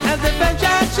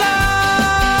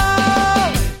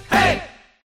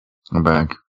I'm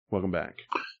back. Welcome back.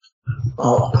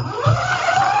 Oh.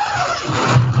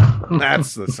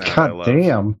 That's the sound I God love.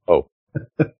 damn. Oh.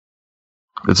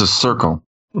 It's a circle.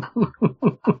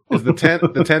 Is the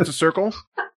tent's a circle?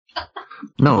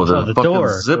 No, the the fucking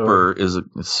door. zipper is a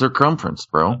circumference,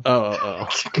 bro. Oh.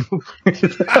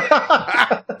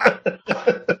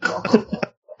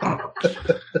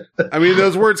 I mean,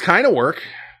 those words kind of work.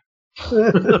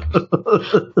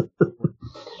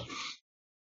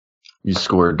 You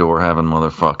square door having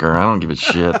motherfucker. I don't give a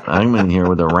shit. I'm in here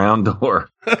with a round door.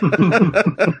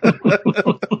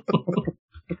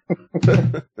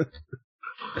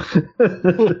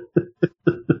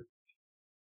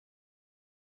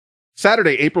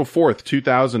 Saturday, April 4th,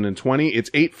 2020.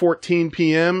 It's 8:14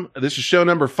 p.m. This is show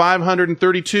number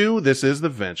 532. This is the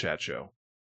Vent Chat Show.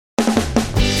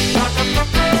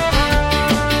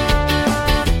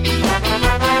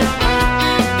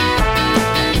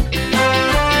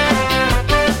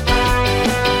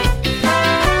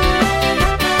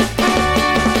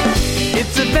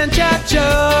 It's a Vent Chat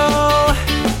Show,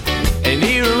 and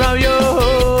here are your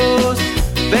hosts.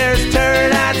 There's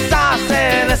turd hot sauce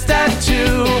and a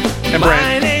statue. And My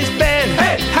Brent. name's Ben.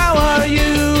 Hey, how are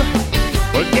you?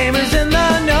 We're gamers in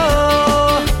the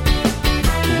know.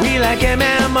 We like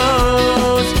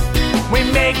MMOs. We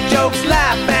make jokes,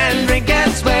 laugh, and drink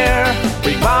and swear.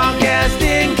 We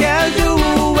podcasting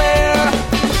casual wear.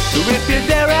 So if you're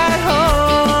there at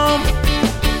home,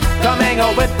 come hang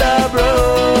out with the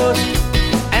bros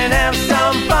and have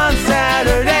some fun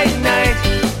Saturday night.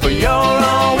 But you're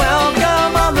all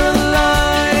welcome on the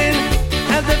line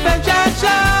at the Vent Chat Show.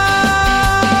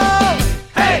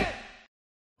 Hey!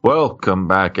 Welcome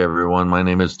back, everyone. My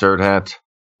name is Turd Hat.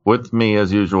 With me,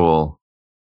 as usual,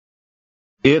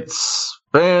 it's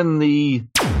been the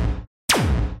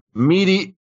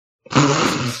meaty.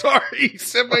 Sorry, you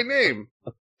said my name.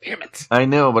 Damn it. I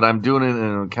know, but I'm doing it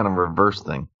in a kind of reverse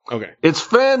thing. Okay. It's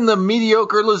Fenn, the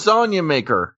mediocre lasagna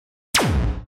maker.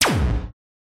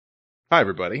 Hi,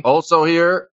 everybody. Also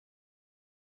here,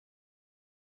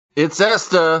 it's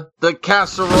Esta, the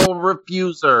casserole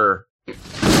refuser.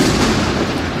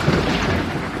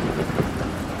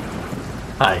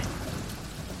 Hi.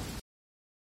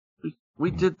 We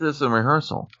did this in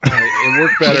rehearsal. It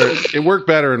worked better. It worked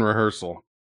better in rehearsal.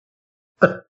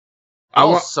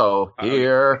 Also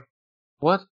here,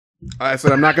 what? I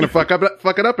said I'm not going to fuck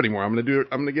it up anymore. I'm going to do it.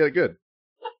 I'm going to get it good.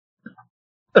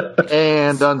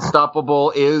 And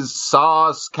unstoppable is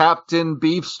Sauce Captain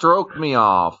Beef Stroke Me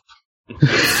Off. That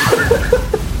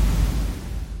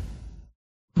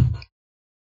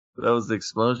was the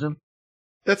explosion.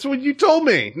 That's what you told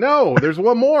me. No, there's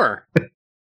one more.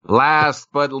 Last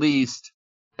but least,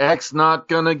 X not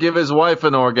gonna give his wife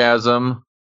an orgasm.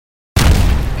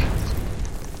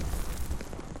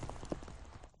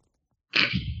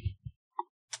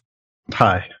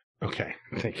 Hi. Okay,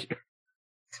 thank you.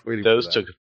 Waiting Those for that.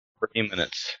 took 3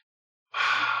 minutes.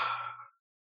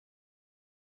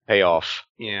 Pay off.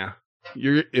 Yeah.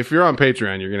 If you're on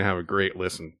Patreon, you're gonna have a great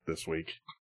listen this week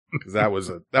because that was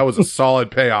a solid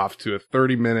payoff to a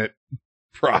 30-minute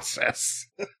process.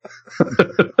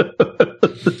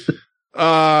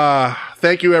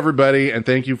 Thank you everybody, and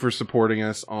thank you for supporting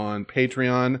us on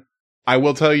Patreon. I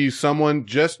will tell you, someone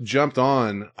just jumped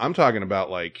on. I'm talking about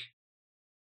like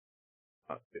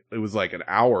it was like an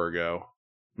hour ago.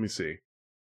 Let me see.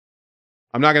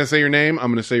 I'm not going to say your name. I'm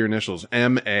going to say your initials.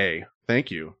 M.A.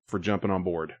 Thank you for jumping on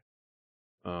board.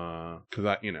 Cause I'm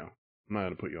not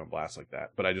going to put you on blast like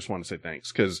that, but I just want to say thanks.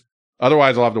 Cause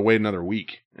otherwise I'll have to wait another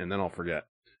week and then I'll forget.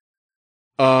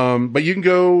 But you can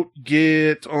go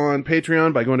get on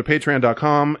Patreon by going to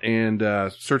patreon.com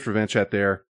and, search for Vent Chat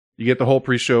there. You get the whole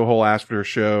pre-show, whole after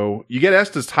show. You get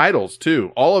Esta's titles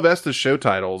too. All of Esta's show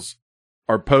titles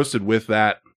are posted with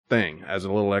that thing as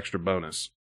a little extra bonus.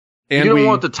 And you don't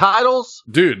want the titles?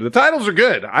 Dude, the titles are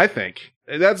good, I think.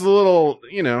 That's a little,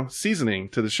 seasoning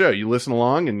to the show. You listen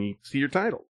along and you see your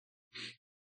title.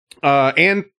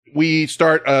 And we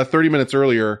start 30 minutes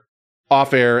earlier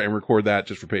off air and record that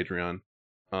just for Patreon.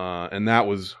 And that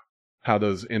was how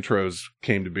those intros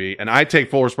came to be. And I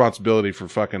take full responsibility for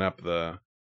fucking up the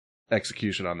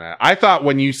execution on that. I thought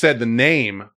when you said the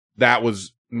name, that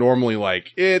was normally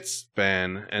like, it's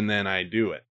Fenn, and then I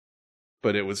do it.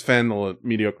 But it was Fenn, the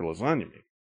mediocre lasagna maker.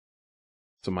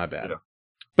 So my bad. Yeah.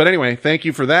 But anyway, thank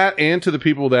you for that. And to the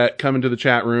people that come into the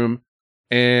chat room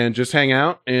and just hang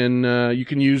out. And you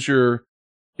can use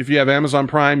if you have Amazon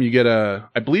Prime, you get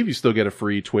I believe you still get a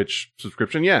free Twitch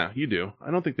subscription. Yeah, you do. I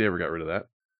don't think they ever got rid of that.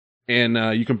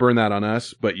 And you can burn that on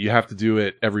us, but you have to do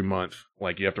it every month.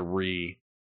 Like you have to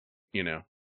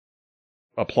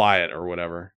apply it or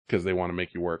whatever, because they want to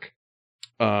make you work.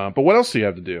 But what else do you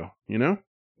have to do? You know,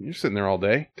 you're sitting there all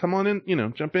day. Come on in,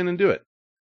 jump in and do it.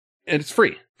 And it's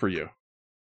free for you.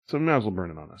 So we might as well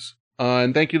burn it on us.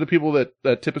 And thank you to the people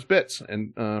that tip us bits.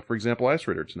 And, for example, Ice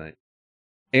Raider tonight.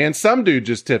 And Some Dude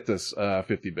just tipped us,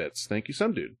 50 bits. Thank you,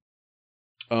 Some Dude.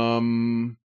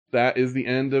 That is the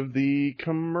end of the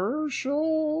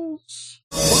commercials.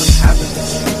 What happened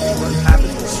this week? What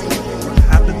happened this week? What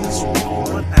happened this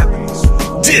week? What happened this week?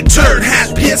 Did Turd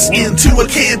Hat piss into a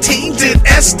canteen? Did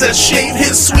Esther shave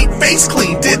his sweet face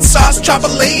clean? Did Sauce chop a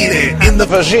lady in the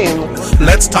vagine?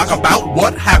 Let's talk about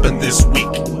what happened this week.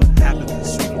 What happened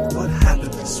this week? What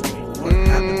happened this week? What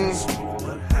happened this week?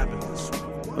 What happened this week?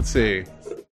 Let's see.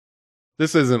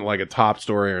 This isn't like a top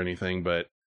story or anything, but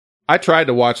I tried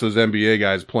to watch those NBA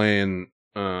guys playing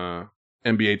NBA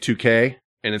 2K,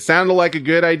 and it sounded like a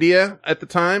good idea at the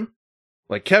time.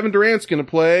 Like, Kevin Durant's gonna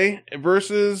play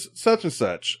versus such and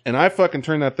such. And I fucking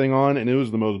turned that thing on, and it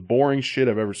was the most boring shit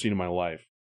I've ever seen in my life.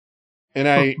 And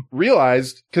I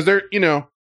realized, because they're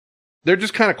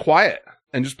just kind of quiet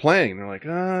and just playing. They're like,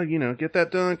 get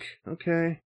that dunk.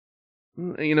 Okay.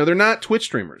 They're not Twitch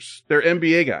streamers. They're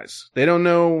NBA guys. They don't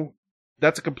know.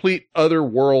 That's a complete other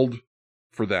world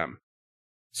for them.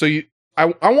 So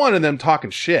I wanted them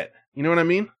talking shit. You know what I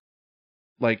mean?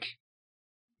 Like,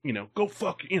 go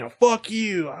fuck you.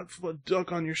 I'll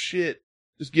dunk on your shit.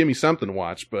 Just give me something to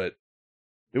watch, but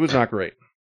it was not great.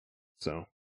 So,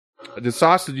 did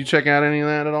you check out any of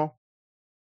that at all?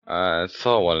 I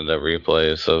saw one of the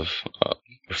replays of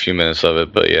a few minutes of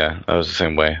it, but yeah, that was the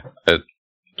same way.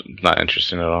 Not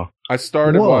interesting at all. I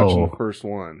started watching the first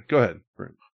one. Go ahead,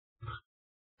 Brent.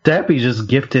 Dappy just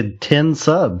gifted 10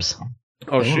 subs.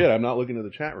 Oh shit, I'm not looking at the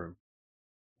chat room.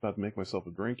 About to make myself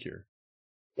a drink here.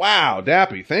 Wow,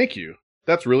 Dappy, thank you.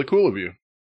 That's really cool of you.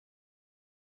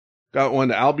 Got one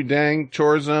to Albie Dang,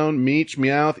 Chorzone, Meech,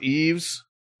 Meowth, Eves,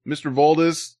 Mr.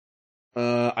 Voldis.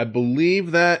 I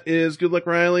believe that is Good Luck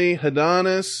Riley,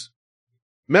 Hadonis.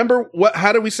 Remember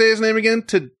how did we say his name again?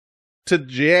 Chifa.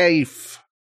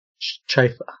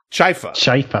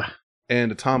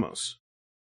 And Atamos.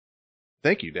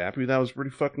 Thank you, Dappy. That was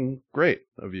pretty fucking great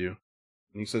of you.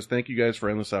 And he says, thank you guys for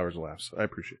endless hours of laughs. I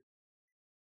appreciate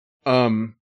it.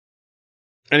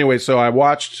 Anyway, so I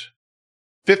watched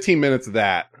 15 minutes of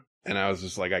that, and I was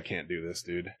just like, I can't do this,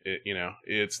 dude.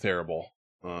 It's terrible.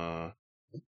 And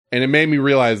it made me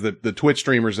realize that the Twitch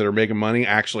streamers that are making money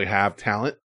actually have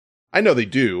talent. I know they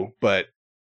do, but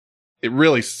it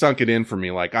really sunk it in for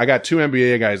me. Like, I got two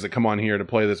NBA guys that come on here to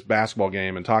play this basketball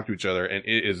game and talk to each other, and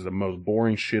it is the most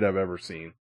boring shit I've ever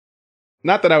seen.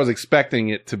 Not that I was expecting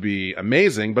it to be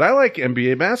amazing, but I like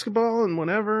NBA basketball and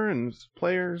whatever, and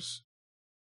players.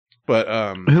 But,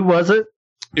 who was it?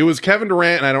 It was Kevin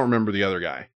Durant, and I don't remember the other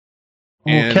guy.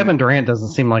 Well, Kevin Durant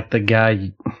doesn't seem like the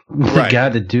guy, guy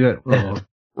to do it.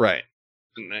 Right.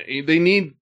 They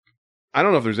need, I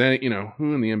don't know if there's any,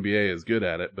 who in the NBA is good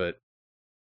at it, but,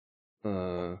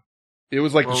 it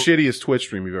was like the shittiest Twitch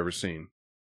stream you've ever seen.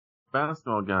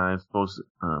 Basketball guy is supposed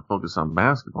to focus on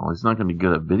basketball. He's not going to be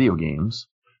good at video games.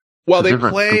 Well, they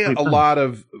play a lot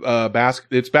of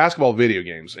it's basketball video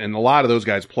games, and a lot of those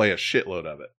guys play a shitload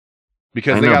of it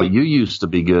because but you used to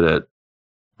be good at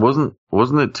wasn't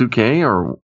it 2K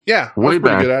or way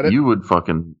back? Good at it. You would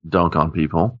fucking dunk on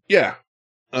people. Yeah,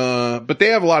 but they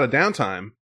have a lot of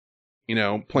downtime,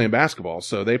 playing basketball,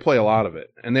 so they play a lot of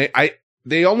it, and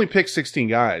they only picked 16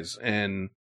 guys, and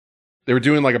they were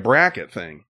doing like a bracket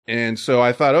thing. And so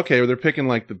I thought, okay, well, they're picking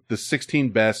like the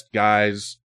 16 best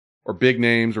guys or big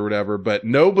names or whatever, but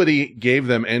nobody gave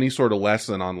them any sort of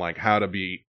lesson on like how to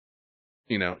be,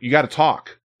 you got to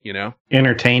talk,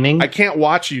 entertaining. I can't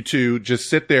watch you two just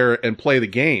sit there and play the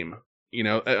game.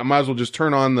 I might as well just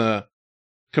turn on the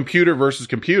computer versus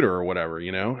computer or whatever,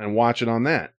 and watch it on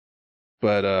that.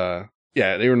 But,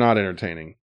 yeah, they were not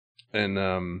entertaining.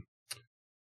 And,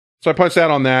 so I punched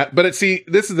out on that, but this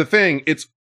is the thing.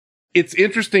 It's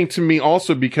interesting to me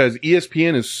also because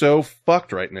ESPN is so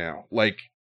fucked right now. Like,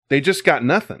 they just got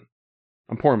nothing.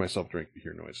 I'm pouring myself a drink if you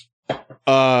hear noise.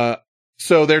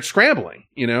 So they're scrambling,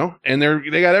 and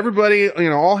they got everybody,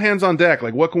 all hands on deck.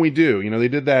 Like, what can we do? They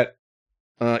did that,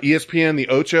 ESPN, the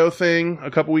Ocho thing a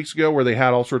couple weeks ago where they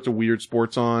had all sorts of weird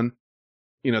sports on.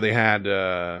 They had,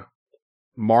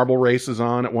 marble races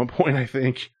on at one point, I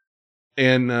think.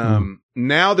 And,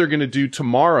 now they're going to do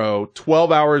tomorrow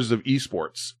 12 hours of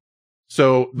esports.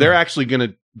 So they're actually going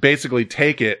to basically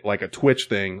take it like a Twitch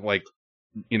thing, like,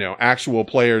 actual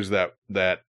players that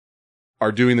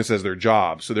are doing this as their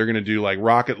job. So they're going to do like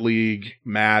Rocket League,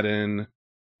 Madden,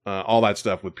 all that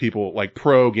stuff with people like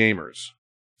pro gamers.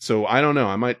 So I don't know.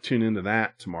 I might tune into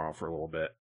that tomorrow for a little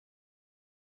bit.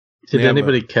 Did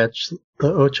anybody catch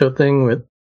the Ocho thing with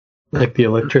like the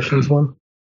electrician's one?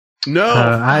 No,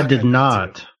 I did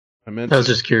not. I was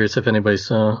just curious if anybody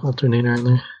saw Alternator in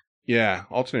there. Yeah,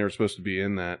 Alternator was supposed to be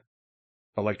in that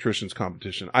electrician's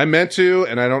competition. I meant to,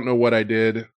 and I don't know what I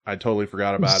did. I totally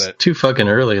forgot about it. Too fucking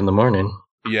early in the morning.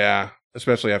 Yeah,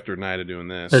 especially after a night of doing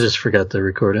this. I just forgot to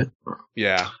record it.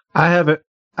 Yeah. I have it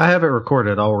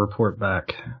recorded. I'll report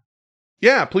back.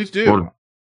 Yeah, please do.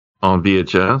 On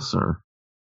VHS or?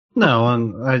 No,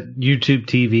 on YouTube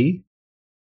TV.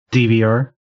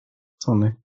 DVR. It's on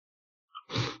there.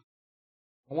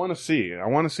 I want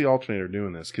to see Alternator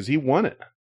doing this because he won it.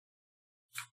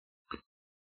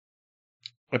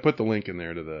 I put the link in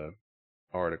there to the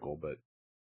article, but.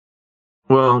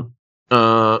 Well,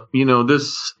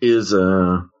 this is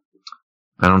I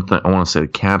want to say a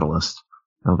catalyst.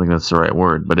 I don't think that's the right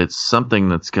word, but it's something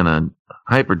that's going to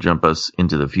hyper jump us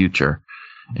into the future.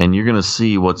 And you're going to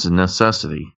see what's a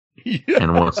necessity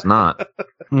and what's not.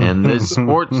 And these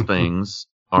sports things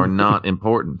are not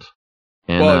important.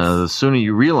 And the sooner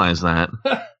you realize that,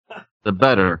 the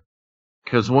better.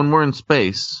 Because when we're in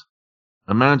space,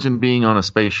 imagine being on a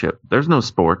spaceship. There's no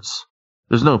sports.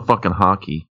 There's no fucking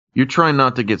hockey. You're trying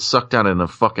not to get sucked out in a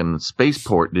fucking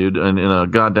spaceport, dude, in a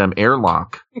goddamn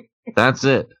airlock. That's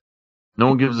it. No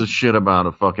one gives a shit about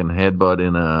a fucking headbutt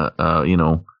in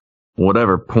a,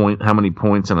 whatever point, how many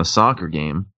points in a soccer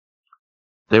game.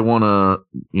 They want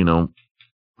to,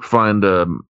 find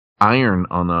iron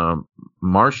on a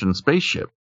Martian spaceship.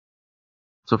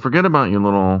 So forget about your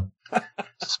little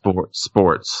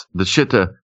sports. The shit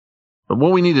but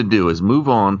what we need to do is move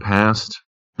on past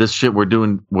this shit we're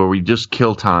doing where we just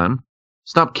kill time.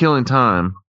 Stop killing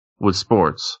time with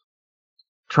sports.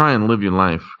 Try and live your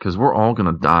life because we're all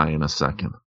going to die in a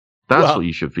second. That's what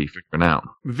you should be figuring out.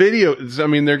 They're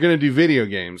going to do video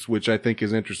games, which I think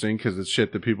is interesting because it's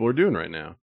shit that people are doing right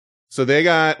now. So they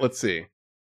got, let's see.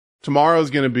 Tomorrow's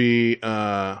going to be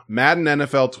Madden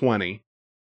NFL 20.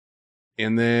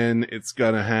 And then it's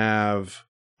going to have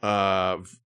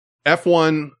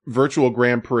F1 Virtual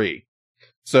Grand Prix.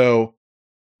 So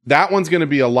that one's going to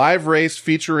be a live race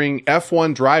featuring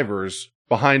F1 drivers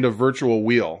behind a virtual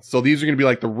wheel. So these are going to be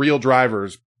like the real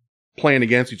drivers playing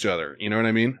against each other. You know what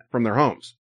I mean? From their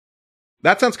homes.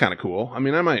 That sounds kind of cool. I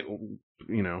mean, I might,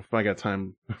 if I got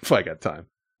time,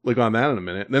 look on that in a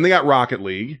minute. Then they got Rocket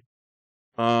League.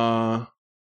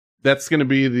 That's going to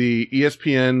be the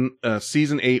ESPN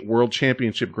Season 8 World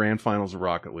Championship Grand Finals of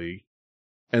Rocket League.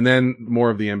 And then more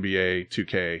of the NBA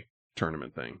 2K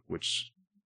tournament thing, which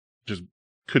just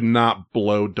could not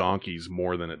blow donkeys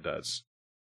more than it does.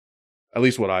 At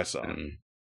least what I saw.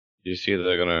 You see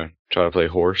they're going to try to play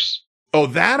horse? Oh,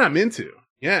 that I'm into.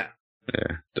 Yeah.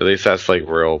 Yeah. At least that's like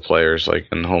real players, like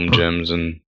in home gyms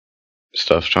and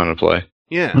stuff trying to play.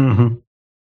 Yeah. Mm-hmm.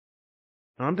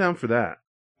 I'm down for that.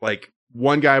 Like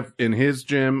one guy in his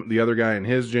gym, the other guy in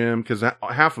his gym, because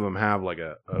half of them have like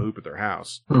a hoop at their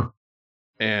house.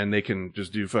 And they can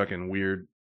just do fucking weird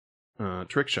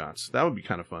trick shots. That would be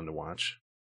kind of fun to watch.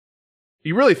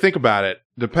 You really think about it,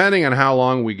 depending on how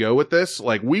long we go with this,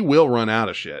 like we will run out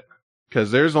of shit.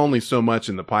 Because there's only so much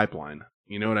in the pipeline.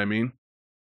 You know what I mean?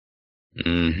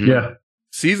 Mm-hmm. Yeah.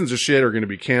 Seasons of shit are going to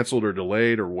be canceled or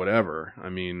delayed or whatever. I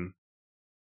mean,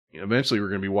 eventually we're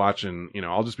going to be watching,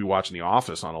 I'll just be watching The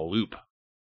Office on a loop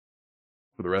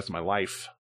for the rest of my life,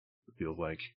 it feels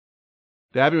like.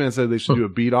 Dabbyman said they should do a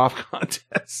beat-off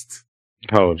contest.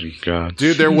 Oh, God.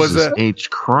 Dude, there was a... H.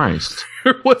 Christ.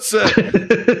 There was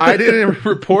a... I didn't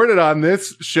report it on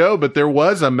this show, but there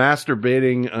was a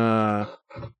masturbating...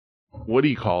 what do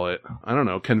you call it? I don't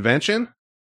know. Convention?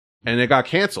 And it got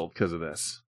canceled because of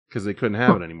this. Because they couldn't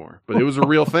have it anymore. But it was a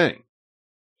real thing.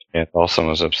 Yeah, Dawson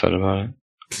was upset about it.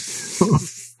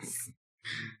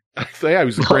 Yeah, he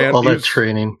was a grand... All that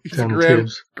training. He's a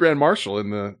grand marshal in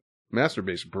the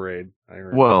masturbation parade. I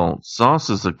heard. Well, Sauce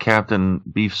is a Captain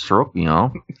Beef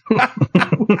Stroganoff.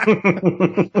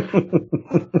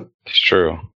 It's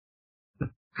true.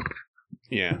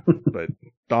 Yeah, but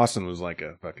Dawson was like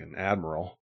a fucking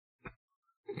admiral.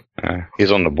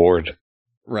 He's on the board.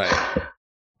 Right.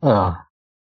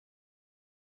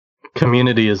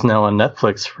 Community is now on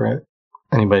Netflix for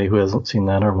anybody who hasn't seen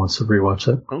that or wants to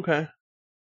rewatch it. Okay.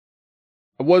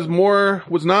 I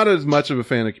was not as much of a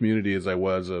fan of Community as I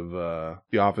was of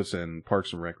The Office and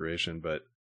Parks and Recreation, but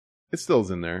it still's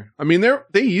in there. I mean,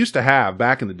 they used to have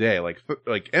back in the day, like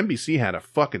NBC had a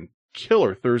fucking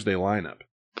killer Thursday lineup.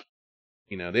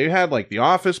 They had like The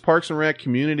Office, Parks and Rec,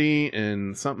 Community,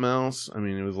 and something else. I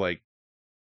mean, it was like,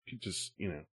 just,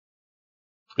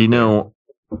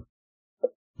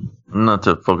 not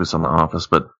to focus on The Office,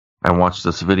 but I watched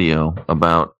this video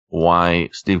about why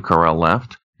Steve Carell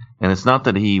left. And it's not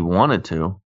that he wanted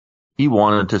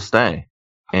to stay.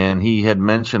 And he had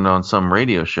mentioned on some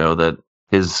radio show that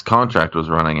his contract was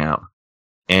running out.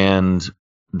 And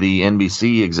the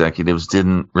NBC executives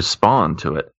didn't respond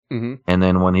to it. Mm-hmm. And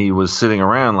then when he was sitting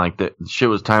around like the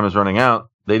time was running out,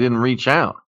 they didn't reach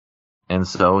out. And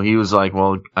so he was like,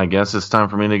 well, I guess it's time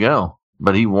for me to go.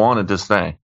 But he wanted to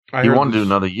stay. He wanted to do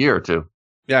another year or two.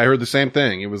 Yeah, I heard the same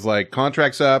thing. It was like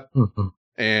contract's up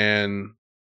and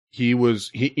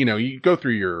you go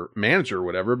through your manager or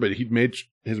whatever, but he made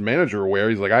his manager aware.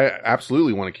 He's like, I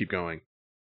absolutely want to keep going.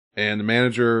 And the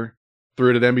manager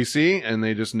threw it at NBC and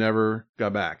they just never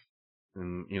got back.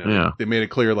 And, they made it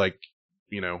clear, like,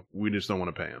 we just don't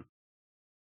want to pay him.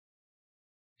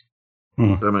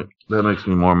 That makes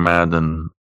me more mad than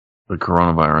the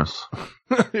coronavirus.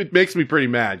 It makes me pretty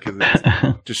mad because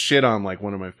it's just shit on like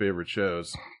one of my favorite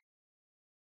shows.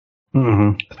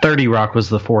 30 Rock was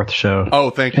the fourth show. Oh,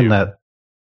 thank you.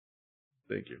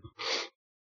 Thank you.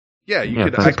 Yeah, you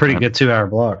could. That's a pretty good 2-hour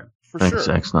block. For Thanks,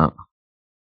 sure. X-Nut.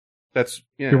 That's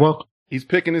You're welcome. He's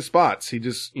picking his spots. He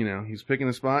just, he's picking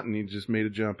a spot and he just made a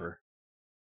jumper.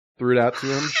 Threw it out to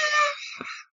him,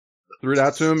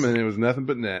 and it was nothing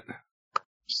but net.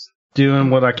 Doing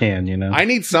what I can, I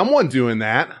need someone doing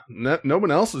that. No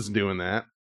one else is doing that.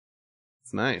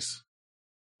 It's nice.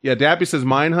 Yeah, Dappy says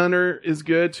Mindhunter is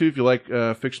good, too, if you like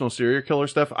fictional serial killer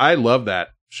stuff. I love that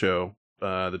show,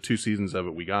 the 2 seasons of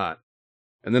it we got.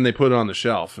 And then they put it on the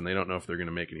shelf, and they don't know if they're going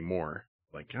to make any more.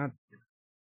 Like, God.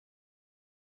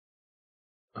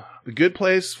 The Good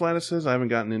Place, Flatus says, I haven't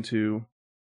gotten into.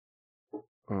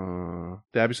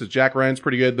 Dabby says Jack Ryan's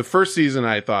pretty good. The first season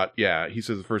I thought, yeah, he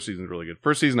says the first season's really good.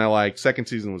 First season I liked. Second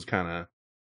season was kind of,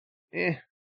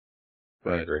 I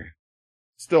agree.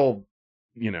 Still,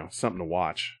 something to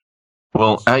watch.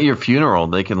 Well, at your funeral,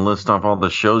 they can list off all the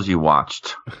shows you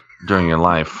watched during your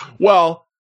life. Well,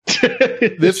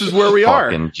 this is where we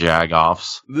are. Fucking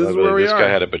jagoffs. This is where we this are. This guy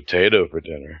had a potato for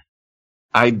dinner.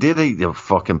 I did eat a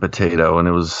fucking potato, and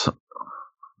it was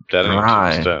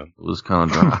dry. It was kind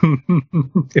of dry.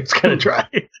 It's kind of dry.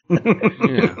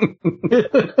 Yeah.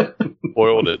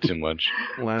 Boiled it too much.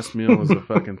 Last meal was a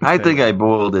fucking potato. I think I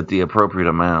boiled it the appropriate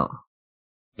amount.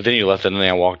 But then you left it and then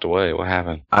I walked away. What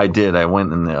happened? I did. I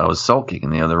went and I was sulking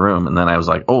in the other room, and then I was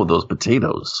like, oh, those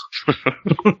potatoes.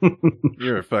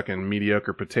 You're a fucking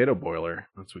mediocre potato boiler.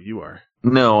 That's what you are.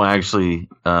 No, actually,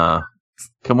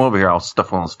 come over here. I'll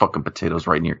stuff one of those fucking potatoes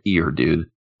right in your ear, dude.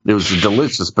 It was a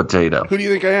delicious potato. Who do you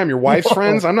think I am? Your wife's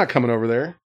friends? I'm not coming over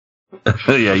there.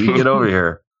 Yeah, you get over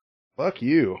here. Fuck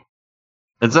you.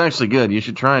 It's actually good. You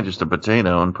should try just a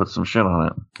potato and put some shit on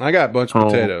it. I got a bunch of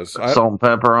potatoes. Salt and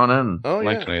pepper on it. And oh, I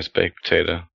yeah. like a nice baked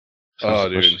potato. Oh,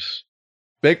 dude.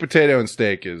 Baked potato and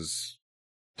steak is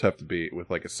tough to beat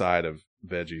with like a side of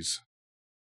veggies.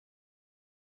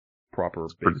 Proper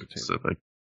baked potato. Specific.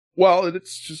 Well,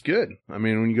 it's just good. I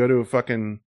mean, when you go to a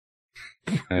fucking...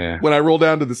 Yeah. When I roll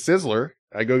down to the Sizzler,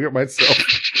 I go get myself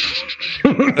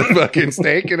a fucking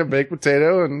steak and a baked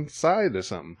potato and side or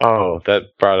something. Oh,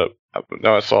 that brought up...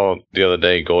 No, I saw the other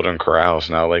day Golden Corrals.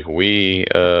 Now, like, we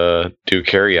do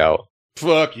carry out.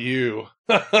 Fuck you.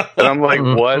 And I'm like,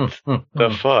 what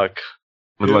the fuck?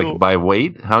 With like by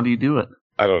weight? How do you do it?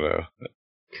 I don't know.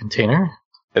 Container?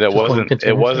 And it Just one wasn't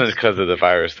container size? because of the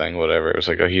virus thing, whatever. It was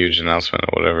like a huge announcement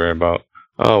or whatever about,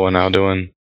 oh, we're now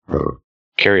doing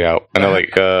carry out. I know,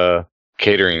 like,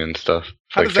 catering and stuff.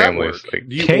 How Like does that families. work? Like,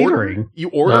 Do you Catering? order? You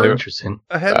Oh, order interesting.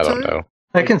 ahead I of don't time? know.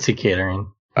 I can see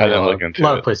catering. I didn't Yeah, look into a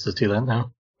lot it. of places do that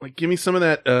now. Like, give me some of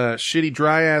that shitty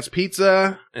dry ass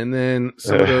pizza, and then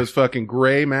some of those fucking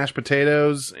gray mashed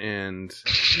potatoes, and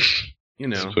you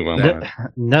know, Just blew my No- mind.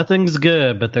 Nothing's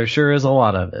good, but there sure is a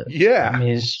lot of it. yeah. I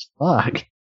mean, it's fuck.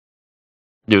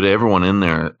 Dude, everyone in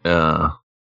there,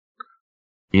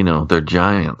 you know, they're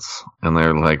giants and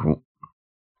they're like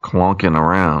clonking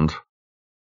around.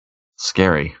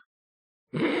 Scary.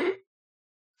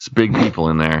 It's big people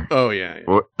in there. Oh yeah,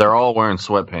 yeah. They're all wearing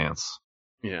sweatpants.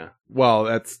 Yeah. Well,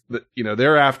 that's the,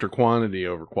 they're after quantity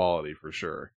over quality for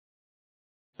sure,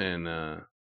 and they'll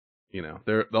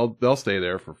stay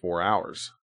there for 4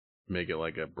 hours, make it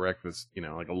like a breakfast,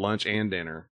 like a lunch and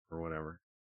dinner or whatever.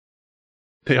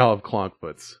 They all have clonk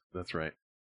foots. That's right.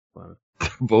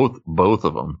 Both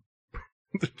of them.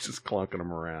 They're just clonking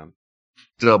them around.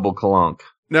 Double clonk.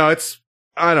 No,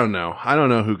 I don't know. I don't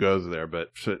know who goes there, but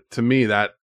to me,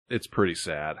 that it's pretty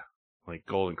sad. Like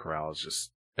Golden Corral is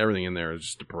just, everything in there is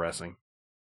just depressing.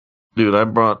 Dude, I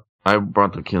brought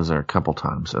the kids there a couple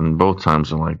times, and both times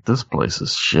they're like, this place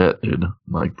is shit, dude.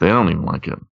 Like, they don't even like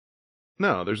it.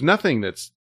 No, there's nothing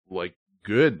that's like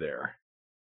good there.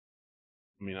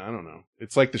 I mean, I don't know.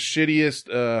 It's like the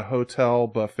shittiest hotel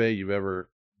buffet you've ever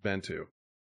been to.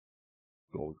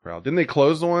 Golden Corral. Didn't they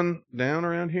close the one down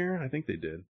around here? I think they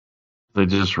did. They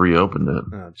just reopened it.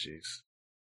 Oh, jeez.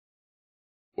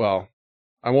 Well,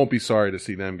 I won't be sorry to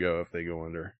see them go if they go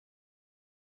under.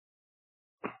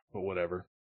 But whatever.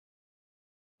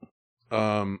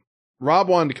 Rob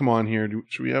wanted to come on here.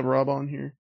 Should we have Rob on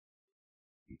here?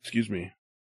 Excuse me.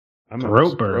 I'm a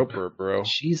Throat burp. bro.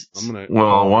 Jesus. I'm gonna.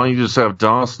 Well, why don't you just have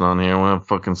Dawson on here? We'll have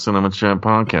fucking Cinema Chat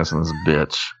podcast on this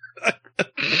bitch.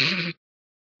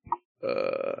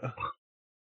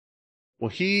 Well,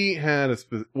 he had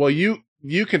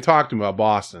you can talk to him about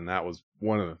Boston. That was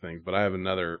one of the things, but I have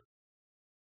another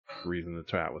reason to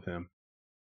chat with him.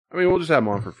 I mean, we'll just have him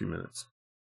on for a few minutes.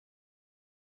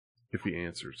 If he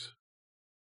answers.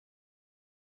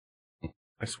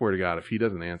 I swear to God, if he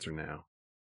doesn't answer now,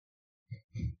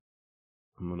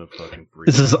 I'm gonna fucking freak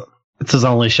out. It's his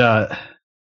only shot.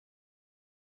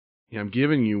 Yeah, I'm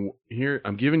giving you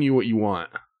what you want.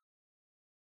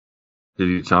 Did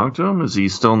you talk to him? Is he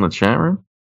still in the chat room?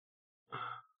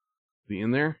 Is he in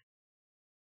there?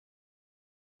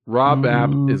 Rob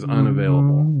App is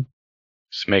unavailable.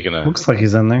 Just making a Looks like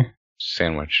he's in there.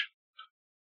 sandwich.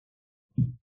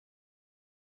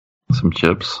 Some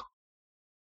chips.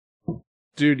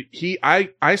 Dude,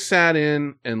 I sat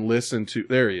in and listened to,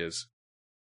 there he is.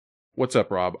 What's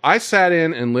up, Rob? I sat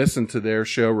in and listened to their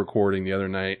show recording the other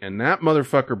night, and that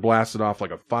motherfucker blasted off like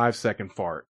a 5-second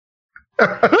fart.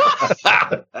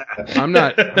 It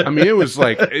was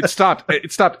like, it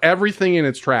stopped everything in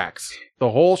its tracks. The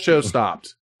whole show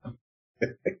stopped. I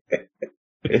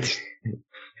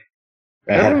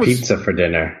had pizza for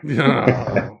dinner.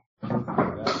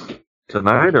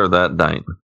 Tonight or that night?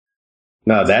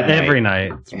 No, that Every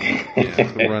night.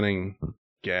 It's the running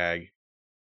gag.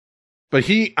 But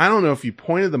I don't know if he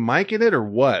pointed the mic at it or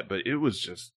what, but it was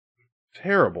just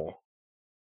terrible.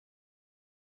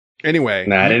 Anyway.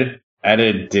 No, I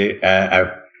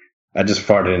just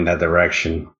farted in that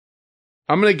direction.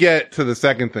 I'm going to get to the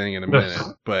second thing in a minute,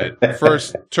 but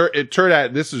first,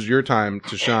 Turdat, this is your time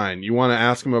to shine. You want to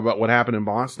ask him about what happened in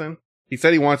Boston? He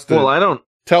said he wants to I don't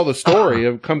tell the story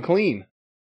of Come Clean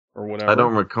or whatever. I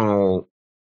don't recall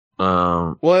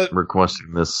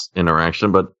requesting this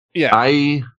interaction, but yeah.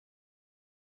 I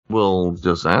will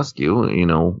just ask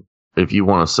you, if you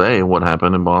want to say what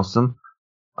happened in Boston.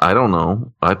 I don't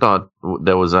know. I thought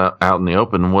that was out in the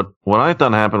open. What I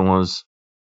thought happened was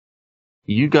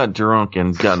you got drunk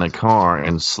and got in a car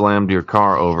and slammed your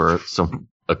car over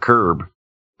a curb,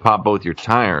 popped both your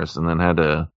tires, and then had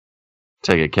to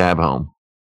take a cab home.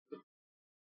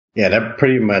 Yeah, that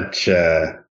pretty much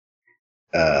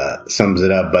sums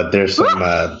it up. But there's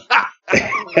some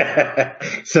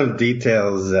some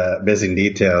details, missing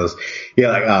details. Yeah,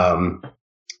 like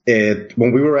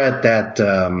when we were at that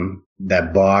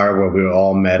bar where we were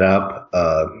all met up.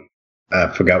 I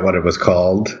forgot what it was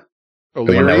called. Oh,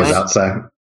 the one that was outside.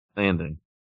 Landing.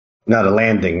 No, the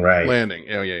landing, right? Landing.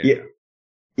 Oh, yeah.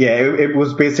 Yeah, it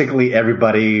was basically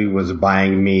everybody was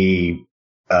buying me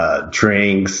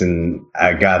drinks, and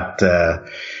I got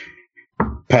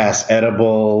past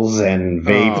edibles and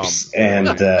vapes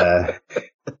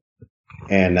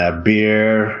and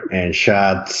beer and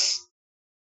shots.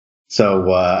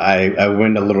 So I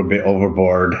went a little bit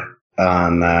overboard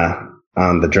on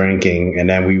the drinking, and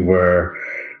then we were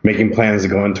making plans to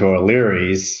go into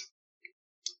O'Leary's,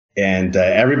 and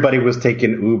everybody was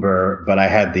taking Uber, but I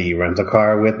had the rental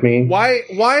car with me. Why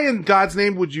in God's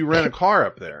name would you rent a car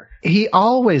up there? He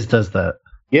always does that.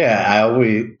 Yeah,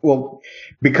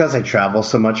 because I travel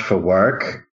so much for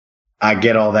work, I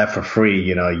get all that for free,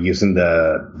 using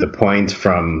the points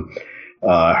from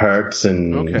Hertz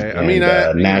and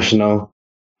National.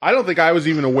 I don't think I was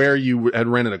even aware you had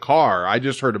rented a car. I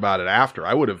just heard about it after.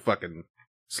 I would have fucking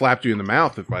slapped you in the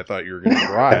mouth if I thought you were going to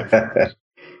drive.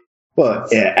 Well,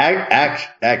 yeah,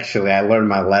 actually, I learned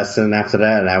my lesson after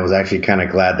that, and I was actually kind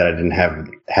of glad that I didn't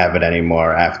have it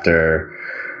anymore after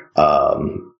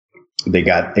they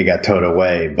got towed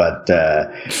away. But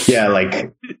yeah,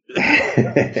 like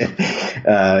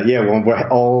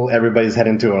when everybody's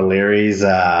heading to O'Leary's,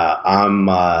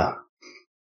 I'm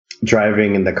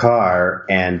driving in the car,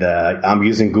 and I'm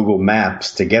using Google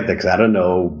Maps to get there because I don't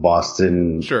know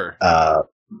Boston, sure,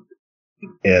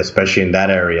 especially in that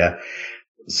area.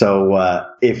 So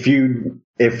if you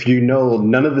know,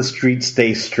 none of the streets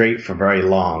stay straight for very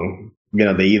long.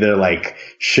 They either like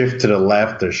shift to the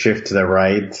left or shift to the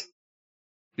right.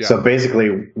 Yeah. So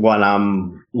basically, when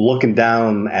I'm looking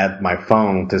down at my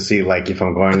phone to see like if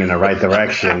I'm going in the right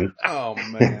direction, oh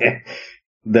man.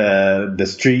 the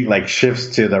street like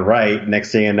shifts to the right.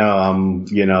 Next thing you know,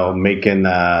 I'm making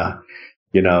a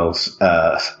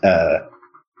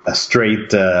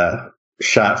straight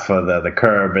shot for the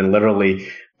curb, and literally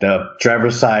the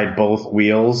driver's side both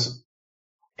wheels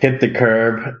hit the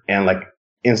curb and like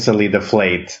instantly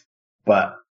deflate.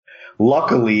 But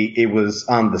luckily, it was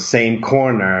on the same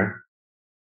corner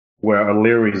where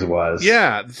O'Leary's was.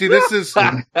 Yeah, see, this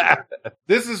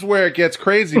is where it gets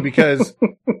crazy, because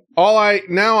all I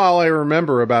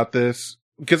remember about this,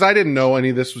 because I didn't know any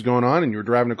of this was going on, and you were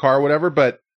driving a car or whatever,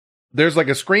 but there's like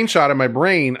a screenshot in my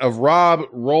brain of Rob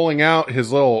rolling out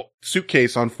his little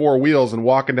suitcase on 4 wheels and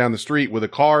walking down the street with a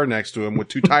car next to him with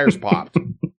 2 tires popped.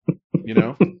 You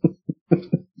know?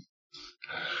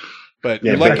 But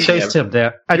Yeah, you're but I lucky, chased him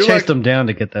down. I You're chased lucky- him down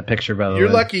to get that picture. By the you're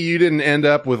way, lucky you didn't end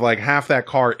up with like half that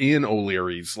car in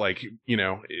O'Leary's, like, you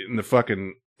know, in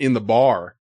the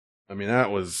bar. I mean,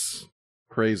 that was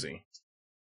crazy.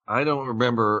 I don't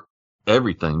remember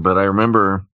everything, but I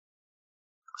remember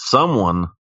someone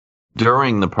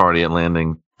during the party at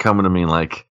Landing coming to me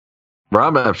like,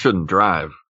 Rob F shouldn't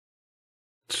drive.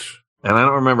 And I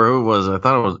don't remember who it was. I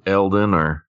thought it was Eldon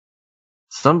or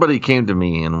somebody came to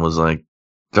me and was like,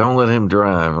 don't let him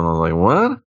drive. And I was like,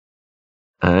 what?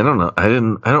 I don't know. I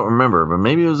don't remember, but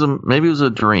maybe it was a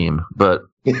dream, but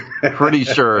pretty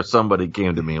sure somebody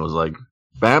came to me and was like,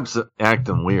 Bab's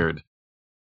acting weird.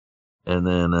 And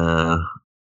then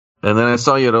I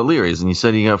saw you at O'Leary's and you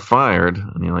said you got fired,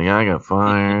 and you're like, I got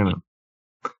fired. And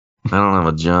I don't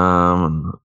have a job,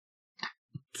 and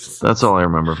that's all I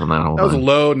remember from that whole That was a thing.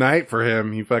 low night for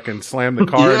him. He fucking slammed the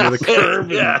car into the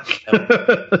curb. Yeah.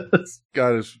 And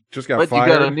just got But fired.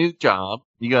 you got a new job.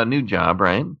 You got a new job,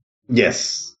 right?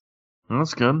 Yes.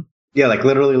 That's good. Yeah, like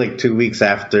literally like 2 weeks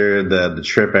after the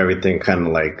trip, everything kind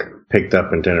of like picked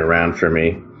up and turned around for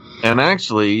me. And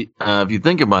actually, if you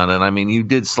think about it, I mean, you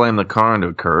did slam the car into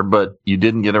a curb, but you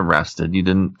didn't get arrested. You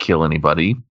didn't kill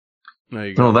anybody. There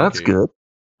you So go. that's Okay. good.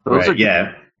 Those Right, are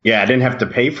yeah. Yeah, I didn't have to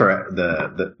pay for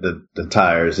the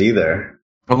tires either.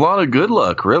 a lot of good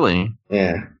luck, really.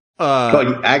 Yeah.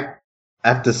 Well, I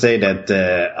have to say that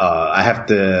I have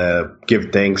to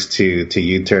give thanks to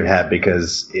you, Turd Hat,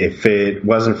 because if it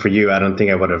wasn't for you, I don't think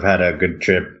I would have had a good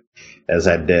trip as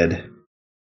I did.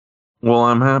 Well,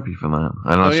 I'm happy for that.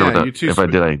 I'm not Oh, sure yeah, what you that, two if I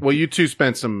did. Well, you two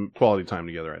spent some quality time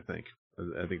together, I think.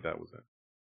 I think that was it.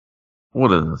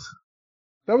 What is this?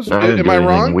 That was. I didn't Am do I anything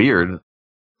wrong? weird.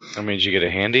 I mean, did you get a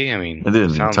handy? I mean, I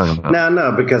didn't. sounds- Talking about.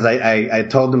 No, because I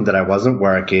told him that I wasn't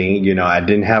working. You know, I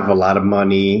didn't have a lot of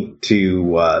money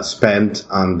to spend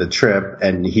on the trip,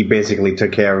 and he basically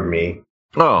took care of me.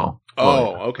 Oh.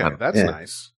 Oh, yeah. okay. That's Yeah.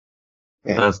 nice.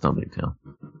 Yeah. That's no big deal.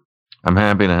 I'm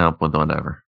happy to help with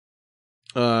whatever.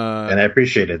 And I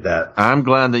appreciated that. I'm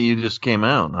glad that you just came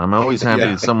out. I'm always happy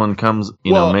Yeah. that someone comes,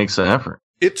 Well, makes an effort.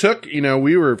 it took,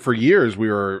 for years,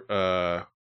 we were,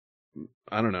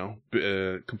 I don't know,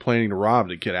 complaining to Rob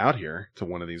to get out here to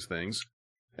one of these things.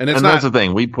 And it's And not that's the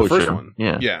thing. We the push first him. one.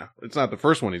 Yeah. Yeah. It's not the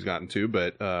first one he's gotten to,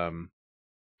 but, well,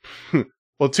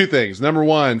 2 things. Number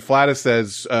 1, Flatus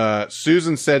says,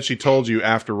 Susan said she told you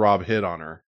after Rob hit on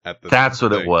her at the That's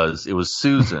what it thing. was. It was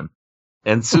Susan.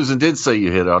 And Susan did say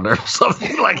you hit on her or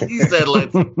something. Like he said,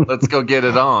 let's go get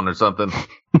it on or something.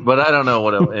 But I don't know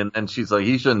what and she's like,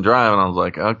 he shouldn't drive. And I was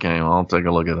like, okay, well, I'll take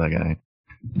a look at that guy.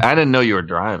 I didn't know you were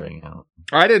driving.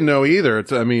 I didn't know either.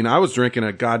 I was drinking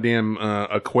a goddamn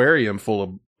aquarium full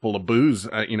of booze,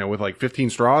 with like 15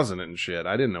 straws in it and shit.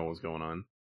 I didn't know what was going on.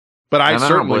 But I And don't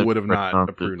certainly blame would have Rick not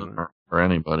Thompson approved of it. or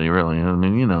anybody really. I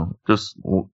mean, just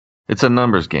it's a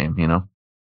numbers game,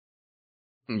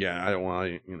 Yeah,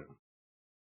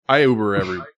 I Uber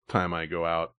every time I go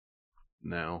out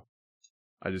now.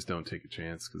 I just don't take a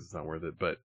chance because it's not worth it.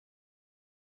 But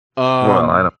Well,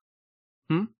 I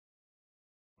don't.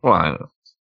 Well, I don't.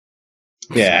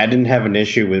 Yeah, I didn't have an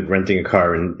issue with renting a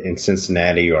car in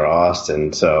Cincinnati or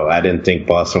Austin, so I didn't think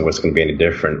Boston was going to be any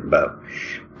different. But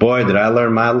boy, did I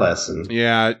learn my lesson.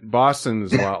 yeah, Boston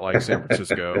is a lot like San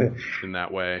Francisco in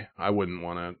that way. I wouldn't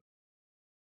want to.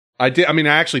 I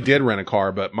actually did rent a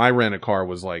car, but my rent a car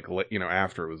was like,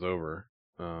 after it was over.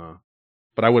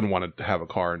 But I wouldn't want to have a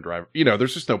car and drive.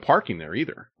 There's just no parking there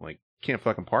either. Like, can't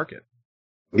fucking park it.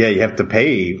 Yeah, you have to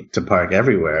pay to park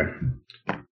everywhere.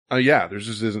 Yeah, there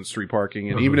just isn't street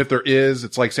parking. And even if there is,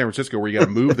 it's like San Francisco where you got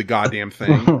to move the goddamn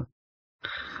thing.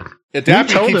 You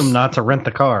told him not to rent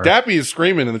the car. Dappy is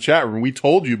screaming in the chat room. We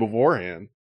told you beforehand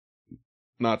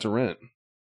not to rent.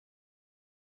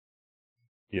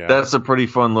 Yeah. That's a pretty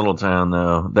fun little town,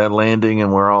 though. That Landing,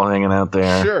 and we're all hanging out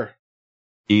there, Sure.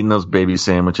 eating those baby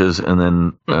sandwiches, and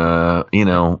then,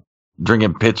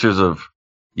 drinking pitchers of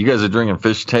You guys are drinking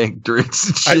fish tank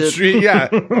drinks and shit. Yeah.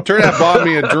 Turnout bought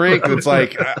me a drink that's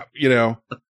like,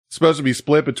 supposed to be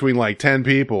split between like 10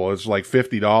 people. It's like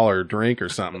 $50 drink or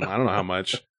something. I don't know how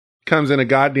much. Comes in a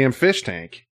goddamn fish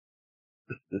tank.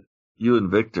 You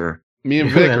and Victor. Me and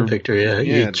Victor.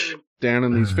 Each. Down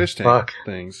in these fish tank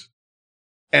things.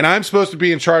 And I'm supposed to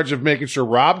be in charge of making sure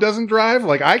Rob doesn't drive?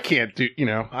 Like, I can't do,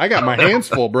 I got my hands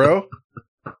full, bro.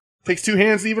 Takes 2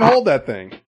 hands to even hold that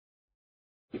thing.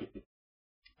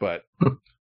 But,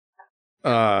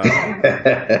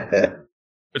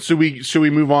 should we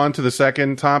move on to the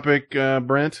second topic,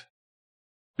 Brent?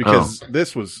 Because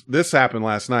this happened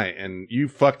last night and you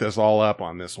fucked us all up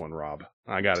on this one, Rob.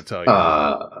 I gotta tell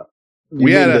you.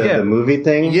 We had the movie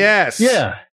thing? Yes.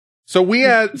 Yeah. So we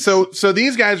had, so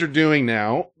these guys are doing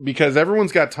now, because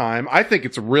everyone's got time. I think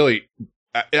it's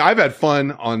I've had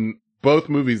fun on both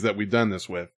movies that we've done this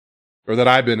with, or that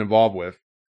I've been involved with.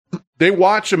 They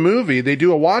watch a movie, they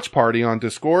do a watch party on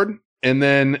Discord, and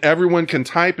then everyone can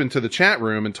type into the chat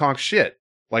room and talk shit,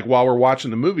 like while we're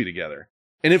watching the movie together.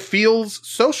 And it feels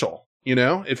social,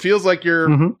 It feels like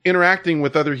you're interacting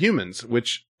with other humans,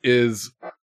 which is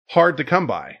hard to come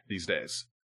by these days.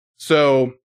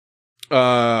 So,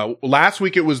 last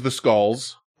week it was The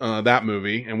Skulls, that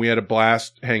movie, and we had a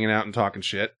blast hanging out and talking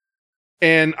shit.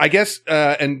 And I guess,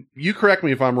 and you correct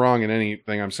me if I'm wrong in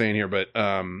anything I'm saying here, but,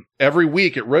 every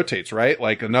week it rotates, right?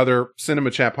 Like another Cinema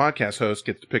Chat podcast host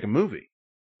gets to pick a movie.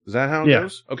 Is that how it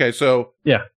goes? Okay. So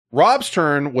Rob's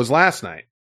turn was last night.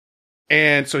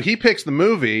 And so he picks the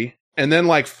movie, and then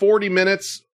like 40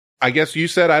 minutes, I guess you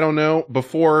said, I don't know,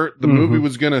 before the movie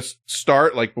was going to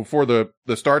start, like before the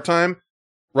start time,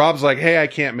 Rob's like, hey, I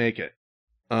can't make it.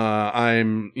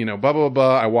 I'm, blah, blah,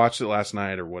 blah. I watched it last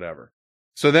night or whatever.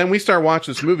 So then we start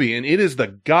watching this movie, and it is the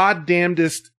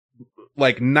goddamnedest,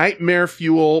 like, nightmare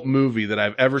fuel movie that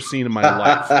I've ever seen in my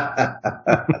life.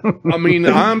 I mean,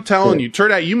 I'm telling you,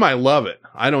 Turnout, you might love it.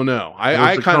 I don't know.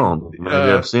 I kind of, maybe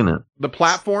I've seen it. The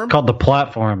Platform? It's called The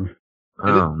Platform.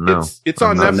 Oh, no. It's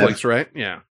on Netflix, right?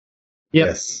 Yeah. Yep.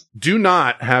 Yes. Do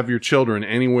not have your children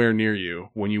anywhere near you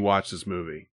when you watch this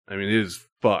movie. I mean, it is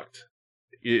fucked.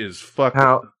 It is fucked.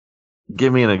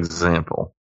 Give me an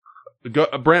example.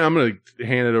 Brent, I'm going to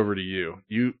hand it over to you.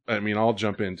 I'll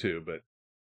jump in too, but.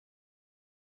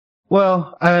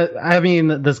 Well, I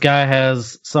mean, this guy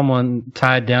has someone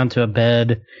tied down to a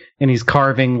bed, and he's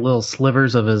carving little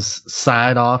slivers of his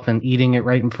side off and eating it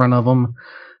right in front of him.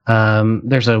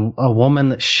 There's a woman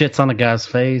that shits on a guy's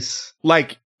face.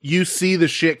 Like, you see the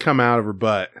shit come out of her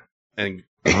butt, and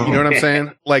you know what I'm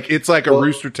saying? Like, it's like a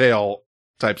Rooster Tail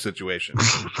type situation.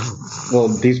 Well,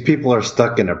 these people are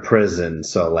stuck in a prison,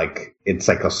 so like it's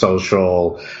like a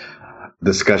social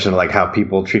discussion of like how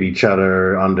people treat each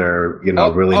other under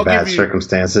really bad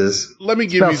circumstances. Let me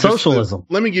give you socialism.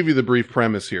 Let me give you the brief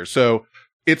premise here. So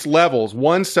it's levels,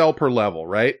 1 cell per level,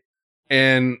 right?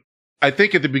 And I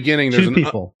think at the beginning there's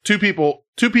two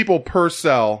people per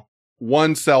cell,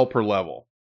 1 cell per level.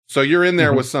 So you're in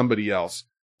there with somebody else,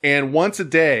 and once a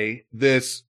day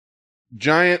this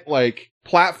giant like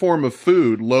platform of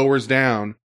food lowers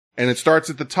down, and it starts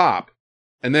at the top,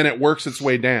 and then it works its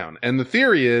way down. And the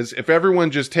theory is, if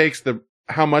everyone just takes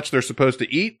how much they're supposed to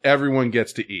eat, everyone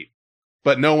gets to eat.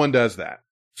 But no one does that.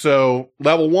 So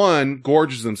level 1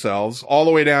 gorges themselves all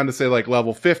the way down to say like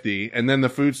level 50, and then the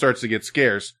food starts to get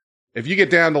scarce. If you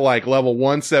get down to like level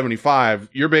 175,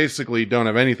 you're basically don't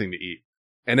have anything to eat.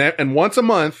 And once a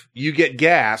month, you get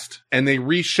gassed, and they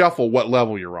reshuffle what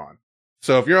level you're on.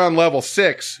 So if you're on level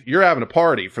 6, you're having a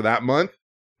party for that month.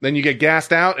 Then you get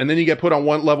gassed out, and then you get put on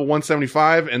level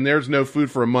 175, and there's no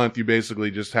food for a month. You basically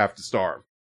just have to starve.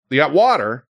 You got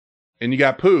water, and you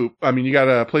got poop. I mean, you got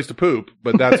a place to poop,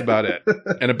 but that's about it.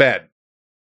 And a bed.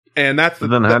 And that's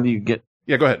then how do you get...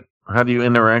 Yeah, go ahead. How do you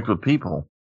interact with people?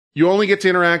 You only get to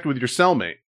interact with your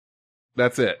cellmate.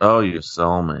 That's it. Oh, your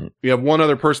cellmate. You have one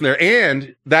other person there,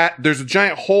 and there's a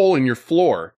giant hole in your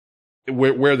floor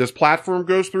where this platform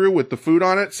goes through with the food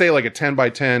on it. Say like a 10 by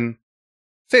 10,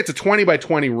 say it's a 20 by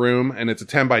 20 room, and it's a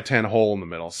 10 by 10 hole in the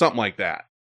middle, something like that.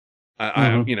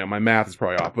 My math is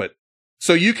probably off, but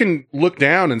so you can look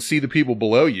down and see the people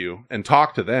below you and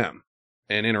talk to them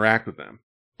and interact with them.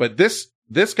 But this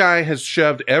guy has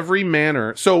shoved every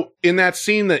manner. So in that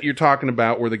scene that you're talking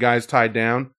about where the guy's tied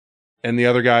down and the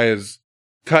other guy is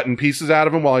cutting pieces out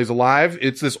of him while he's alive,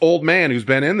 it's this old man who's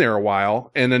been in there a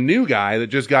while and a new guy that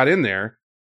just got in there.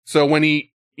 So when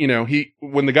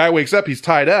when the guy wakes up, he's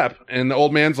tied up, and the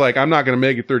old man's like, I'm not going to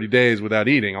make it 30 days without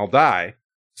eating. I'll die.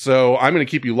 So I'm going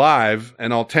to keep you live,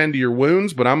 and I'll tend to your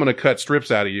wounds, but I'm going to cut strips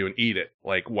out of you and eat it,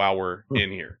 like, while we're in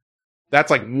here.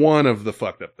 That's like one of the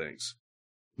fucked up things.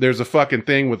 There's a fucking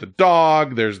thing with the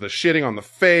dog. There's the shitting on the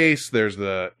face. There's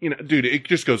the, dude, it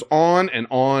just goes on and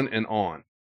on and on.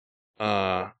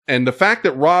 And the fact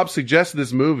that Rob suggested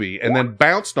this movie and then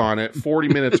bounced on it 40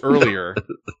 minutes earlier,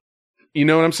 you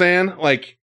know what I'm saying?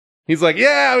 Like, he's like,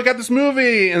 yeah, we got this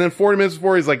movie. And then 40 minutes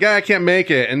before, he's like, yeah, I can't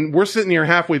make it. And we're sitting here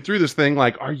halfway through this thing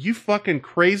like, are you fucking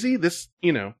crazy? This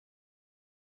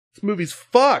movie's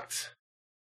fucked.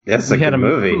 That's a good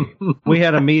movie. We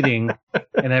had a meeting,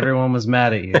 and everyone was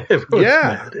mad at you.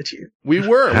 Yeah, Mad at you. we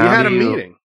were. We had a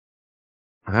meeting.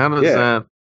 How does that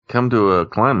come to a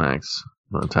climax?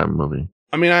 That type of movie.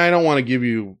 I mean, I don't want to give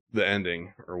you the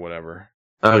ending or whatever.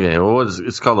 Okay, well,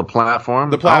 it's called The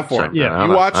Platform? The Platform. I'll check that Yeah, out.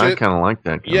 you watch I it. kind of like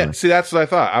that. Yeah, see, that's what I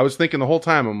thought. I was thinking the whole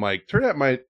time. I'm like, Turnet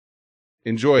might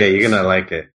enjoy it. Yeah, you're gonna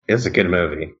like it. It's a good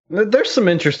movie. There's some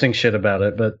interesting shit about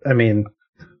it, but I mean,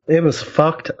 it was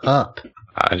fucked up.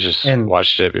 I just And-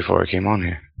 watched it before I came on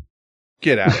here.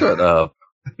 Get out. Shut up.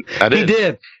 I did. He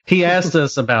did. He asked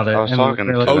us about it. I was and talking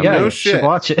we were like, to him. yeah, Oh, no you shit. should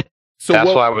watch it. So That's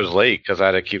what, why I was late, because I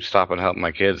had to keep stopping to help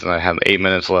my kids, and I had 8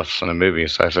 minutes left in the movie,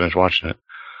 so I finished watching it.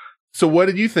 So what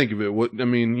did you think of it? What, I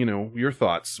mean, your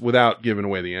thoughts without giving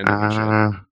away the ending. and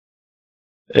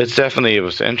shit. It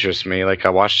was interest me. Like, I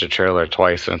watched the trailer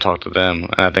twice and talked to them,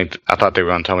 and I thought they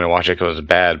were going to tell me to watch it because it was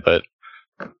bad, but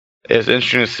it's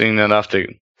interesting enough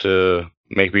to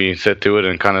make me sit through it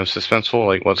and kind of suspenseful,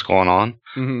 like what's going on.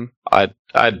 Mhm. I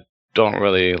don't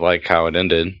really like how it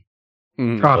ended.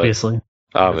 Mhm. Obviously.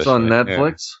 It's on yeah.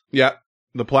 Netflix? Yeah,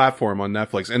 the Platform on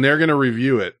Netflix, and they're going to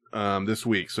review it this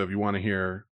week. So if you want to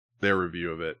hear their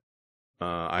review of it,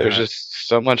 There's just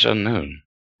so much unknown.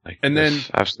 Like, And then-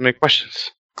 I have so many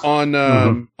questions. on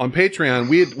Patreon,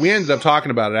 we ended up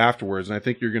talking about it afterwards, and I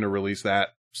think you're going to release that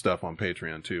stuff on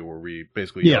Patreon too, where we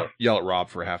basically yell at Rob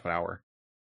for a half hour.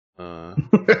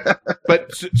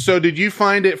 But so did you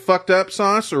find it fucked up,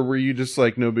 Sauce, or were you just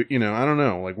like no? I don't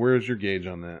know. Like, where's your gauge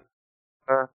on that?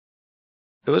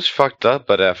 It was fucked up,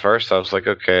 but at first I was like,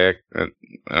 okay, it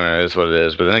is what it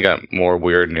is. But then it got more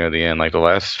weird near the end. Like, the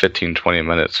last 15, 20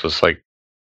 minutes was like,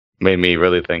 made me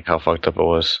really think how fucked up it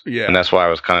was. Yeah. And that's why I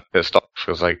was kind of pissed off.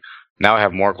 Because, like, now I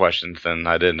have more questions than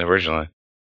I did originally.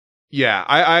 Yeah,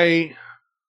 I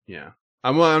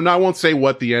won't say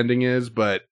what the ending is,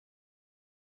 but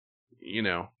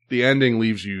the ending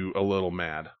leaves you a little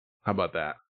mad. How about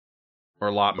that? Or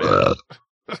a lot mad.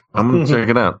 I'm going to check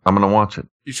it out. I'm going to watch it.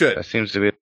 You should. That seems to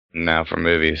be now for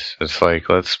movies. It's like,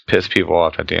 let's piss people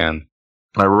off at the end.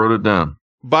 I wrote it down.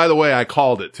 By the way, I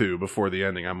called it too before the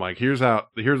ending. I'm like, here's what's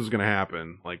going to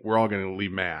happen. Like, we're all going to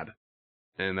leave mad.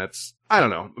 And that's, I don't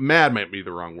know, mad might be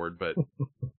the wrong word, but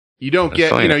you don't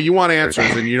get, you want answers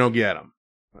and you don't get them.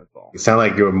 That's all. You sound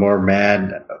like you were more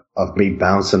mad of me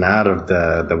bouncing out of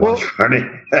the watch party.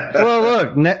 Well,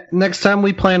 look, next time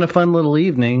we plan a fun little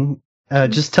evening,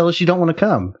 just tell us you don't want to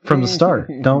come from the start.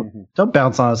 Don't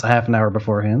bounce on us a half an hour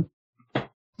beforehand.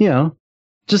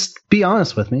 Just be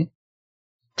honest with me.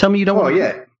 Tell me you don't want to.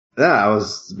 Yeah. No, I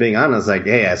was being honest. Like,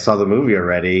 hey, I saw the movie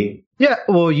already. Yeah,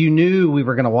 well, you knew we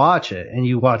were going to watch it, and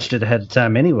you watched it ahead of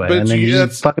time anyway, But and then you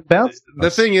just fucking bounced. The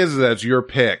thing is that it's your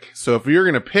pick. So if you're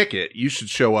going to pick it, you should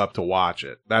show up to watch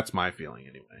it. That's my feeling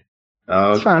anyway.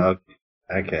 Oh, It's fine.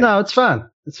 Okay. No, it's fine.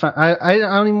 It's fine. I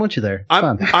don't even want you there. It's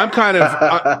I'm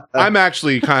fine. I'm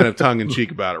actually kind of tongue in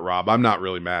cheek about it, Rob. I'm not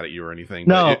really mad at you or anything.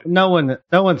 No, but no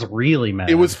one's really mad.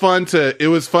 it was fun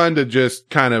to just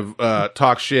kind of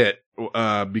talk shit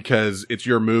because it's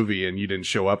your movie and you didn't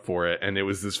show up for it, and it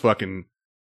was this fucking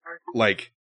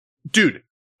like, dude,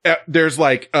 there's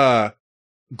like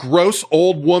gross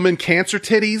old woman cancer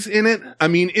titties in it. I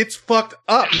mean, it's fucked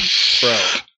up, bro.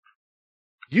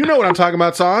 You know what I'm talking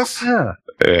about, Sauce? Yeah.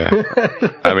 Yeah.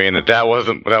 I mean, that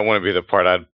wouldn't be the part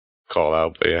I'd call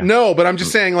out, but yeah. No, but I'm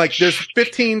just saying, like, there's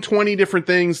 15, 20 different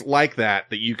things like that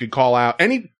you could call out.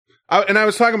 And I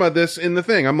was talking about this in the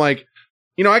thing. I'm like,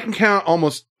 I can count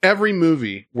almost every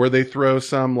movie where they throw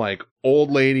some, like,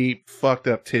 old lady fucked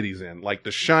up titties in. Like,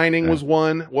 The Shining was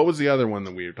one. What was the other one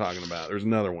that we were talking about? There's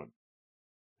another one.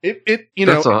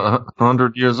 That's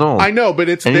 100 years old. I know, but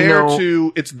it's not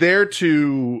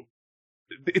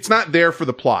there for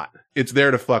the plot. It's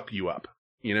there to fuck you up,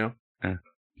 There's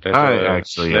I a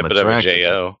actually am snippet of a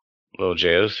attracted. little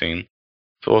JO scene.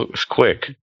 So it's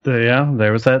quick. Yeah,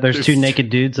 there was that. There's two naked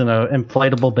dudes in an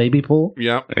inflatable baby pool.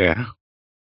 Yeah. Yeah.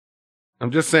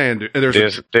 I'm just saying, dude,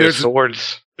 There's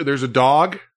swords. there's a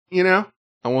dog, I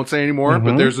won't say anymore,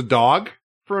 but there's a dog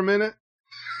for a minute.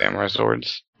 Samurai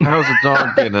swords. How's a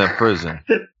dog getting out of prison?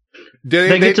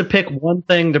 They get to pick one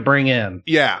thing to bring in.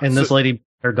 Yeah. And this lady,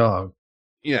 her dog.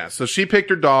 Yeah, so she picked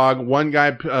her dog. One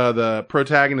guy, the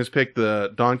protagonist picked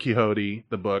the Don Quixote,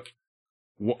 the book.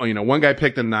 one guy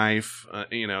picked a knife.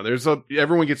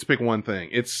 Everyone gets to pick one thing.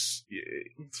 It's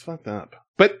fucked up.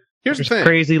 But here's the thing: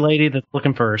 crazy lady that's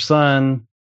looking for her son.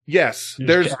 Yes,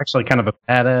 there's actually kind of a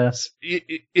badass.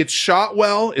 It's shot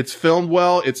well. It's filmed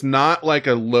well. It's not like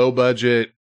a low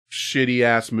budget, shitty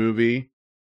ass movie.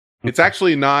 It's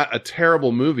actually not a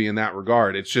terrible movie in that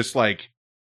regard. It's just like,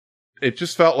 it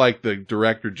just felt like the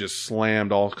director just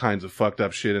slammed all kinds of fucked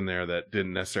up shit in there that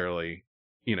didn't necessarily,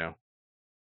 it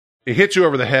hit you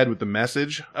over the head with the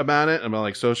message about it, about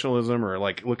like socialism or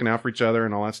like looking out for each other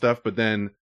and all that stuff. But then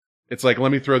it's like,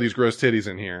 let me throw these gross titties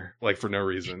in here, like for no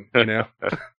reason,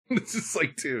 It's just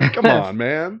like, dude, come on,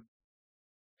 man.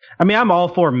 I mean, I'm all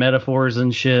for metaphors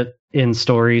and shit in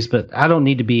stories, but I don't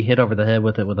need to be hit over the head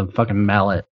with it with a fucking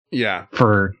mallet. Yeah.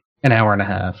 For an hour and a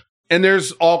half. And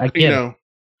there's all,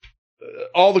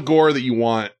 all the gore that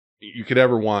you could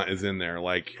ever want is in there.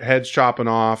 Like heads chopping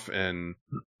off and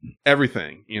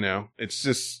everything, It's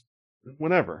just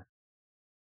whatever.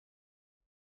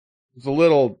 It's a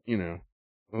little, I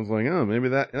was like, oh, maybe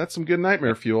that's some good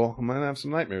nightmare fuel. I might have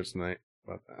some nightmares tonight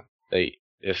about that.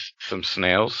 There's some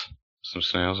snails in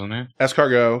there.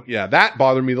 Escargot, yeah, that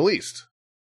bothered me the least.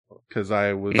 Because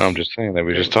No, I'm just saying that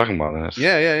we were just talking about this.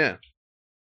 Yeah.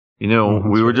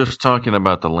 We were just talking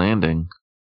about the landing.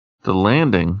 The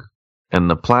landing and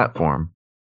the platform,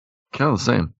 kind of the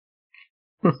same.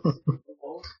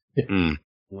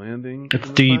 Landing. It's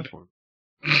deep.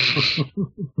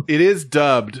 It is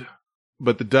dubbed,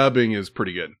 but the dubbing is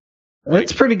pretty good.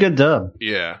 It's pretty good dub.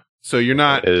 Yeah. So you're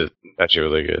not. It is actually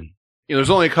really good. There's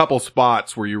only a couple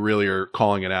spots where you really are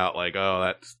calling it out, like,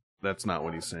 oh, that's not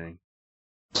what he's saying.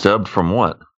 Dubbed from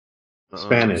what?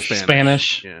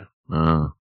 Spanish. Yeah.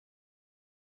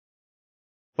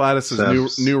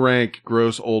 Gladys's new rank: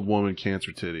 gross old woman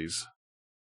cancer titties.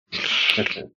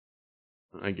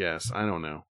 I guess. I don't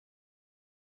know.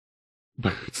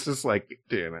 But it's just like,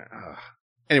 damn it.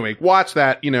 Anyway, watch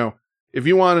that. If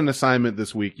you want an assignment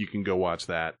this week, you can go watch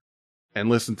that and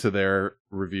listen to their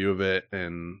review of it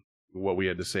and what we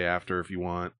had to say after if you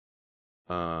want.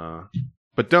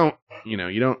 But don't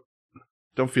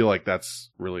feel like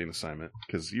that's really an assignment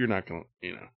because you're not going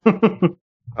to,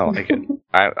 I like it.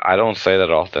 I don't say that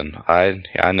often. I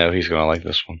know he's going to like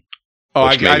this one. Oh,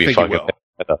 I think he will.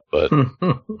 Up, but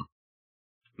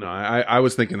no, I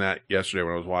was thinking that yesterday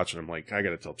when I was watching. I'm like, I got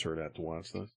to tell Turdat to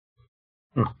watch this.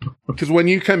 Because when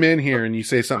you come in here and you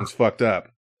say something's fucked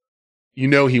up,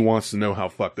 he wants to know how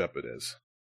fucked up it is.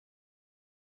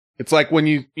 It's like when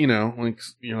you're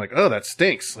like, oh, that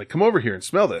stinks. Like, come over here and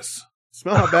smell this.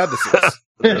 Smell how bad this is.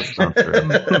 That's not true.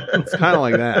 It's kind of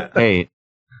like that. Hey,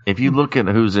 if you look at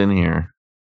who's in here,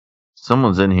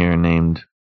 someone's in here named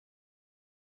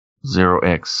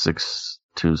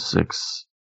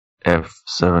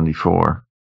 0x626F74.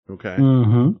 Okay.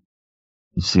 Mm-hmm.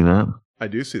 You see that? I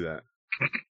do see that.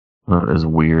 That is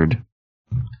weird.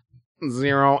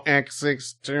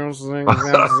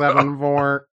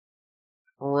 0x626F74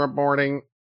 reporting.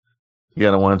 You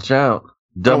gotta watch out.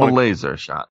 Double laser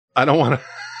shot. I don't want to.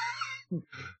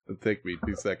 It'll take me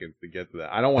 2 seconds to get to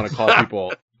that. I don't want to call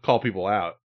people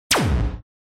out.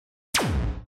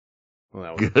 Well,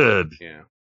 that was good. Yeah.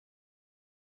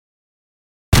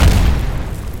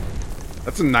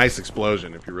 That's a nice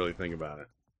explosion if you really think about it.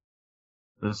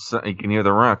 You can hear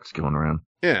the rocks going around.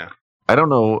 Yeah. I don't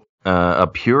know. A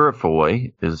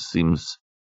Purifoy seems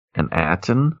an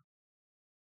Aten.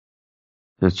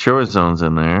 There's Chorizone's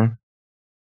in there.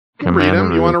 Read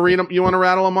them. You want to read them? You want to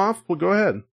rattle them off? Well, go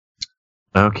ahead.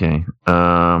 Okay.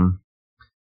 Well,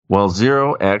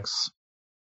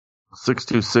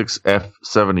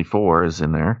 0x626F74 is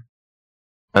in there.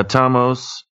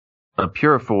 Atomos, a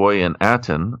Purifoy, and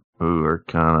Aten, who are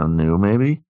kind of new,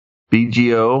 maybe.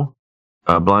 BGO,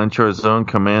 Blind Chorzone,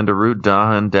 Commander Root,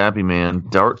 Dahan,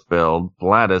 Dabbyman, Dartfeld,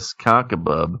 Blattis,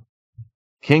 Cockabub,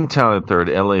 King Tyler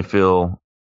III, LA Phil,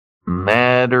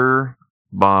 Matter,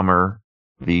 Bomber,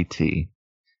 VT.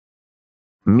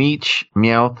 Meech,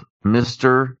 Meowth,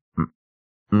 Mr.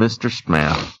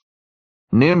 Smath.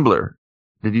 Nimbler.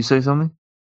 Did you say something?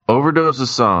 Overdose of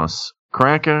Sauce.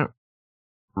 Cracker.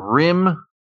 Rimastino.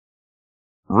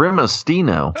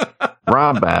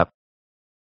 Rob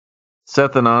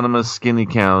Seth Anonymous, Skinny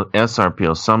Cow,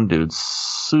 SRPO, Some Dudes,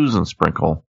 Susan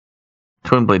Sprinkle,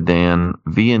 Twin Blade Dan,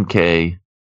 V&K,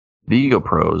 Vigo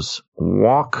Pros,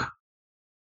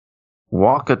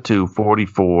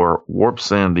 Walka244, Warp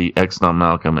Sandy, Exnon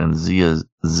Malcolm, and Zia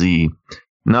Z,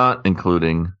 not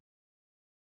including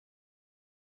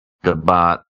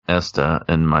Gabat, Esta,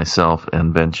 and myself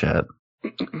and Ben Chat.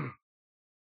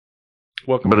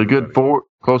 Welcome, but a good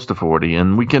close to 40,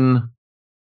 and we can.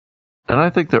 And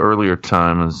I think the earlier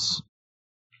time is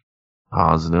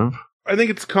positive. I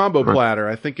think it's a combo platter.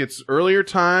 I think it's earlier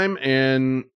time,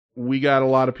 and we got a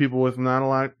lot of people with not a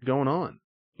lot going on.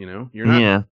 You know, you're not.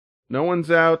 Yeah. No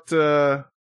one's out. And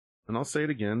I'll say it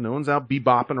again. No one's out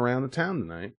bebopping around the town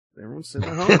tonight. Everyone's sitting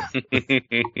at home.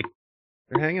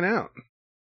 They're hanging out.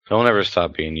 Don't ever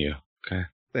stop being you. Okay.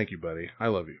 Thank you, buddy. I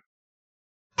love you.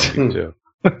 You too.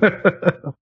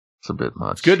 It's a bit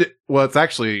much. It's good. Well, it's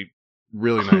actually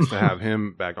really nice to have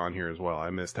him back on here as well. I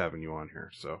missed having you on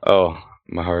here. So. Oh,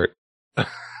 my heart.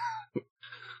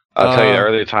 I'll tell you,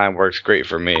 early time works great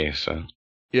for me. So.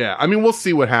 Yeah, I mean, we'll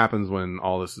see what happens when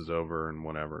all this is over and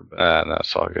whatever. But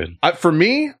that's all good. For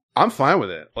me, I'm fine with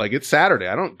it. Like, it's Saturday.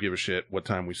 I don't give a shit what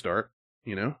time we start.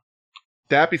 You know,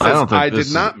 Dappy says I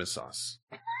did not miss us.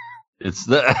 It's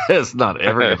not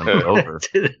ever going to be over.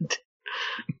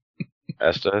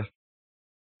 Esther,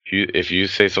 if you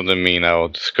say something mean, I'll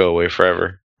just go away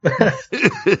forever.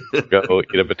 Go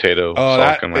eat a potato.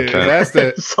 Sulk in my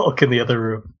tent. Sulk in the other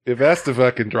room. If Esther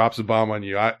fucking drops a bomb on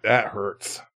you, that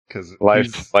hurts. Because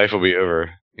life will be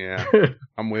over. Yeah,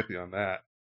 I'm with you on that.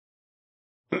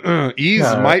 Ease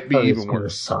might be even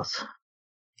worse.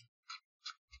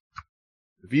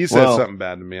 If he says something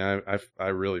bad to me, I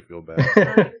really feel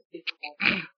bad.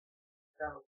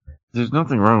 There's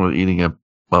nothing wrong with eating a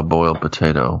boiled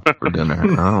potato for dinner.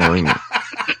 I don't think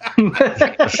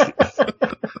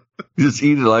you just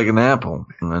eat it like an apple,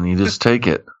 and then you just take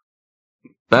it.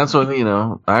 That's what,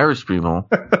 Irish people.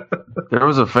 There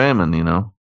was a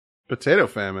famine, Potato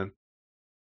famine.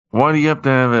 Why do you have to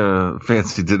have a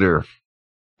fancy dinner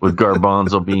with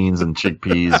garbanzo beans and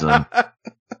chickpeas and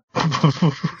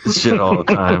shit all the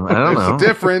time? I don't know. There's a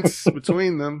difference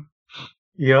between them.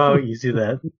 Yo, you see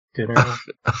that dinner?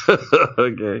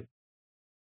 Okay.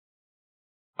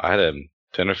 I had a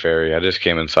dinner fairy. I just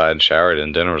came inside and showered,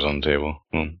 and dinner was on the table.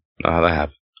 Know how that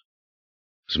happened.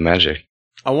 It's magic.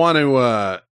 I want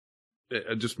to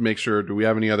just make sure. Do we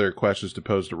have any other questions to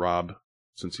pose to Rob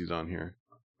since he's on here?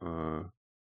 I'm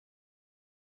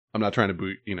not trying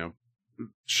to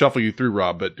shuffle you through,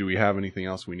 Rob, but do we have anything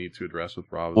else we need to address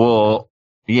with Rob? Well,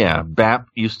 yeah, Bap,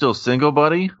 you still single,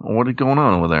 buddy? What is going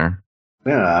on over there?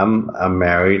 Yeah, I'm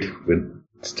married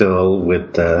still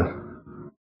with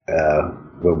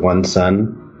one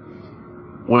son.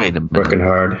 Wait a minute. Working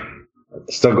hard.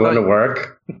 Still going to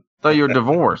work. I thought you were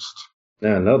divorced.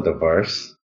 No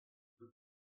divorce.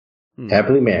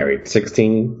 Happily married.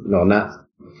 16. No, not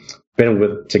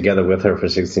been together with her for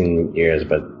 16 years,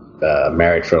 but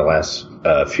married for the last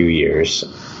few years.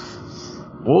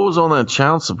 What was on that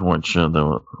child support show,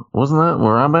 though? Wasn't that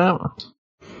where I'm at?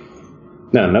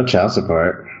 No child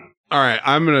support. All right,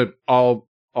 I'll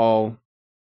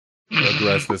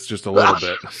address this just a little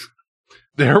bit.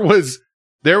 There was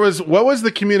what was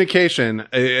the communication?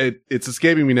 It's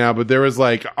escaping me now, but there was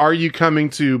like, "Are you coming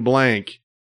to blank?"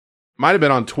 Might have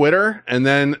been on Twitter, and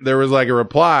then there was like a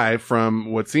reply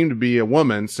from what seemed to be a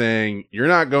woman saying, "You're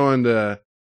not going to,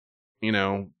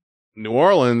 New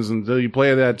Orleans until you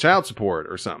pay that child support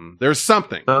or something." There's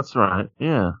something. That's right.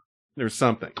 Yeah. There's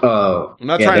something. Oh, I'm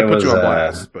not trying to put you on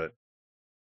blast, but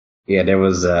yeah, there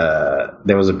was a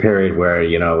period where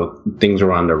things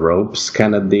were on the ropes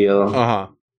kind of deal. Uh-huh.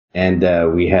 And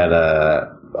we had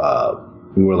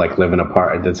we were like living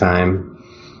apart at the time.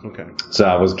 Okay. So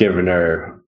I was giving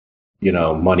her,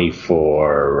 money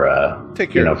for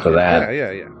take care for that.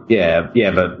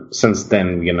 Yeah. But since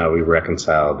then, we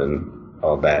reconciled and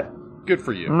all that. Good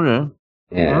for you. Okay.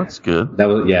 Yeah, well, that's good. That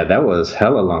was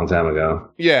hella long time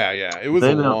ago. Yeah. It was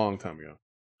a long time ago.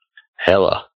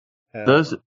 Hella.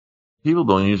 Those people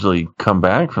don't usually come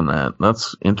back from that.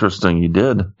 That's interesting. You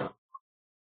did.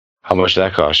 How much did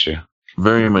that cost you?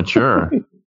 Very mature.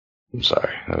 I'm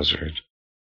sorry, that was rude.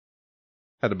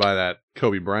 Had to buy that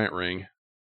Kobe Bryant ring.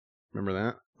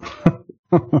 Remember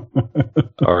that?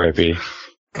 R.I.P.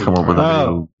 Come up with a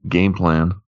new game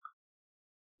plan.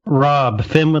 Rob,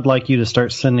 Finn would like you to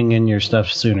start sending in your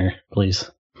stuff sooner, please.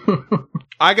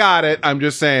 I got it. I'm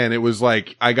just saying, it was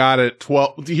like, I got it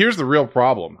 12. Here's the real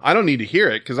problem. I don't need to hear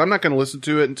it because I'm not going to listen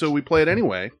to it until we play it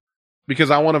anyway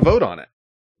because I want to vote on it.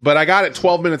 But I got it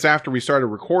 12 minutes after we started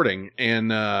recording,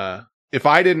 and if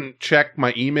I didn't check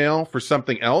my email for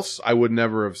something else, I would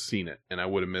never have seen it, and I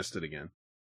would have missed it again.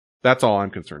 That's all I'm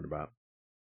concerned about.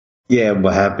 Yeah,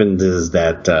 what happened is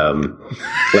that,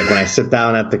 like when I sit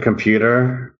down at the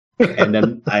computer, and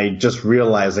then I just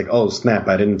realized, like, oh snap,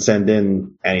 I didn't send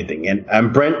in anything,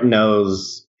 and Brent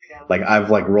knows, like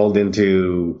I've like rolled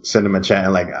into Cinema Chat,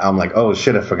 and like I'm like, oh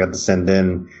shit, I forgot to send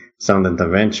in something to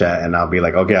Vent Chat, and I'll be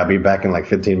like, okay, I'll be back in like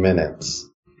 15 minutes,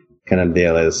 kind of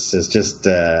deal. It's just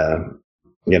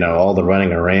all the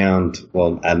running around.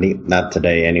 Well, not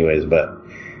today, anyways, but.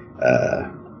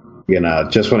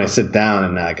 just when I sit down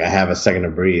and like I have a second to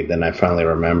breathe, then I finally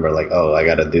remember, like, oh, I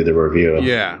got to do the review.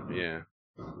 Yeah.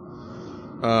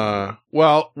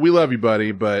 Well, we love you,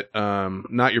 buddy, but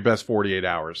not your best 48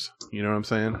 hours. You know what I'm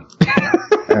saying?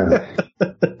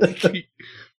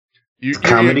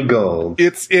 Comedy gold.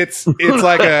 It's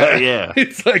like a Yeah.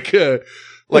 It's like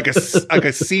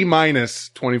a C minus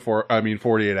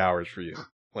 48 hours for you.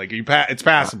 Like it's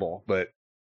passable, but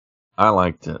I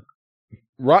liked it.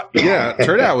 yeah,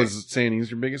 Turnout was saying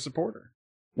he's your biggest supporter.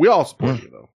 We all support you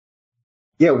though.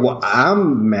 Yeah, well,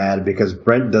 I'm mad because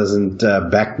Brent doesn't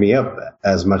back me up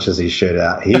as much as he should.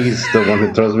 He's the one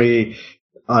who throws me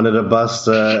under the bus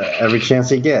every chance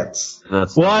he gets.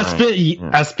 That's Well, not right.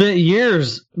 I spent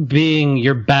years being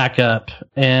your backup,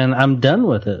 and I'm done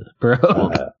with it, bro.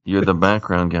 Well, you're the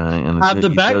background guy, and I'm the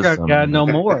he does background guy something. no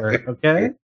more. Okay.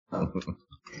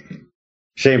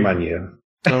 Shame on you.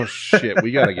 Oh shit,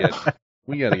 we gotta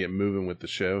get moving with the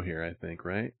show here. I think,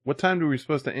 right? What time do we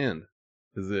supposed to end?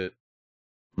 Is it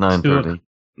 9:30,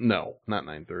 no, not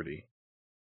 9:30?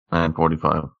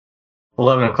 9:45.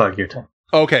 11 o'clock your time.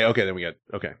 Okay, then we got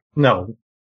okay. No.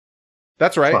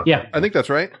 That's right. Fuck. Yeah. I think that's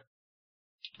right.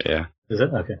 Yeah, Is it?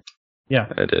 Okay.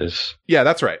 it is. Yeah,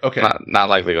 that's right. Okay. Not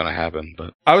likely going to happen,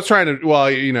 but I was trying to,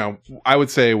 well, I would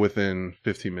say within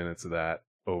 15 minutes of that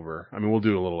over. I mean, we'll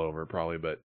do a little over probably,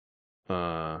 but,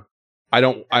 I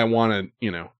want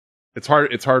to, it's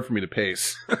hard for me to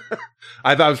pace.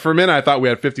 For a minute, I thought we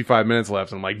had 55 minutes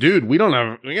left. And I'm like, dude, we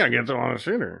gotta get to on a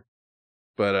sooner.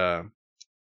 But,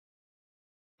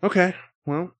 okay.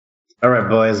 Well, All right,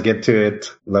 boys, get to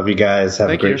it. Love you guys. Have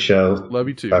Thank a great you. show. love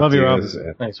you too. Talk Love to you, Rob. guys.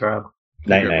 Thanks, Rob.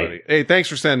 Night, Take care, night. buddy. Hey, thanks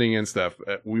for sending in stuff.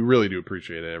 We really do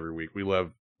appreciate it every week. We love,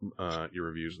 your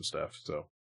reviews and stuff. So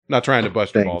not trying to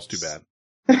bust your balls too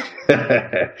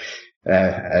bad.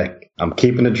 I'm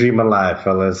keeping the dream alive,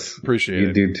 fellas. Appreciate you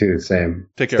it. do too. Same.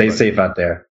 Take care, Stay buddy. safe out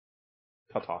there.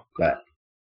 Ta-ta. Bye.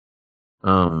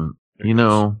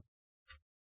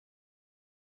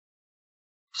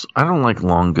 I don't like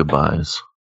long goodbyes.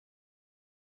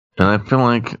 And I feel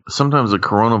like sometimes the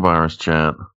coronavirus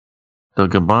chat, the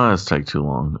goodbyes take too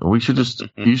long. We should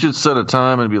you should set a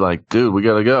time and be like, dude, we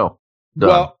gotta go. Done.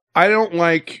 Well,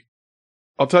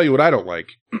 I'll tell you what I don't like.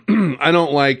 I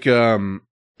don't like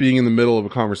being in the middle of a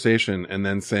conversation and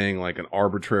then saying like an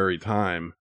arbitrary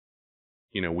time.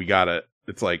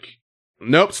 It's like,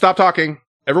 nope, stop talking.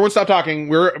 Everyone stop talking.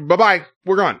 Bye-bye.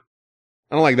 We're gone.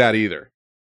 I don't like that either.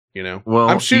 Well,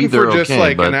 I'm shooting either for just okay,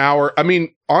 like but- an hour. I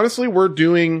mean, honestly, we're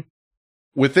doing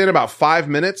within about 5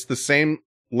 minutes the same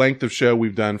length of show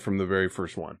we've done from the very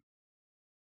first one.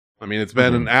 I mean, it's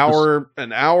been an hour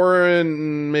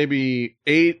and maybe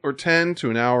 8 or 10 to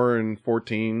an hour and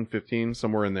 14, 15,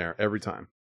 somewhere in there every time.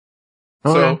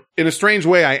 Okay. So in a strange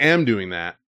way, I am doing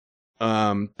that.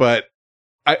 But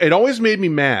it always made me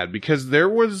mad because there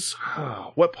was,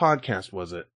 what podcast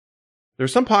was it?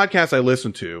 There's some podcast I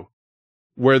listened to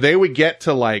where they would get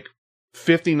to like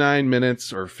 59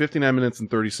 minutes or 59 minutes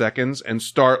and 30 seconds and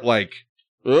start like,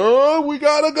 oh, we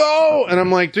gotta go. And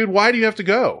I'm like, dude, why do you have to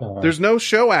go? There's no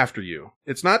show after you.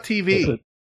 It's not Was TV. it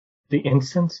The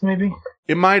Instance, maybe?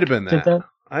 It might have been Did that. that?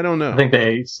 I don't know. I think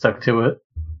they stuck to it.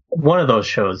 One of those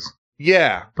shows.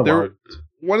 Yeah. The They're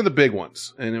one of the big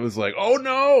ones. And it was like, oh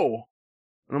no.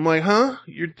 And I'm like, huh?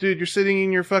 You're sitting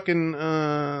in your fucking,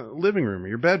 living room or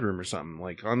your bedroom or something,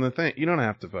 like on the thing. You don't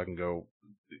have to fucking go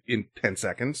in 10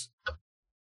 seconds.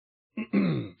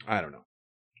 I don't know.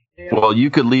 Well, you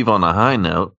could leave on a high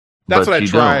note. That's but what I you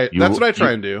try. don't. That's what I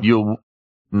try and do.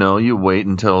 You wait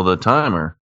until the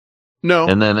timer, No.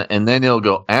 and then it'll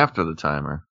go after the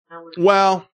timer.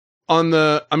 Well,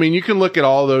 you can look at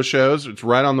all those shows. It's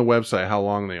right on the website how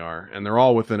long they are, and they're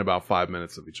all within about 5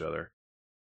 minutes of each other.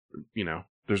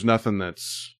 There's nothing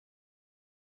that's,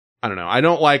 I don't know. I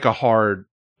don't like a hard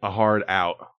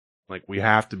out. Like we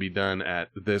have to be done at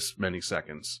this many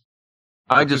seconds.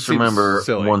 I It just seems remember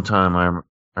silly. one time.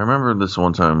 I remember this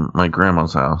one time, my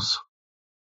grandma's house,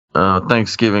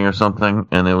 Thanksgiving or something,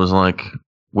 and it was like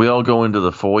we all go into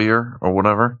the foyer or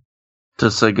whatever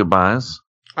to say goodbyes.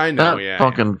 I know, That yeah.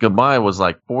 fucking goodbye was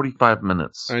like 45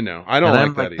 minutes. I know. I don't and like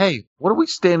I'm that either. Hey, what are we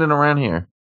standing around here?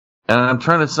 And I'm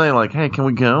trying to say like, hey, can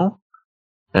we go?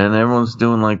 And everyone's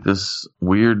doing like this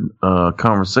weird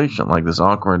conversation, like this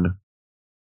awkward.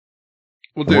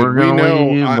 Well, dude, We're we gonna know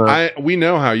leave, we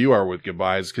know how you are with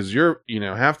goodbyes because you're,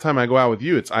 half the time I go out with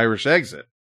you, it's Irish exit.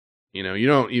 You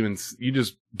don't even, you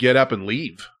just get up and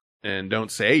leave and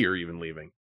don't say you're even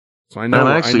leaving. So I know,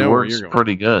 That actually I know where works you're going.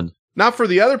 pretty good. Not for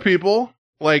the other people.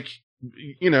 Like,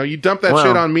 you dump that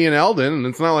shit on me and Eldon, and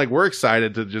it's not like we're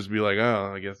excited to just be like,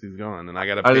 oh, I guess he's gone, and I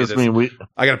gotta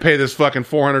pay this fucking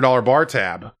 $400 bar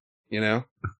tab,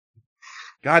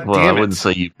 God damn it. I wouldn't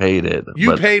say you paid it.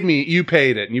 You paid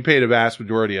it, and you paid a vast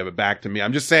majority of it back to me.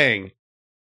 I'm just saying,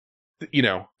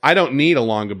 I don't need a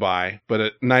long goodbye, but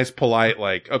a nice, polite,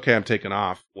 like, okay, I'm taking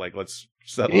off, like, let's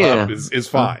settle up is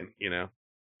fine,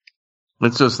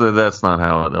 It's just that's not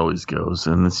how it always goes,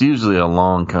 and it's usually a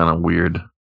long, kind of weird.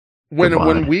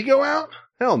 When we go out,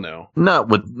 hell no. Not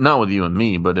with you and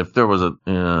me, but if there was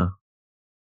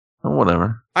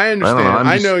whatever. I understand.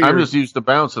 I'm just used to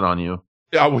bouncing on you.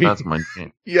 Yeah, that's my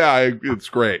game. Yeah, it's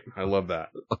great. I love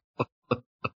that.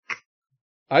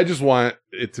 I just want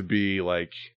it to be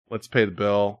like, let's pay the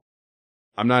bill.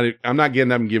 I'm not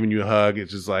getting up and giving you a hug.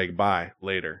 It's just like, bye,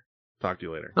 later. Talk to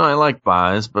you later. No, I like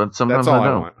buys, but sometimes I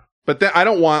don't. Want. But I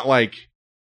don't want like,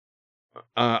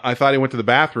 I thought he went to the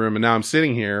bathroom and now I'm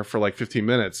sitting here for like 15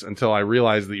 minutes until I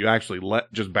realized that you actually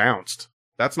just bounced.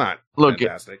 That's not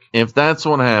fantastic. If that's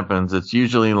what happens, it's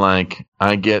usually like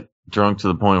I get drunk to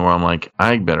the point where I'm like,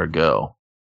 I better go.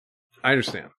 I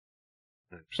understand.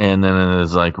 And then it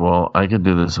is like, well, I could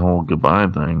do this whole goodbye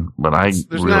thing, but I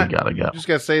really gotta go. You just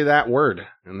gotta say that word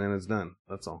and then it's done.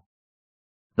 That's all.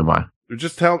 Goodbye.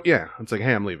 Just it's like,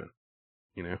 hey, I'm leaving.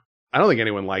 I don't think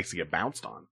anyone likes to get bounced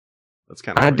on. That's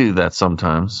kind of. I do that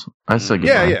sometimes. I say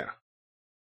goodbye.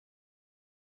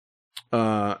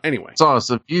 Yeah. Anyway. So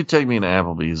if you take me to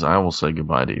Applebee's, I will say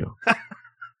goodbye to you.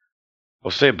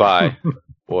 We'll say bye.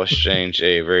 We'll exchange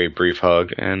a very brief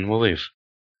hug, and we'll leave.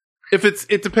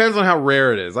 It depends on how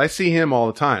rare it is. I see him all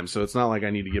the time, so it's not like I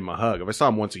need to give him a hug. If I saw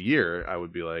him once a year, I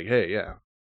would be like, hey, yeah.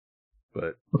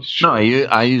 But no,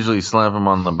 I usually slap him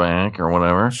on the back or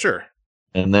whatever. Sure.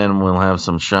 And then we'll have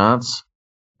some shots.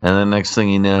 And then next thing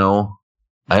you know,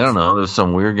 I don't know, there's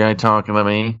some weird guy talking to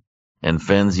me and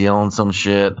Finn's yelling some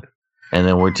shit. And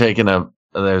then we're taking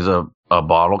there's a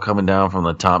bottle coming down from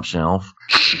the top shelf.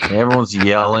 Everyone's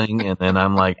yelling. And then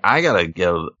I'm like, I gotta get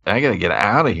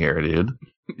out of here, dude.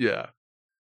 Yeah.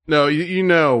 No,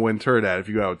 when Turdat, if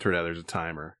you go out with Turdat, there's a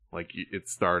timer. Like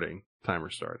it's starting.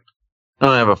 Timer's starting. I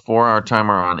don't have a 4-hour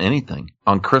timer on anything.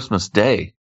 On Christmas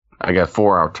Day, I got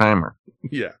 4-hour timer.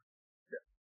 Yeah.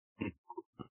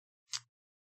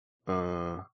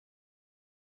 Let's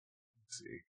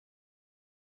see.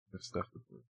 There's stuff.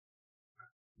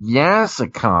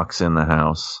 Yassicoc's in the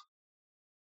house.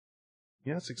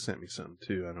 Yassic sent me something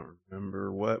too. I don't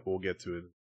remember what. We'll get to it.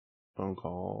 Phone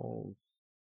calls.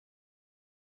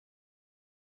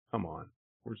 Come on.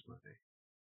 Where's my name?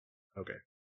 Okay.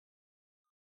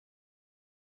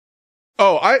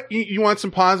 Oh, you want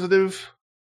some positive?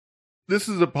 This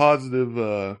is a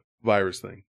positive virus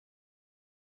thing.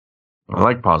 I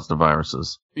like positive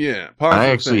viruses. Yeah, I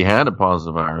actually had a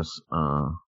positive virus.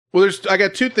 Well, I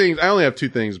got 2 things. I only have 2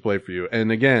 things to play for you.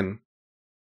 And again,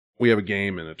 we have a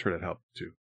game and a Turnet help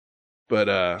too. But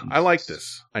I like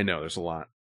this. I know there's a lot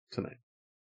tonight.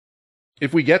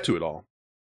 If we get to it all.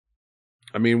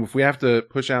 I mean, if we have to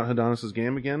push out Hadonis'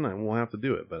 game again, we'll have to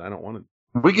do it, but I don't want to.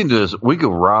 We can do this. We could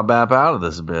Rob App out of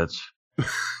this bitch.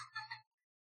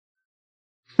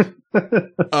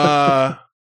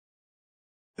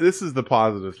 This is the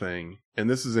positive thing, and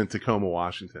this is in Tacoma,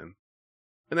 Washington.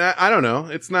 And I don't know.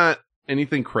 It's not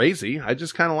anything crazy. I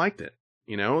just kind of liked it.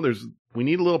 We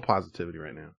need a little positivity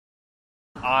right now.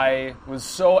 I was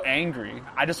so angry.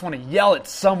 I just want to yell at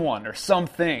someone or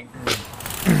something.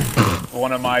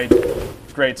 One of my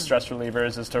great stress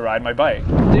relievers is to ride my bike.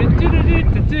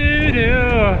 And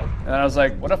I was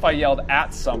like, what if I yelled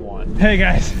at someone? Hey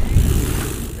guys.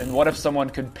 And what if someone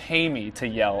could pay me to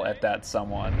yell at that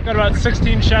someone? Got about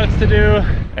 16 shouts to do.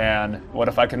 And what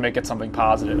if I could make it something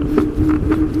positive? Tell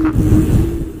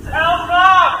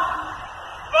Rob!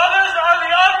 Mothers are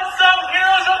the unsung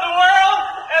heroes of the world,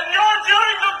 and you're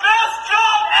doing the best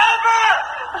job ever!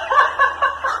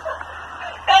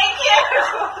 Thank you!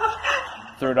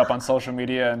 Threw it up on social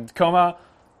media, and Tacoma,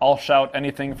 I'll shout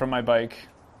anything from my bike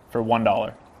for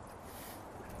 $1.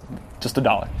 Just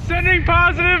 $1. Sending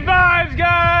positive vibes,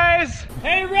 guys!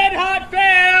 Hey, Red Hot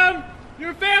fam!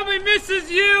 Your family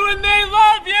misses you and they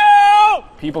love you!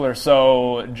 People are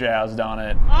so jazzed on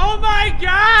it. Oh my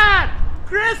god!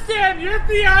 Kristen, your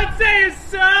fiance is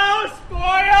so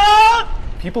spoiled!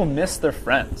 People miss their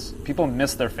friends. People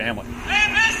miss their family. They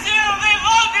miss you! They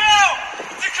love you!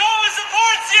 Tacoma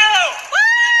supports you!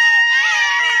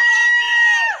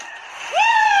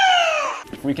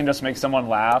 If we can just make someone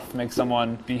laugh, make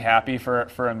someone be happy for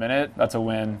a minute, that's a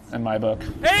win in my book.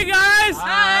 Hey guys!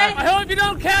 Hi! I hope you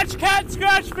don't catch cat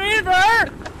scratch fever!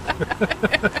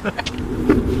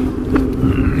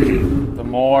 The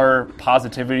more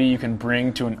positivity you can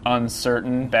bring to an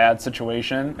uncertain, bad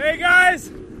situation. Hey guys,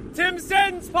 Tim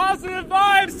sends positive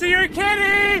vibes to your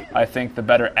kitty! I think the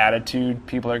better attitude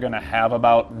people are going to have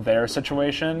about their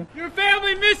situation. Your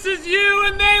family misses you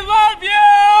and they love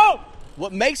you!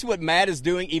 What makes what Matt is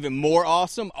doing even more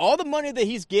awesome, all the money that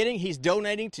he's getting, he's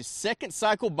donating to Second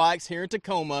Cycle Bikes here in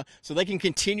Tacoma so they can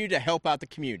continue to help out the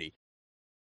community.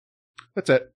 That's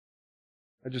it.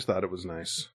 I just thought it was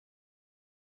nice.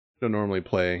 Don't normally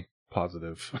play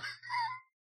positive.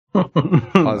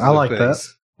 I like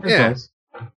things. that. Yeah. Nice.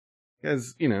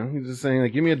 Because, he's just saying,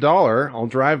 like, give me $1. I'll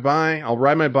drive by. I'll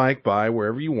ride my bike by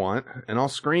wherever you want, and I'll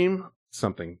scream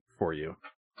something for you.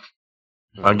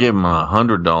 I'll give him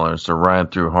 $100 to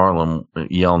ride through Harlem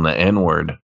yelling the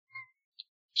N-word.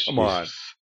 Come on.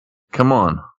 Come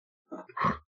on.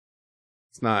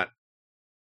 It's not.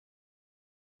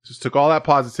 Just took all that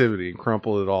positivity and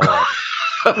crumpled it all up.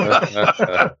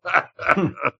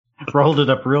 Rolled it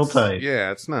up real tight.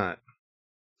 Yeah, it's not.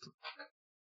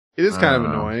 It is kind of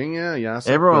annoying. Yeah.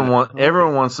 Everyone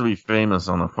wants to be famous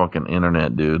on the fucking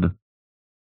internet, dude.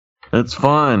 It's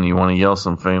fun. You want to yell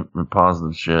some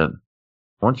positive shit.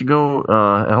 Why don't you go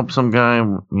help some guy,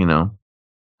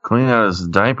 clean out his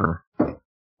diaper?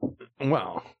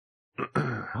 Well,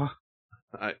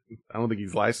 I don't think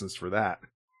he's licensed for that.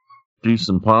 Do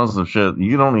some positive shit.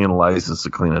 You don't need a license to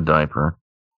clean a diaper.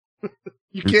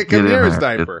 You can't get near his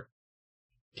diaper.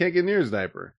 Can't get near his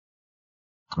diaper.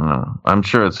 I'm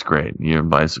sure it's great. Your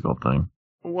bicycle thing.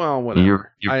 Well,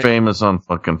 whatever. You're famous on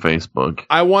fucking Facebook.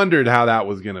 I wondered how that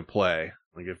was going to play.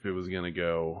 Like, if it was going to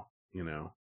go,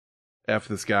 F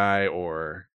this guy,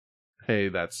 or, hey,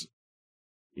 that's,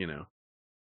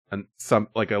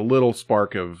 like a little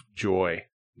spark of joy.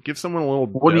 Give someone a little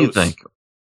What dose. do you think?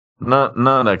 Not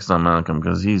Exxon Malcolm,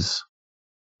 because he's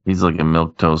like a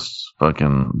milquetoast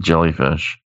fucking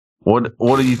jellyfish. What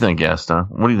do you think, Asta?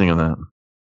 What do you think of that?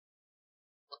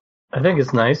 I think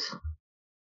it's nice.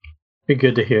 Be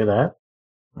good to hear that.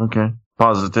 Okay.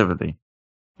 Positivity.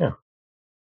 Yeah.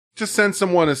 Just send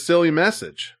someone a silly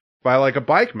message by like a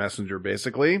bike messenger,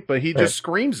 basically, but he just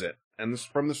screams it and it's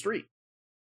from the street.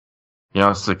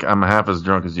 Yeah, I'm half as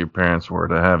drunk as your parents were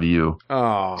to have you.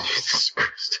 Oh. Jesus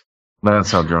Christ.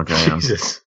 That's how drunk I am.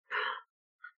 Jesus.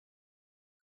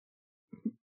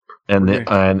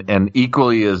 And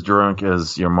equally as drunk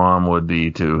as your mom would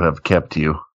be to have kept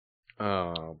you.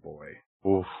 Oh, boy.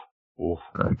 Oof.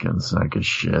 Fucking sack of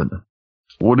shit.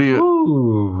 What do you...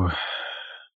 Ooh.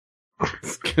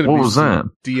 It's gonna what be was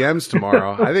some that? DMs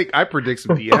tomorrow. I predict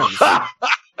some DMs.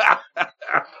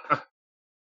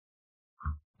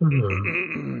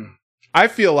 I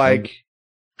feel like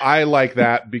I like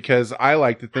that because I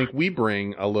like to think we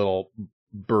bring a little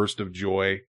burst of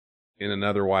joy in an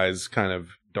otherwise kind of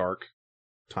dark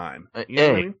time. You know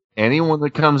what I mean? Anyone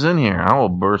that comes in here, I will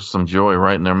burst some joy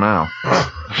right in their mouth.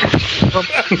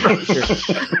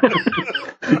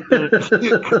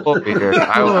 Over here.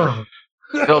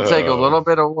 It'll take a little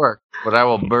bit of work, but I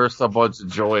will burst a bunch of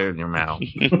joy in your mouth.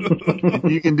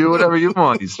 You can do whatever you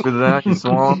want. You spit it out, you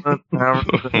swallow it.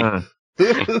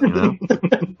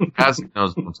 Isaac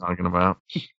knows what I'm talking about.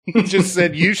 He just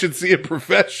said you should see a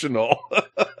professional.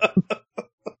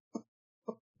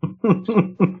 All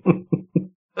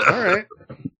right.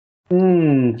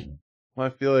 Well, I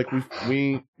feel like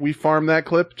we farmed that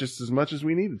clip just as much as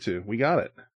we needed to. We got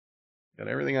it. Got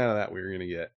everything out of that we were going to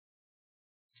get.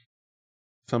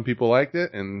 Some people liked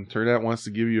it, and Turnout wants to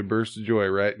give you a burst of joy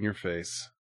right in your face.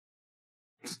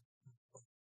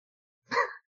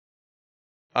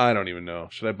 I don't even know.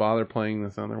 Should I bother playing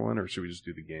this other one, or should we just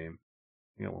do the game?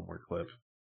 I got one more clip.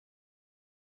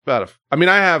 I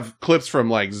have clips from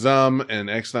like Zum and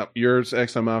yours,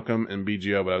 Exxon Malcolm, and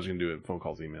BGO, but I was going to do it in phone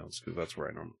calls, emails, because that's where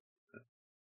I normally.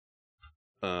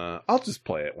 I'll just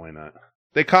play it. Why not?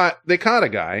 They caught a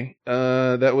guy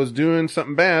that was doing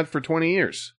something bad for 20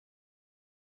 years.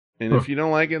 And if you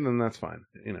don't like it, then that's fine.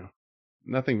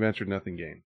 Nothing ventured, nothing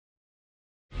gained.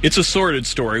 It's a sordid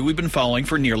story we've been following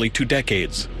for nearly 2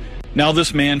 decades. Now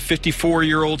this man,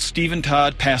 54-year-old Stephen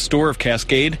Todd Pastor of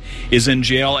Cascade, is in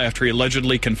jail after he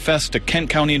allegedly confessed to Kent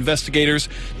County investigators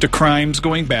to crimes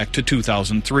going back to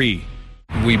 2003.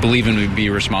 We believe him to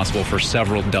be responsible for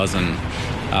several dozen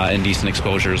indecent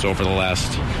exposures over the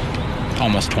last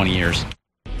almost 20 years.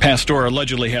 Pastor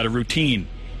allegedly had a routine.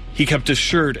 He kept his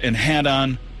shirt and hat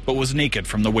on, but was naked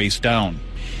from the waist down.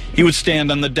 He would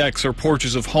stand on the decks or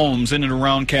porches of homes in and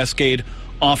around Cascade,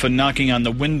 often knocking on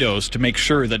the windows to make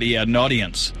sure that he had an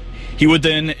audience. He would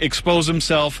then expose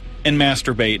himself and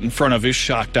masturbate in front of his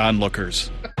shocked onlookers.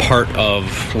 Part of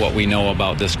what we know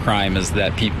about this crime is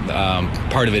that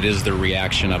part of it is the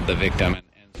reaction of the victim.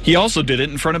 He also did it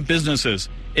in front of businesses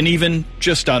and even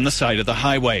just on the side of the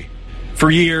highway.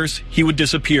 For years, he would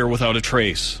disappear without a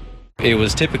trace. It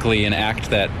was typically an act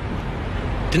that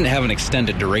didn't have an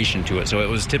extended duration to it, so it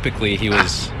was typically he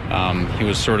was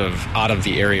sort of out of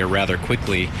the area rather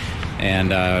quickly,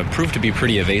 and proved to be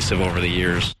pretty evasive over the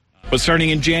years. But starting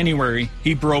in January,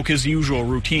 he broke his usual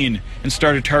routine and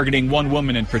started targeting one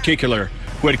woman in particular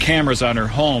who had cameras on her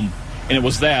home, and it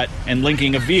was that and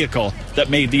linking a vehicle that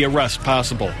made the arrest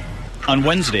possible. On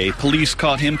Wednesday, police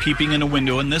caught him peeping in a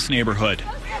window in this neighborhood.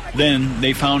 Then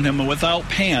they found him without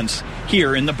pants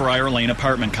here in the Briar Lane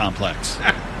apartment complex.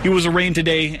 He was arraigned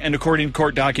today and, according to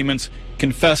court documents,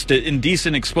 confessed to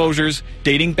indecent exposures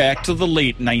dating back to the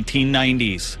late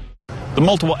 1990s. The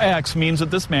multiple acts means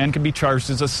that this man can be charged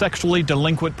as a sexually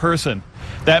delinquent person.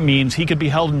 That means he could be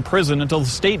held in prison until the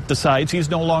state decides he's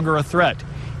no longer a threat,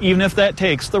 even if that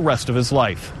takes the rest of his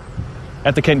life.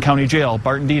 At the Kent County Jail,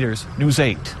 Barton Dieters, News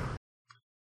 8.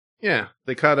 Yeah,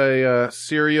 they caught a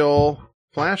serial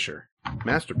flasher,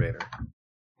 masturbator.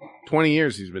 20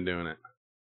 years he's been doing it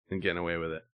and getting away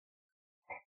with it.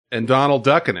 And Donald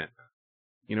ducking it.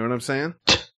 You know what I'm saying?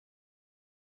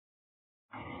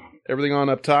 Everything on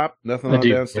up top, nothing on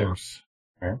downstairs.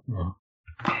 Yeah.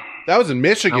 That was in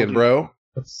Michigan, bro.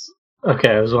 Okay,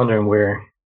 I was wondering where.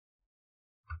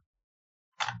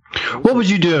 What would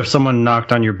you do if someone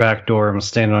knocked on your back door and was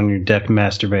standing on your deck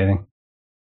masturbating?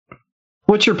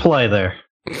 What's your play there?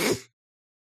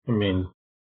 I mean,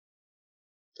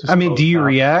 do you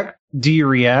react? Do you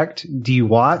react? Do you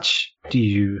watch? Do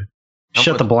you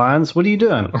shut the blinds? What are you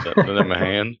doing? In my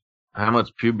hand. How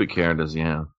much pubic hair does he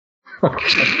have?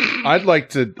 I'd like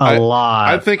to. A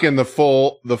lot. I'm thinking the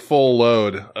full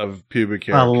load of pubic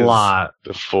hair. A lot.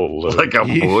 The full load. Like a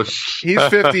bush. He's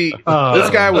 50. This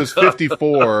guy was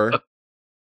 54.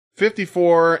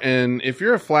 54, and if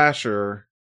you're a flasher,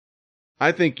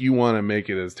 I think you want to make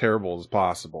it as terrible as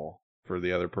possible for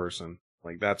the other person.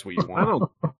 Like, that's what you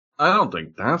want. I don't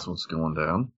think that's what's going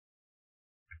down.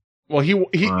 Well,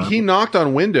 he knocked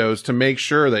on windows to make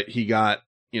sure that he got,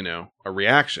 a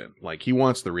reaction. Like, he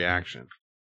wants the reaction.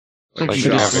 Like he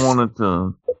just wanted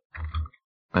to,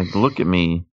 look at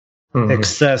me.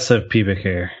 Excessive pubic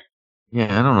hair.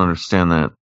 Yeah, I don't understand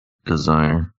that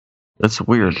desire. That's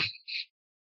weird.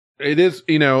 It is,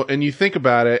 and you think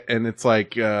about it, and it's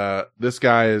like, this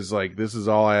guy is like, this is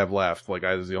all I have left. Like,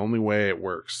 this is the only way it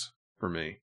works for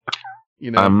me.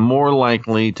 I'm more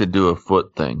likely to do a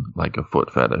foot thing, like a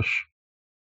foot fetish.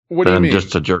 What do you mean?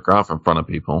 Just to jerk off in front of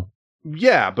people.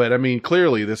 Yeah, but I mean,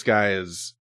 clearly this guy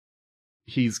is,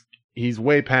 he's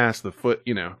way past the foot,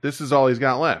 this is all he's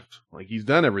got left. Like, he's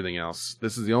done everything else.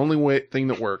 This is the only thing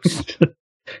that works.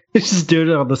 He's just doing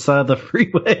it on the side of the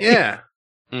freeway. Yeah.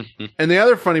 And the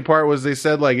other funny part was they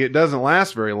said, like, it doesn't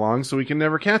last very long, so we can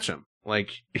never catch him.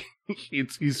 Like,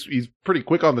 he's pretty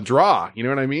quick on the draw. You know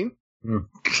what I mean?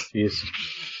 Jeez.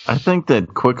 I think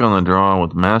that quick on the draw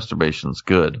with masturbation's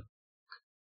good.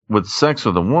 With sex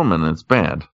with a woman, it's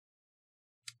bad.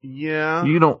 Yeah.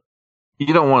 You don't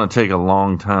want to take a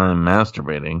long time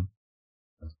masturbating.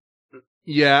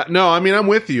 Yeah. No, I mean, I'm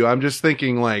with you. I'm just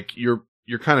thinking, like, you're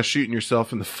kind of shooting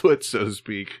yourself in the foot, so to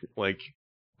speak. Like,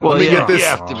 well, let me get this. You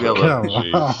have to be able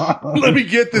to. Let me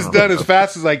get this done as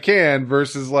fast as I can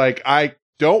versus, like, I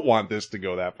don't want this to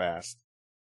go that fast.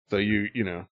 So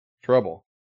trouble.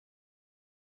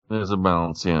 There's a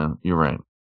balance. Yeah, you're right.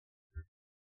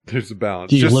 There's a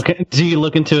balance. Do you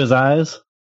look into his eyes?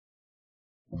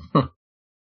 Do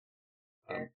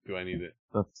I need it?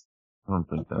 I don't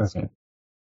think that's okay.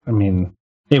 I mean,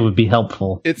 it would be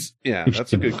helpful. That's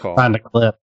a good call. Find a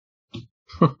clip.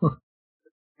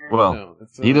 Well,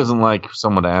 he doesn't like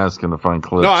someone to ask him to find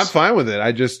clips. No, I'm fine with it.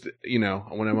 I just, when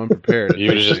I'm unprepared. You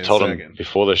would have just told him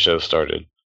before the show started.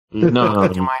 No,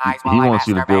 he wants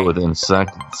you to do it within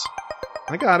seconds.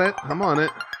 I got it. I'm on it.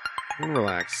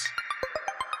 Relax.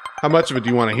 How much of it do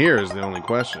you want to hear is the only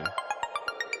question.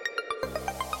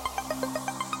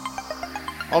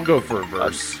 I'll go for a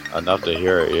verse. Enough to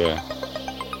hear it, yeah.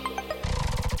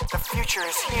 The future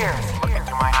is here. Look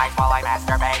into my eyes while I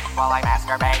masturbate. While I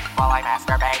masturbate. While I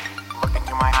masturbate. Look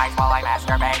into my eyes while I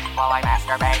masturbate. While I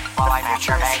masturbate. While I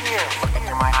masturbate. Look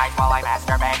into my eyes while I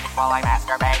masturbate. While I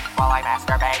masturbate. While I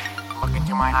masturbate. Look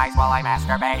into my eyes while I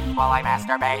masturbate. While I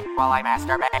masturbate. While I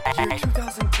masturbate. Year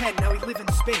 2010, now we live in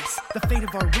space. The fate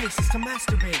of our race is to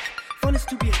masturbate. Fun is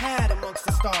to be had amongst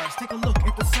the stars. Take a look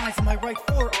at the size of my right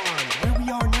forearm. Where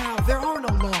we are now, there are no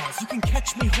laws. You can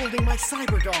catch me holding my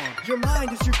cyber dog. Your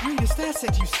mind is your greatest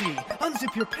asset, you see.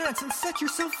 Unzip your pants and set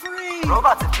yourself free.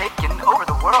 Robots have taken over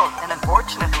the world and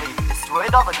unfortunately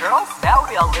destroyed all the girls. Now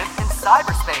we all live in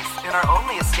cyberspace, and our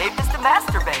only escape is to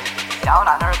masturbate. Down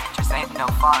on Earth, it just ain't no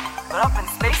fun. But up in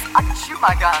space, I can shoot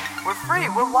my gun. We're free,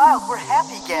 we're wild, we're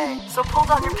happy gay. So pull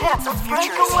down your pants and break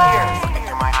away. Look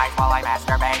into my eyes while I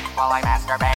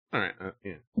masturbate. All right,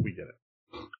 yeah, we get it.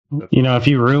 You know, if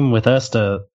you room with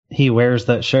Esta, he wears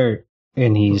that shirt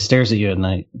and he stares at you at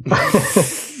night.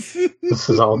 This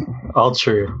is all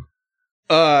true.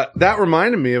 That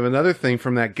reminded me of another thing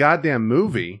from that goddamn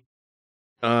movie.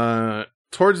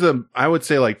 Towards I would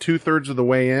say like 2/3 of the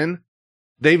way in,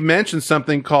 they've mentioned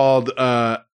something called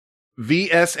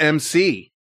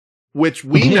VSMC, which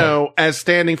we know as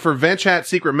standing for Venchat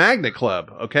Secret Magnet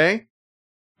Club. Okay,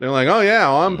 they're like, oh yeah,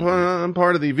 well, I'm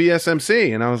part of the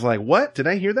VSMC, and I was like, what? Did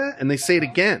I hear that? And they say it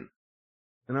again,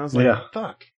 and I was like,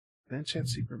 fuck, Venchat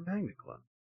Secret Magnet Club.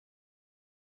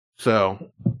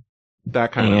 So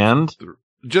that kind of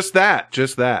just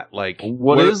that. Like,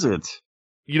 what is it?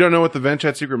 You don't know what the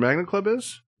Venchat Secret Magnet Club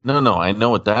is? No, I know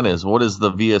what that is. What is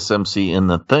the VSMC in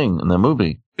the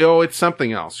movie? Oh, it's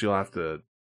something else. You'll have to.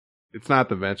 It's not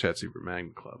the Venchat Secret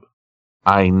Magnet Club.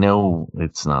 I know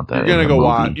it's not that. You're gonna go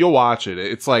watch. You'll watch it.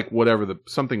 It's like whatever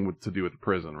something to do with the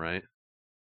prison, right?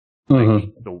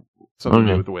 Mm-hmm. Like something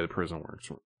to do with the way the prison works.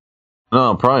 No,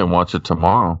 I'll probably watch it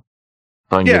tomorrow.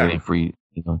 If I can get any free,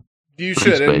 You free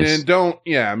should, space. and don't.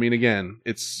 Yeah, I mean, again,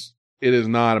 it is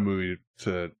not a movie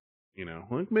to.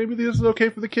 Like maybe this is okay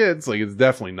for the kids. Like, it's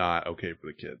definitely not okay for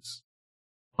the kids.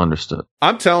 Understood.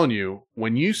 I'm telling you,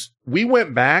 when we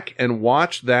went back and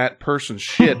watched that person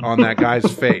shit on that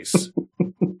guy's face,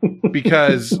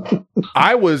 because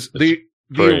I was pretty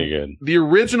good. The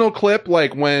original clip,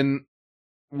 like when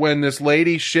this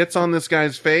lady shits on this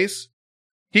guy's face,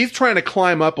 he's trying to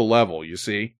climb up a level, you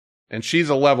see, and she's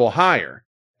a level higher,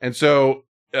 and so.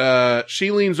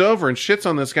 She leans over and shits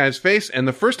on this guy's face. And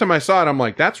the first time I saw it, I'm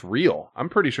like, that's real. I'm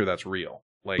pretty sure that's real.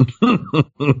 Like,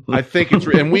 I think it's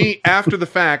real. And we, after the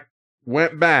fact,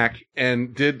 went back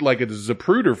and did like a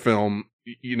Zapruder film,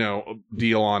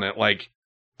 deal on it, like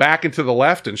back and to the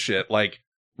left and shit, like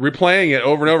replaying it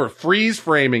over and over, freeze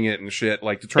framing it and shit,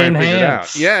 like to try and figure it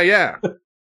out. Yeah.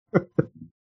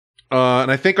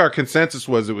 And I think our consensus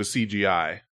was it was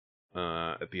CGI,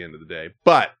 at the end of the day,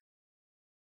 but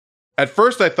at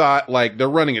first I thought like they're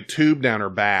running a tube down her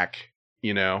back,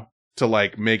 to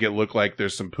like make it look like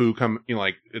there's some poo coming,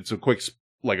 like it's a quick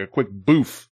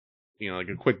boof, like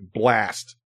a quick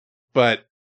blast. But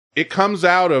it comes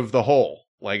out of the hole,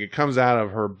 like it comes out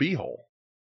of her beehole.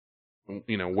 Where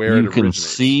you it can originates.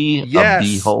 see a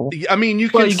beehole. I mean, you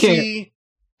can see.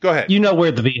 Go ahead. You know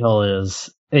where the beehole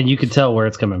is, and you can tell where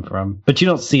it's coming from, but you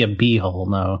don't see a beehole,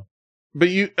 no. But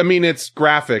it's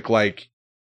graphic, like.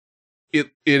 It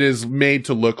is made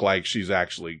to look like she's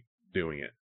actually doing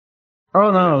it. Oh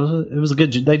no, it was a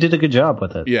good. They did a good job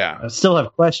with it. Yeah, I still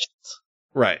have questions.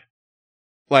 Right.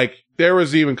 Like there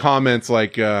was even comments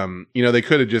like, they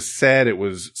could have just said it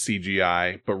was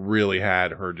CGI, but really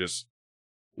had her just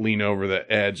lean over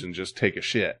the edge and just take a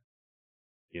shit.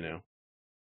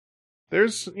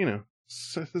 There's,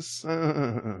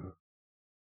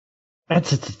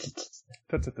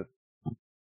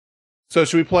 So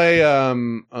should we play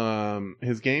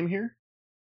his game here?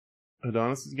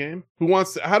 Adonis's game?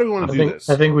 How do we want to do this?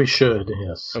 I think we should,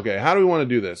 yes. Okay, how do we want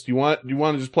to do this? Do you want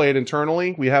to just play it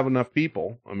internally? We have enough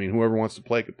people. I mean, whoever wants to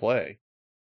play could play.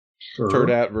 Sure.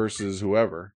 Turdat versus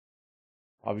whoever.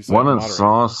 Obviously, One of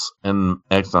Sauce and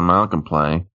XML can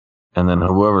play, and then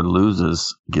whoever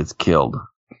loses gets killed.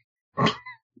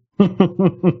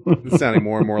 It's sounding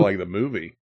more and more like the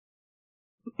movie.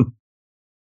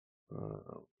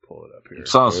 Pull it up here.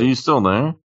 Sauce, are you still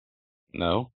there?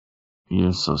 No.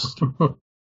 You're so stupid.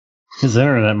 His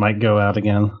internet might go out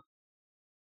again.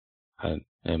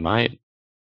 It might.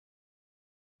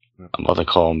 I'm about to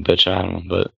call him bitch Adam,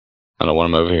 but I don't want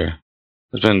him over here.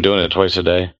 He's been doing it twice a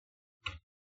day.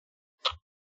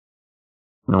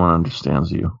 No one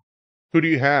understands you. Who do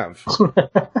you have?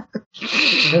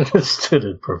 Understood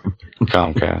it perfectly.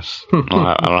 Comcast.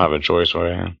 I don't have a choice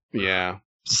where I am. Yeah.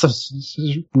 So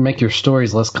make your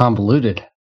stories less convoluted,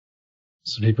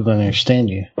 so people can understand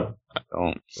you. I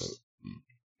don't.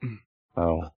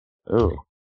 Oh. Ooh.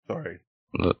 Sorry.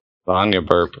 Lasagna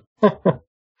burp. I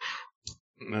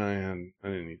didn't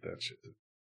eat that shit.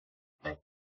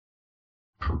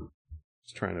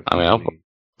 Just trying to. I mean,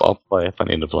 I'll play if I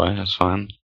need to play. That's fine.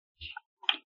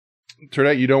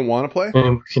 Turdat, you don't want to play?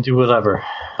 We can do whatever.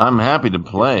 I'm happy to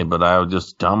play, but I would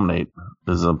just dominate.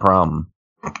 This is a problem.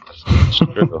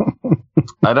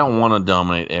 I don't want to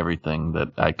dominate everything that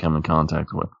I come in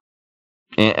contact with.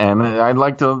 And I'd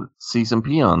like to see some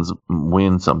peons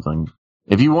win something.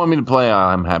 If you want me to play,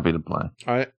 I'm happy to play.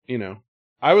 I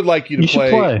would like you to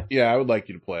play. Yeah, I would like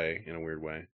you to play in a weird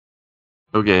way.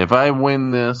 Okay, if I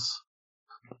win this,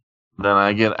 then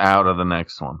I get out of the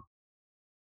next one.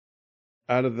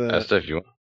 Out of the. That's if you want.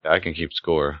 I can keep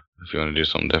score if you want to do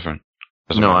something different.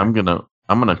 No, I'm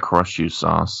gonna crush you,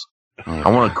 Sauce. I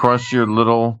want to crush your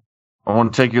little. I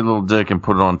want to take your little dick and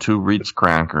put it on 2 Ritz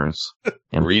crackers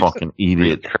and fucking eat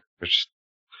it.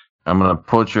 I'm gonna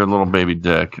put your little baby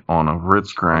dick on a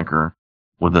Ritz cracker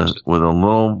with a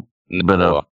little bit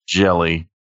of jelly.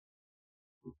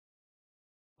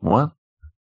 What?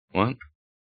 What?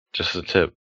 Just a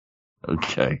tip.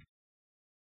 Okay.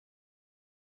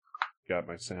 Got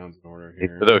my sounds in order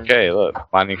here. But okay, look,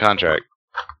 binding contract.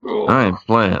 All right,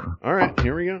 play it. All right,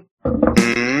 here we go.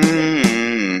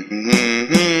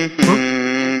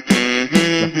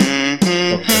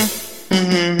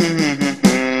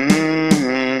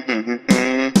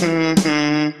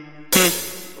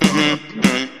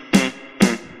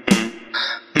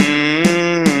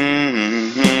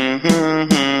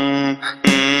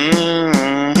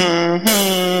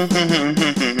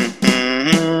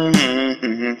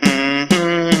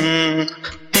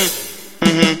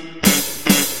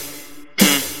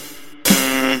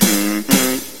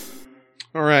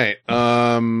 All right.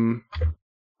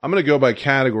 I'm going to go by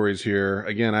categories here.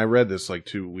 Again, I read this like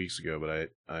 2 weeks ago,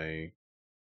 but I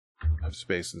have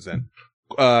space since then.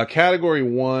 Category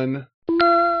 1,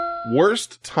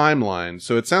 worst timeline.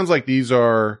 So it sounds like these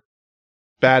are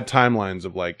bad timelines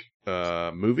of like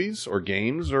movies or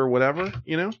games or whatever,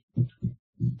 you know?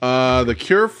 The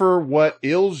Cure for What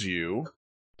Ails You.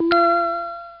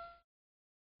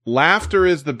 Laughter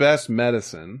is the Best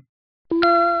Medicine.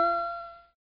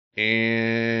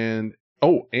 And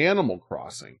Animal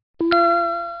Crossing.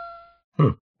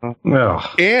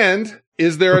 Oh. And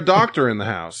is there a doctor in the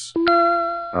house?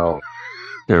 Oh,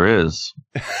 there is.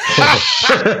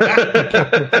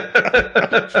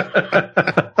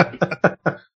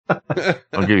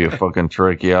 I'll give you a fucking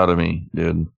tracheotomy,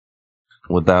 dude,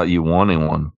 without you wanting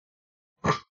one.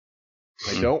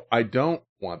 I don't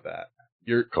want that.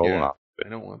 I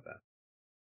don't want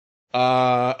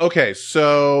that. Okay,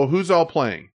 so who's all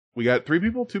playing? We got 3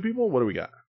 people, 2 people? What do we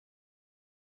got?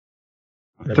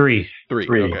 3. 3.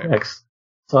 3. Okay.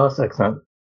 Sauce, accent.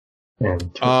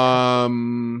 And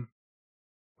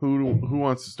who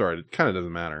wants to start? It kind of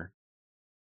doesn't matter.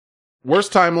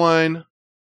 Worst timeline,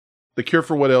 The Cure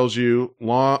for What Ails You,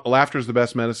 Laughter is the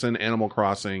Best Medicine, Animal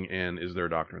Crossing, and Is There a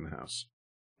Doctor in the House?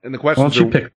 And the questions Why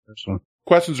don't you pick the first one?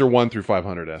 Questions are 1 through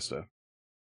 500, Esta.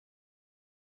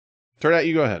 Turn out,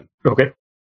 you go ahead. Okay.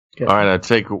 All right, I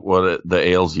take the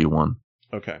ails you one.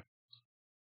 Okay.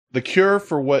 The Cure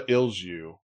for What Ails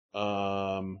You.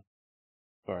 Sorry,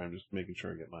 I'm just making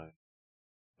sure I get my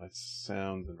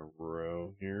sounds in a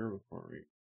row here before we.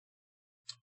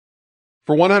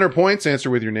 For 100 points, answer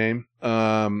with your name.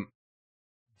 Dustin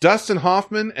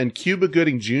Hoffman and Cuba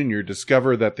Gooding Jr.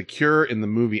 discover that the cure in the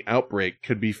movie Outbreak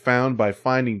could be found by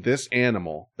finding this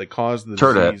animal that caused the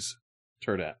disease.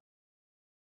 Turdat.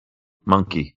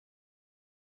 Monkey.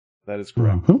 That is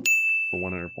correct. For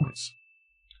 100 points.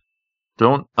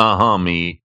 Don't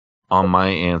me on my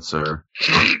answer.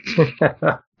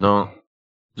 Don't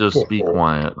just be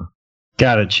quiet.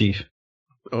 Got it, Chief.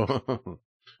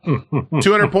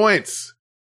 200 points.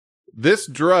 This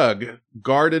drug,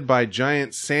 guarded by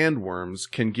giant sandworms,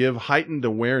 can give heightened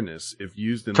awareness if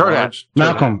used in large...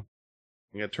 Malcolm.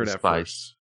 You got Turdat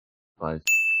Spice. first.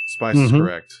 Spice is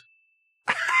correct.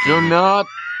 Do not...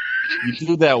 You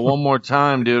do that one more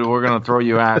time, dude, we're going to throw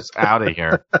you ass out of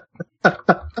here.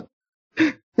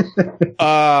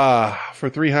 For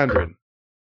 300.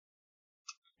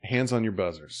 Hands on your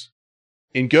buzzers.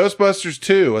 In Ghostbusters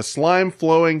 2, a slime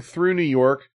flowing through New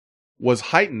York was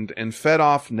heightened and fed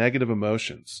off negative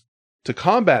emotions. To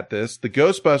combat this, the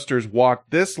Ghostbusters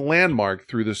walked this landmark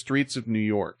through the streets of New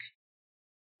York.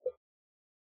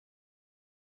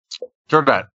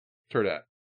 Turdat.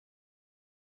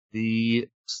 The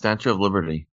Statue of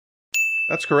Liberty.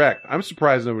 That's correct. I'm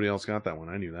surprised nobody else got that one.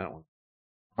 I knew that one.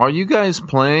 Are you guys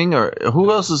playing, or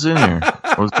who else is in here?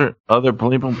 Was there other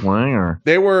people playing, or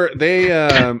they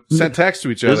sent text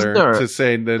to each other to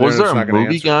say that was there not a going to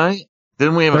movie answer. guy?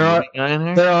 Didn't we have a movie guy in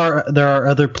here? There are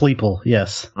other people.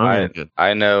 Yes. Okay, good.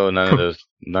 I know none of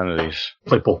these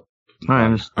people. All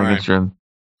right, just making sure.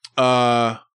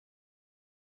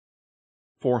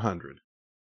 400.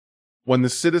 When the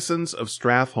citizens of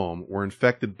Strathholm were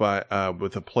infected by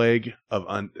with a plague of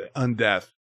undeath,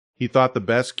 he thought the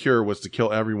best cure was to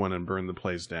kill everyone and burn the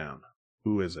place down.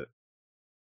 Who is it?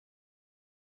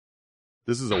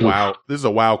 This is a wow. This is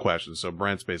a wow question. So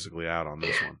Brent's basically out on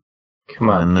this one. Come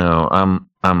on. I know. I'm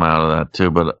out of that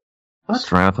too. But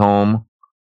Strathholm.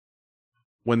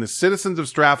 When the citizens of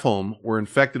Strathholm were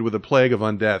infected with a plague of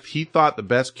undeath, he thought the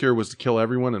best cure was to kill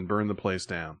everyone and burn the place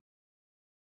down.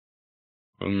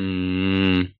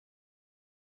 I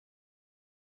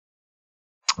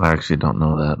actually don't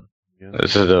know that.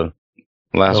 Is it the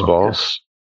last boss?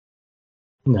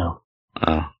 No.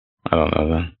 Oh, I don't know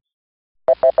then.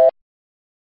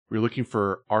 We're looking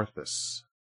for Arthas.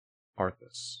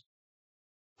 Arthas.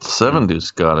 Seven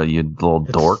Deuce got it, you little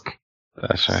dork.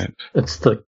 That's right. It's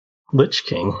the Lich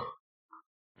King.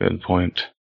 Good point.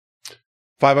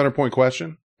 500-point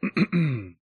question.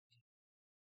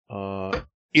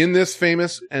 In this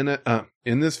famous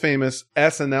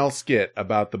SNL skit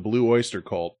about the Blue Oyster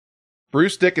Cult,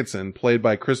 Bruce Dickinson, played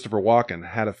by Christopher Walken,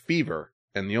 had a fever,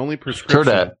 and the only prescription...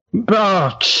 Turdat.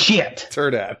 Oh, shit.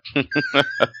 Turdat.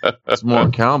 It's more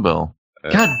cowbell.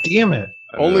 God damn it.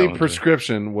 Only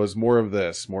prescription was more of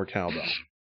this, more cowbell.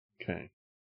 Okay.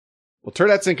 Well,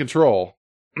 Turdat's in control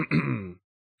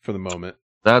for the moment.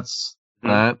 That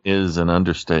is an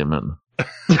understatement.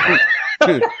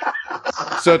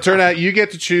 So, Turdat, you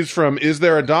get to choose from: is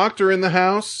there a doctor in the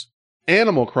house?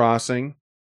 Animal Crossing.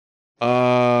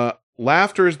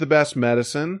 Laughter is the best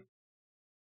medicine.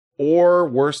 Or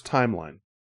worst timeline.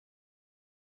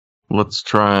 Let's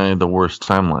try the worst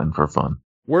timeline for fun.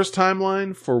 Worst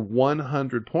timeline for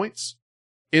 100 points.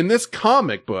 In this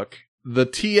comic book, the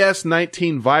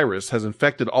TS-19 virus has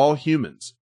infected all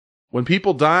humans. When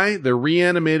people die, they're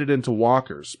reanimated into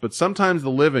walkers, but sometimes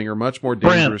the living are much more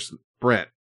dangerous. Brent.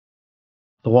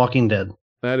 The Walking Dead.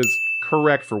 That is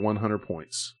correct for 100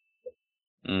 points.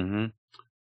 Mm-hmm.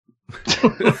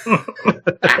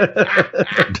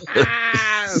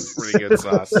 That's pretty good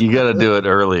sauce. You got to do it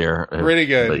earlier. Pretty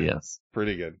good. But yes.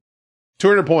 Pretty good.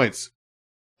 200 points.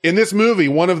 In this movie,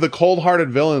 one of the cold-hearted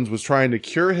villains was trying to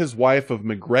cure his wife of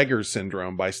McGregor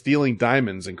syndrome by stealing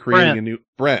diamonds and creating a new...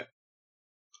 Brent.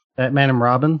 Batman and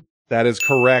Robin? That is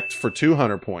correct for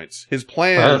 200 points. His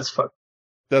plan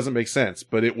doesn't make sense,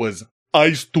 but it was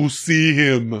ice to see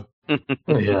him.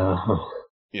 Yeah.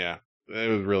 Yeah. It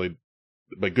was really...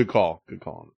 But good call. Good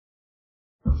call.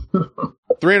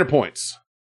 300 points.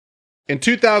 In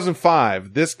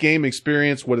 2005, this game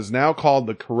experienced what is now called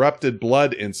the Corrupted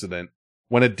Blood Incident,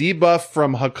 when a debuff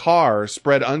from Hakar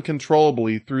spread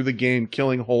uncontrollably through the game,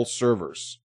 killing whole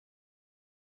servers.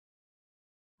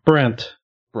 Brent.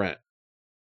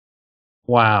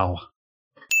 Wow.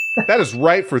 That is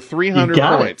right for 300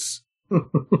 points.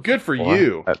 Good for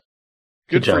you.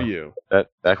 Good for you. That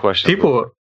question.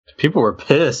 People were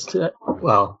pissed.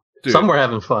 Well, Dude, some were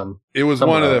having fun. It was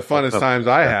one of the funnest times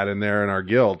I had in there in our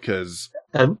guild, because...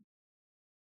 And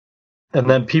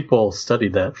then people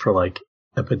studied that for, like,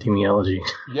 epidemiology.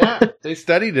 Yeah, they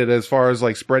studied it as far as,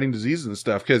 like, spreading diseases and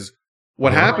stuff, because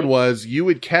what happened was you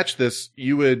would catch this,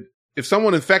 if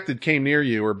someone infected came near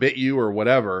you or bit you or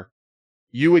whatever,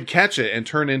 you would catch it and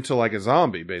turn into, like, a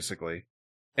zombie, basically.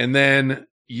 And then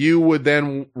you would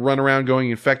then run around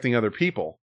going infecting other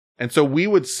people. And so we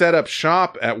would set up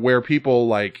shop at where people,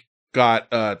 like, got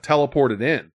teleported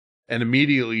in and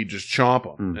immediately just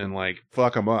chomp them and, like,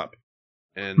 fuck them up.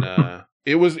 And how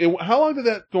long did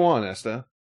that go on, Esta?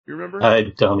 You remember?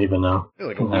 I don't even know.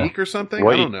 Like a week or something?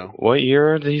 I don't know. What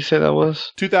year did he say that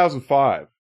was? 2005.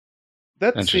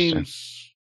 That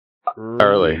seems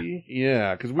early.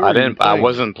 Yeah, because I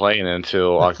wasn't playing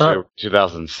until October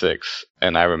 2006,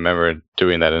 and I remember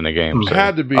doing that in the game. So it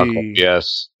had to be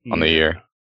on the year.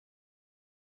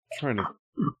 Trying to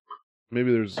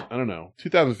maybe there's I don't know.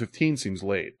 2015 seems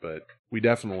late, but we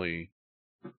definitely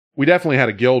had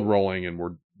a guild rolling and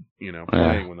we're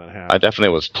playing when that happened. I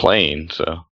definitely was playing,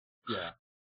 so yeah.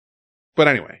 But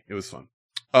anyway, it was fun.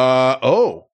 I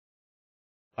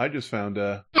just found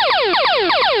a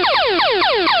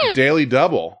daily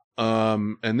double.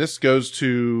 And this goes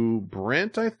to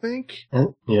Brent, I think.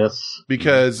 Yes,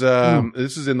 because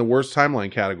this is in the worst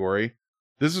timeline category.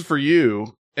 This is for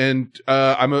you. And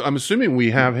I'm assuming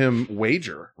we have him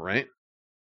wager, right?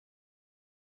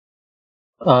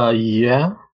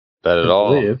 Yeah. That at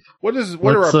all. What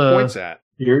are our points at?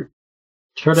 Your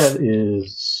Turdat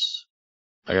is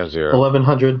I got 0.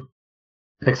 1100.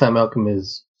 XI Malcolm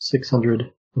is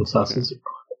 600, and Sauce is 0.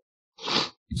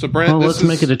 So Brent, let's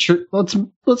make it a true. Let's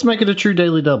make it a true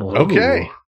daily double.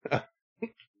 Okay.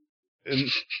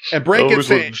 And Brent gets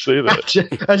to say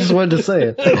that. I just wanted to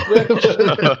say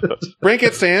it. Brent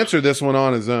gets to answer this one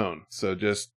on his own. So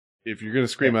just if you're going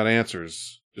to scream out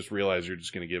answers, just realize you're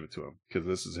just going to give it to him because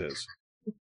this is his.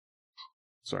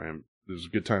 Sorry, this is a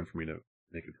good time for me to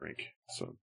make a drink.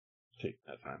 So take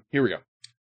that time. Here we go.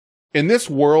 In this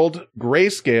world,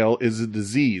 grayscale is a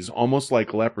disease almost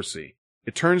like leprosy.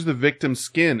 It turns the victim's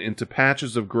skin into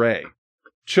patches of gray.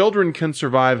 Children can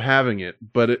survive having it,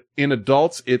 but in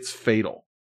adults, it's fatal.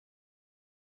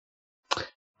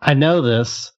 I know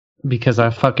this because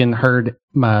I fucking heard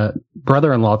my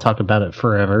brother-in-law talk about it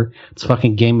forever. It's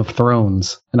fucking Game of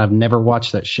Thrones, and I've never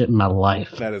watched that shit in my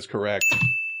life. That is correct.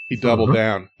 He doubled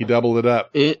down. He doubled it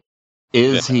up.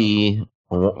 He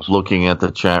looking at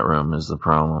the chat room is the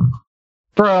problem.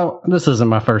 Bro, this isn't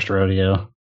my first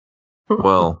rodeo.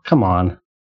 Well, come on.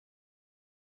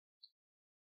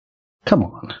 Come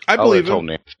on. I believe told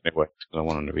me anyway. I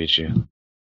wanted to beat you.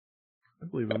 I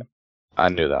believe him. I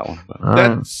knew that one. But.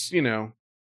 That's,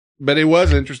 but it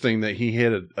was interesting that he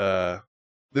hit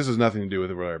this has nothing to do with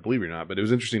whether I believe it or not, but it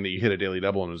was interesting that you hit a daily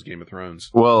double and it was Game of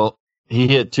Thrones. Well, he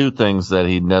hit two things that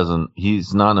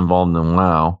he's not involved in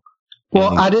WoW.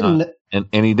 Well, I didn't.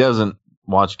 And he doesn't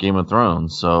watch Game of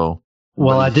Thrones, so.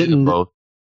 Well, I didn't. Both.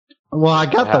 Well, I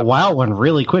got the WoW one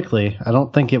really quickly. I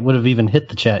don't think it would have even hit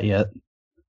the chat yet.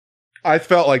 I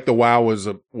felt like the WoW was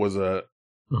a shot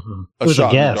in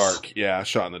the dark. Yeah, a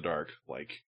shot in the dark.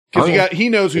 Like, because he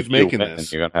knows who's making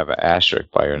this. You're gonna have an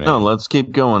asterisk by your name. No, let's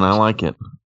keep going. I like it.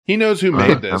 He knows who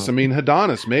made this. I mean,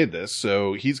 Hadonis made this,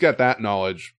 so he's got that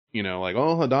knowledge. Like,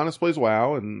 oh, Hadonis plays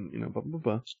WoW, and blah blah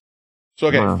blah. So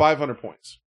okay, 500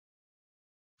 points.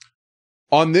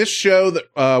 On this show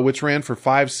that which ran for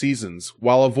 5 seasons,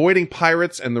 while avoiding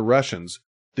pirates and the Russians,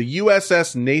 the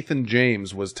USS Nathan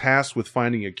James was tasked with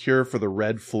finding a cure for the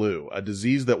red flu, a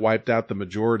disease that wiped out the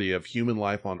majority of human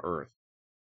life on Earth.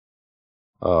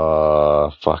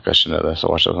 Fuck, I should know this. I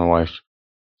watched it with my wife.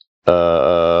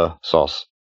 Sauce.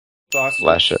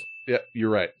 Last ship. Yeah, you're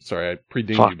right. Sorry, I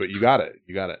pre-dinged you, but you got it.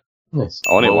 Nice.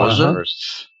 I only watched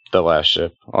the last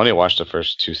ship. I only watched the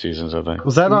first 2 seasons, I think.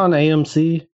 Was that on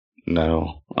AMC?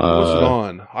 No. What was it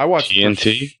on? I watched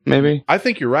TNT, maybe? I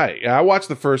think you're right. Yeah, I watched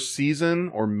the first season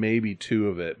or maybe 2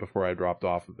 of it before I dropped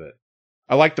off of it.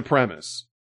 I like the premise.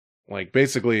 Like,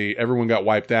 basically, everyone got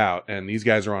wiped out, and these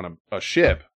guys are on a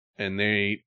ship, and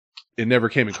it never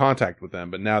came in contact with them,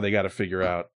 but now they got to figure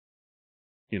out,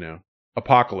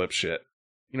 apocalypse shit.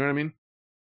 You know what I mean?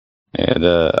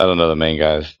 Yeah, I don't know the main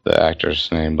guy's, the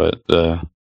actor's name, but the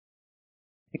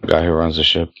guy who runs the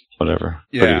ship, whatever.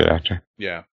 Yeah. Pretty good actor.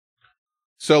 Yeah.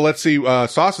 So let's see.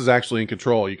 Sauce is actually in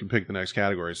control. You can pick the next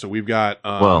category. So we've got.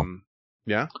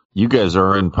 Yeah. You guys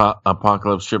are in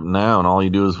apocalypse ship now, and all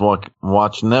you do is watch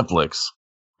Netflix.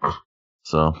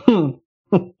 So. Well,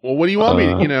 what do you want me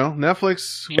to?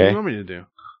 Netflix. What do you want me to do?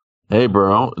 Hey,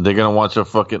 bro, they're gonna watch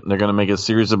they're gonna make a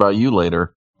series about you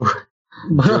later.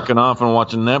 Jerking off and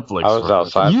watching Netflix. I was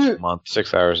outside for a month,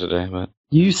 6 hours a day, but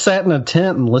you sat in a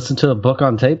tent and listened to a book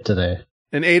on tape today.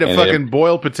 And ate a fucking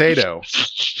boiled potato.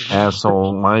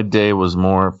 Asshole, my day was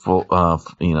more full. I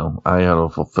had a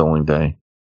fulfilling day.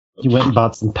 You went and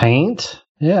bought some paint.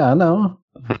 Yeah, I know.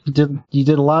 You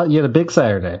did a lot. You had a big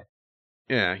Saturday.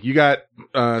 Yeah, you got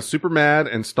super mad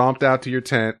and stomped out to your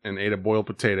tent and ate a boiled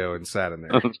potato and sat in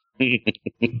there.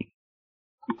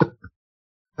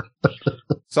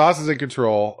 Sauce is in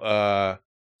control.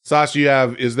 Sauce,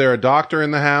 is there a doctor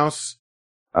in the house?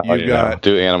 You got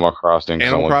do Animal Crossing.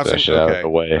 Animal Crossing? That shit out of the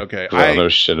way. Okay. I don't know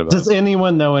shit about Does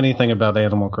anyone know anything about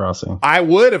Animal Crossing? I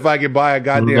would if I could buy a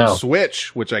goddamn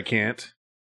Switch, which I can't.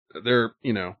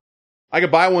 I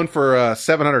could buy one for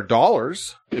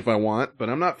 $700 if I want, but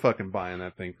I'm not fucking buying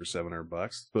that thing for $700.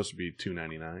 It's supposed to be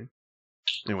 $299.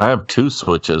 Anyway. I have 2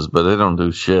 Switches, but they don't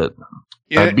do shit.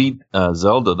 Yeah, I beat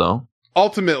Zelda though.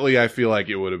 Ultimately, I feel like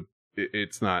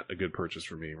it's not a good purchase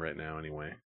for me right now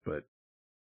anyway, but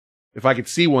if I could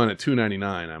see one at $299,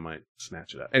 I might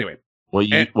snatch it up. Anyway. What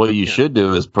you should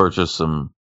do is purchase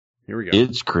some Here we go.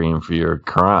 itch cream for your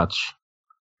crotch.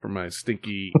 For my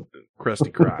stinky, crusty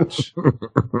crotch.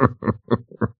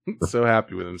 So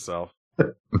happy with himself.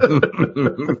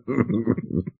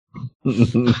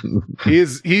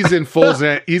 He's in full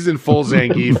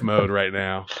Zangief mode right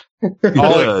now.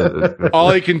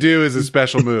 All he can do is a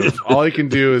special move. All he can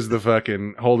do is the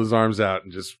fucking hold his arms out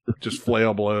and just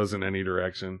flail blows in any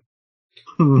direction.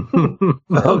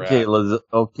 Okay,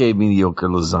 mediocre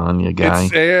lasagna guy.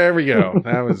 There we go.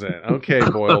 That was it. Okay,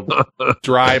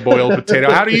 dry boiled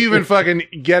potato. How do you even fucking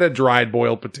get a dried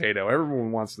boiled potato?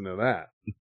 Everyone wants to know that.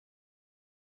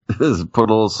 Just put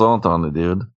a little salt on it,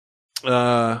 dude.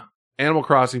 Animal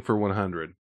Crossing for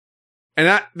 100.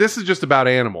 And this is just about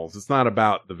animals. It's not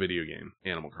about the video game,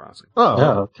 Animal Crossing. Oh,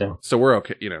 yeah, okay. So we're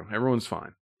okay. Everyone's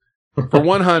fine. For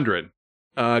 100.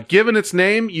 Given its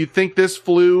name, you'd think this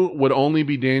flu would only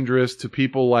be dangerous to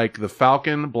people like the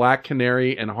Falcon, Black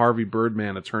Canary, and Harvey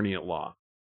Birdman, attorney at law.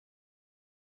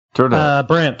 Turdat.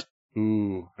 Brent.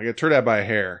 Ooh, I got Turdat by a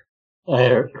hair. By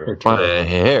a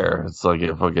hair. It's like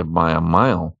if I could buy a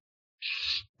mile.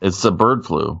 It's the bird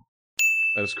flu.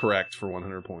 That is correct for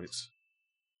 100 points.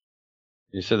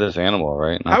 You said this animal,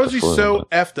 right? Not How is the he flu, so but-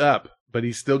 effed up, but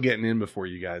he's still getting in before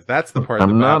you guys? That's the part.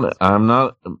 I'm not.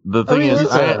 The thing is,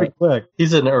 pretty quick.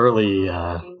 He's an early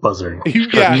buzzer. He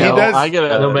does. I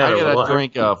gotta, No matter I gotta what.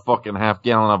 drink a fucking half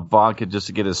gallon of vodka just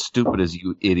to get as stupid as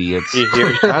you idiots. You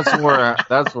hear-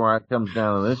 That's where it comes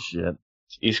down to this shit.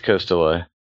 East Coast delay.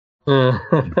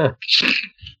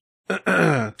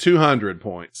 200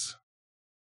 points.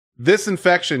 This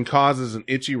infection causes an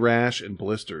itchy rash and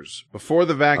blisters. Before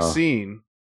the vaccine,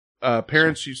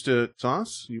 parents used to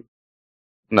sauce.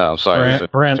 No, I'm sorry.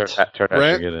 Brent. Turd hat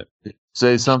Brent? should get it.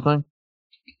 Say something.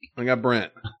 I got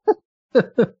Brent.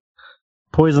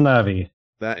 Poison ivy.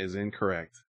 That is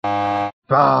incorrect.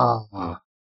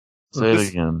 Say it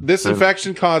again. This Say it-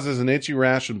 infection causes an itchy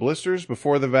rash and blisters.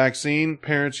 Before the vaccine,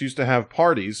 parents used to have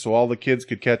parties so all the kids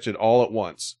could catch it all at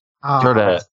once. Turd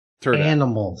hat. Turd hat.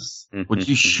 Animals. Would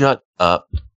you shut up?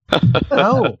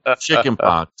 Oh. Chicken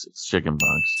pox. It's chicken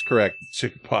pox. It's correct.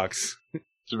 Chicken pox.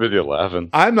 It's a video laughing.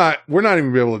 We're not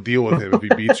even gonna be able to deal with him if he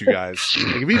beats you guys.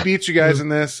 Like, if he beats you guys in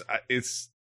this,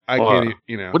 I What? can't,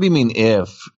 you know. What do you mean if?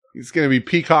 He's gonna be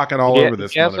peacocking all over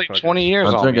this He has motherfucker. like 20 years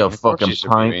I'll on drink me. a Of course fucking he should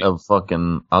beat pint me. of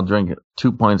fucking. I'll drink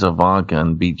 2 pints of vodka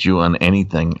and beat you on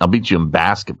anything. I'll beat you in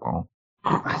basketball.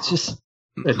 I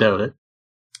doubt it.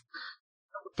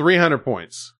 300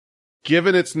 points.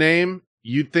 Given its name,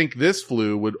 you'd think this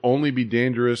flu would only be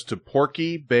dangerous to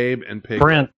Porky, Babe, and Pig.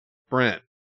 Brent.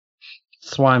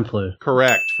 Swine flu.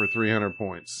 Correct for 300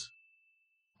 points.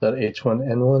 That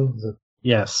H1N1? Is it-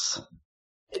 Yes.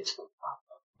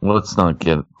 Let's not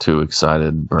get too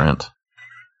excited, Brent.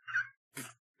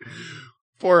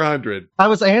 400. I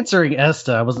was answering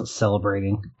Esta. I wasn't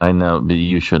celebrating. I know, but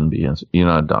you shouldn't be. You're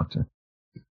not a doctor.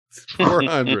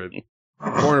 400.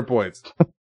 400 points.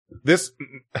 This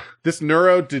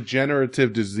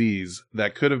neurodegenerative disease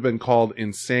that could have been called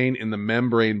insane in the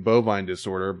membrane bovine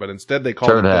disorder, but instead they call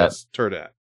Turd it hat. this. Turd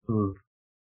hat.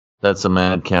 That's a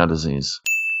mad cow disease.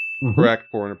 Correct.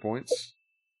 400 points.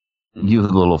 You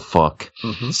little fuck.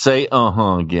 Say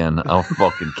again. I'll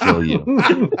fucking kill you.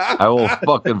 I will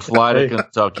fucking fly to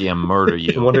Kentucky and murder I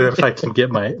you. wonder if I can get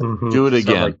my. Do it sound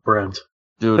again. Like Brent.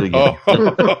 Do it again.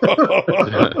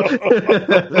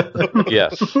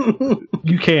 Yes.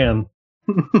 You can.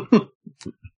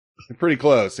 Pretty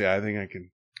close. Yeah, I think I can.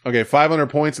 Okay, 500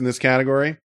 points in this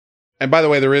category. And by the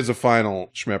way, there is a final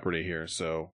Schmepperty here,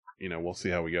 so, we'll see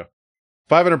how we go.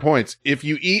 500 points. If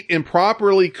you eat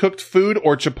improperly cooked food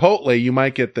or Chipotle, you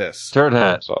might get this. Turd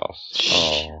hat. Sauce.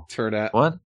 Oh. Turd hat.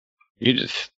 What? You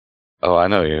just. Oh, I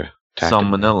know you.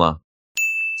 Salmonella.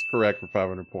 It's correct for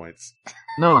 500 points.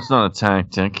 No, it's not a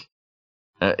tactic.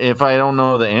 If I don't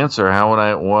know the answer,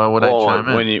 why would I chime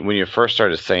in? When you first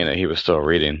started saying it, he was still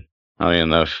reading. I don't even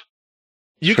know if.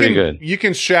 You pretty can good. You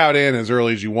can shout in as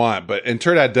early as you want, and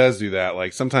Turdat does do that.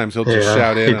 Like sometimes he'll just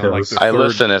shout in on like the I third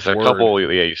listen. If a word. couple,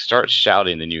 you start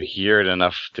shouting, then you hear it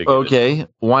enough to. Get Okay,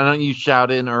 why don't you shout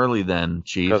in early then,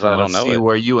 Chief? 'Cause I don't Let's know see it.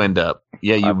 where you end up.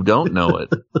 Yeah, you don't know it.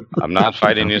 I'm not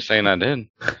fighting you saying I did.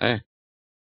 Hey.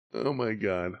 Oh my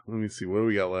god. Let me see. What do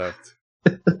we got left?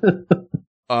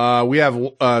 We have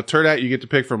Turdat. You get to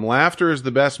pick from laughter is the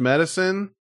best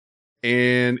medicine,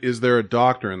 and is there a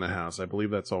doctor in the house? I believe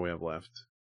that's all we have left.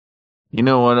 You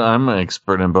know what? I'm an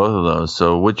expert in both of those.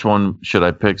 So which one should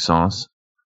I pick, Sauce?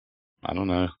 I don't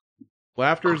know.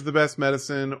 Laughter is the best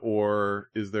medicine, or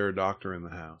is there a doctor in the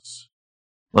house?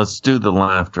 Let's do the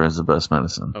laughter as the best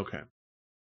medicine. Okay.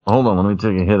 Hold on, let me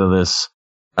take a hit of this.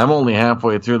 I'm only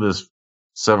halfway through this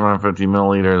 750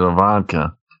 milliliters of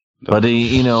vodka. But,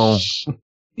 you know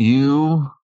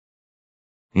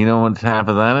what half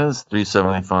of that is?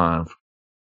 375.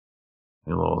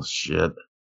 You little shit.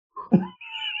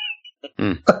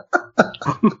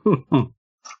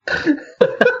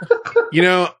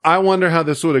 I wonder how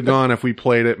this would have gone if we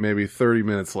played it maybe 30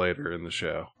 minutes later in the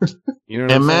show. You know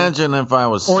what Imagine if I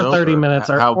was Or sober. 30 minutes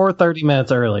or 30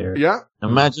 minutes earlier. Yeah.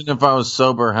 Imagine if I was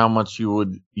sober, how much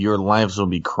your lives would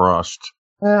be crushed.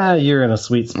 You're in a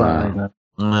sweet spot right now.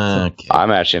 Okay. I'm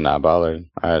actually not bothered.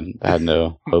 I had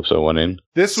no hopes of winning.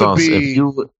 This would be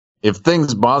if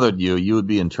things bothered you, you would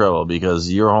be in trouble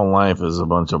because your whole life is a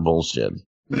bunch of bullshit.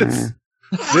 this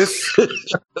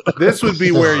would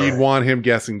be where you'd want him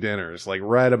guessing dinners, like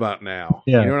right about now.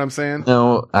 Yeah. You know what I'm saying?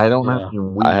 No, I don't have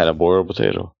to. I had a boiled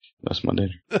potato. That's my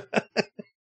dinner.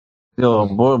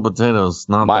 Boiled potatoes,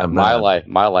 not that bad.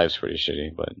 My life's pretty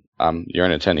shitty, but you're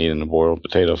in a tent eating a boiled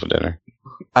potato for dinner.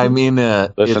 I mean,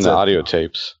 Listen it's to a- audio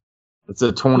tapes. It's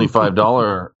a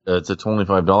 $25. It's a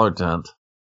 $25 tent.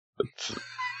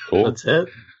 Cool. That's it.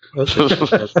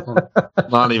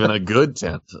 Not even a good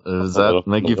tent. Does that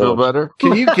make you feel better?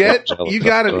 Can you get? You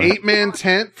got an 8-man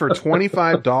tent for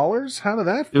 $25? How did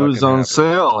that? It was on happen?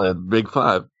 sale at Big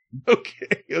Five.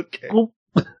 Okay.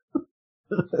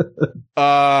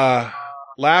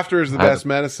 Laughter is the best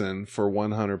medicine for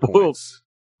 100 points.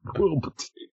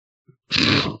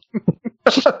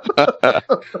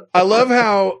 I love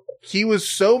how he was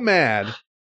so mad.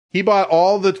 He bought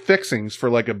all the fixings for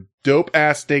like a dope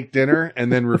ass steak dinner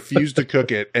and then refused to cook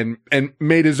it and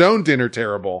made his own dinner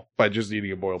terrible by just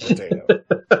eating a boiled potato.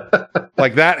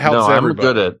 Like that helps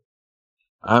everybody.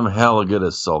 I'm hella good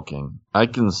at sulking. I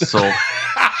can sulk.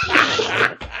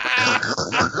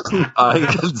 I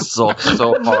can sulk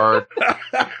so hard.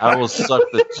 I will suck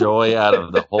the joy out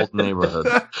of the whole neighborhood.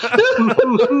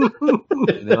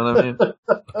 You know what I mean?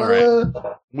 All right.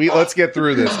 Let's get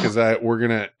through this because we're going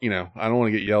to, I don't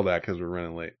want to get yelled at because we're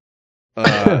running late.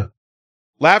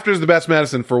 Laughter is the best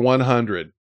medicine for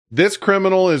 100. This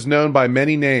criminal is known by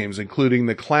many names, including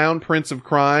the Clown Prince of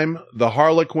Crime, the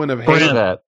Harlequin of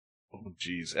Hate. Oh,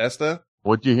 jeez. Esta?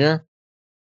 What'd you hear?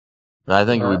 I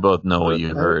think we both know what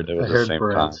you heard. I heard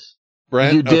Brent.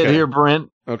 Brent? You did hear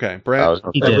Brent? Okay, Brent.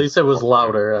 At least it was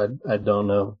louder. I don't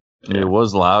know. It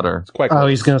was louder. It's quite close. Oh,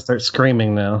 he's going to start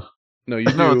screaming now. No, you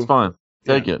do. No, it's fine.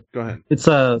 Take it. Go ahead. It's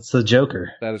the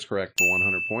Joker. That is correct for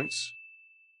 100 points.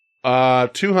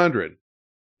 200.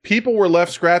 People were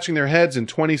left scratching their heads in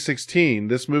 2016.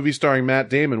 This movie starring Matt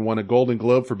Damon won a Golden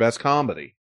Globe for Best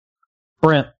Comedy.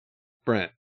 Brent.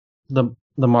 The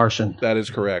Martian. That is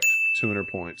correct. 200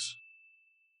 points.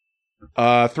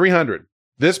 300.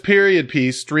 This period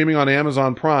piece, streaming on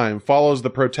Amazon Prime, follows the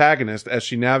protagonist as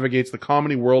she navigates the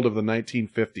comedy world of the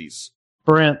 1950s.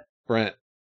 Brent.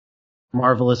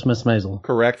 Marvelous Miss Maisel.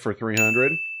 Correct for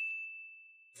 300.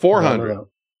 400.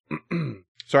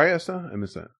 Sorry, Esther? I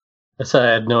missed that. I said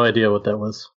I had no idea what that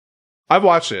was. I've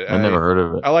watched it. I never heard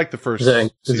of it. I like the first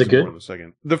season. Is it good? More than the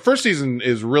second. The first season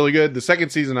is really good. The second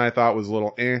season I thought was a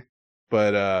little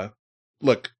but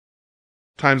look,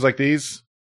 times like these,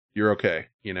 you're okay,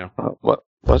 What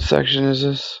section is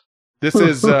this? This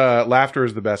is Laughter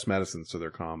is the best medicine, so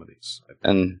they're comedies.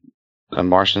 And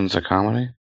Martian's a comedy?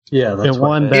 Yeah, that's it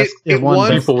won best. It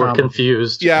won people were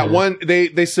confused. Yeah,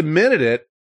 they submitted it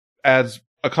as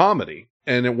a comedy,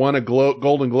 and it won a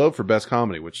Golden Globe for best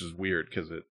comedy, which is weird because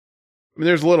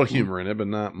there's a little humor in it, but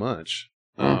not much.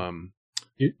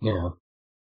 Yeah.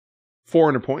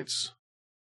 400 points.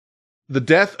 The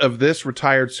death of this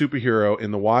retired superhero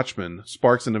in The Watchmen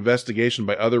sparks an investigation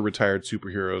by other retired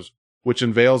superheroes, which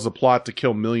unveils a plot to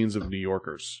kill millions of New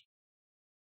Yorkers.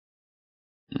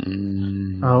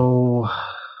 Oh,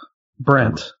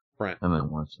 Brent. And then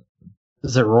watch it.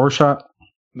 Is it Rorschach?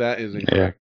 That is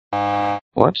incorrect.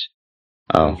 What?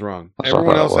 I was wrong.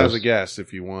 Everyone else has a guess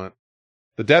if you want.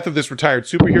 The death of this retired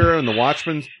superhero in The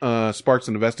Watchmen sparks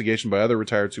an investigation by other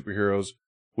retired superheroes,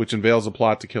 which unveils a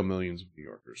plot to kill millions of New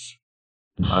Yorkers.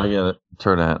 I get it.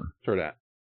 Turdat.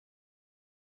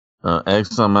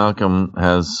 Exxon Malcolm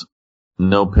has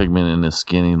no pigment in his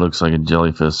skin. He looks like a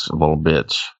jellyfish, a little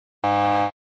bitch.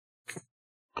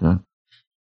 Okay.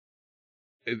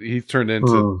 He's turned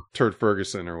into Turd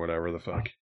Ferguson or whatever the fuck.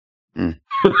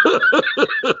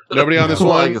 Nobody on this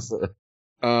one?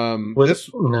 No.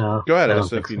 Go ahead, I don't Asa,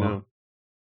 think if you so. know.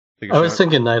 I was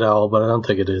thinking Night Owl, but I don't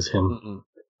think it is him.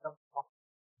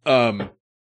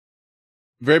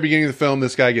 Very beginning of the film,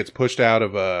 this guy gets pushed out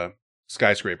of a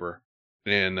skyscraper,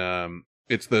 and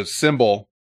it's the symbol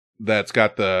that's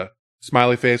got the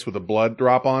smiley face with a blood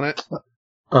drop on it.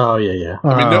 Oh yeah.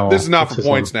 I mean, this is not for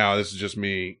points now. This is just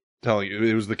me telling you.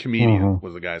 It was the comedian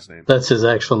was the guy's name. That's his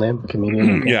actual name,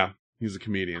 comedian. Yeah, he's a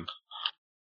comedian.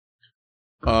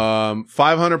 500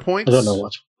 points. I don't know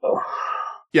Watchmen.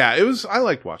 Yeah, it was. I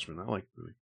liked Watchmen. I liked the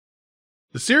movie.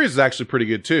 The series is actually pretty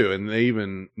good too, and they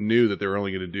even knew that they were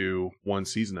only going to do one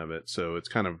season of it, so it's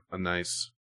kind of a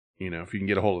nice, if you can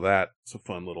get a hold of that, it's a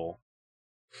fun little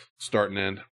start and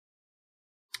end.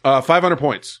 500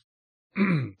 points.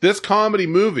 This comedy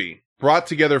movie brought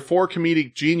together 4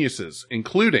 comedic geniuses,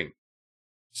 including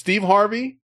Steve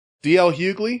Harvey, D.L.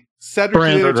 Hughley, Cedric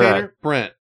the Entertainer,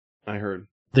 Brent. I heard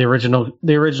the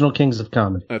original Kings of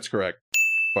Comedy. That's correct.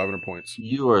 500 points.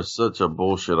 You are such a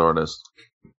bullshit artist.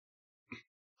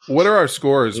 What are our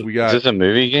scores? We got. Is this a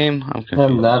movie game?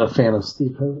 I'm not a fan of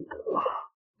Steve Harvey.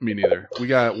 Me neither. We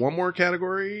got one more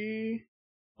category.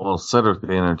 Well, Cedric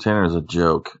the Entertainer is a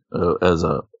joke as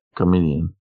a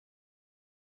comedian.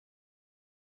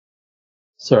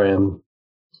 Sorry, I'm.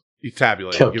 He's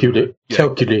tabulating.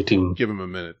 Calculating. Give him a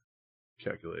minute.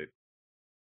 Calculate.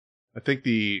 I think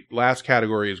the last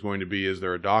category is going to be: is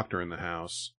there a doctor in the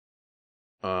house?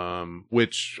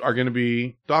 which are going to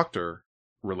be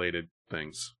doctor-related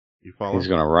things. You follow? He's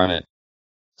going to run it.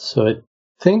 So I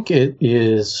think it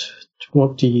is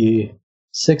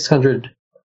 2,600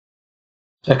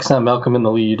 Exxon Malcolm in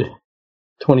the lead,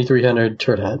 2,300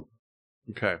 Turd Hat,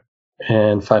 Okay.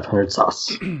 and 500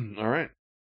 Sauce. All right.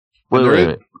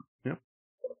 Wait. Yeah.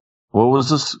 What was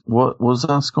this? What was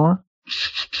that score?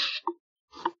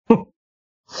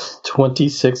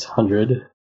 2,600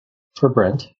 for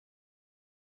Brent,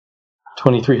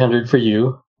 2,300 for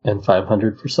you, and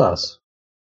 500 for Sauce.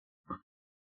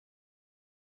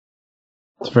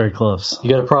 It's very close. You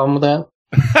got a problem with that?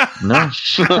 No.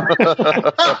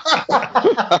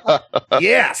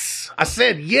 Yes! I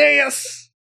said yes!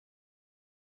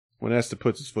 When Esther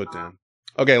puts his foot down.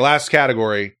 Okay, last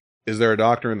category. Is there a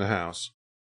doctor in the house?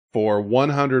 For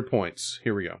 100 points.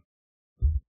 Here we go.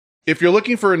 If you're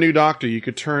looking for a new doctor, you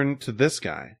could turn to this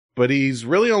guy. But he's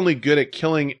really only good at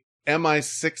killing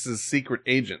MI6's secret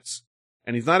agents.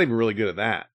 And he's not even really good at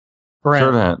that.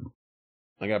 Turd Hat.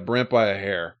 I got Brent by a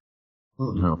hair.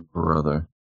 No, brother.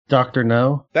 Dr.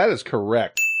 No? That is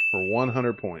correct for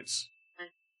 100 points.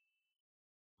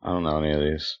 I don't know any of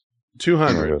these.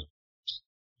 200.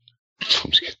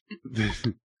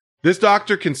 This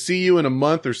doctor can see you in a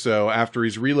month or so after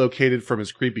he's relocated from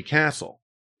his creepy castle.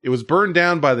 It was burned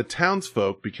down by the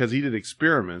townsfolk because he did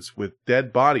experiments with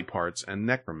dead body parts and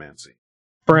necromancy.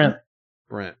 Brent.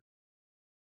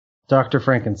 Dr.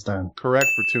 Frankenstein. Correct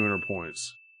for 200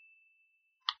 points.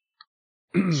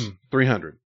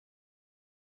 300.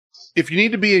 If you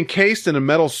need to be encased in a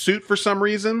metal suit for some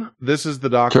reason, this is the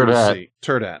doctor to see.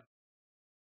 Turd Hat.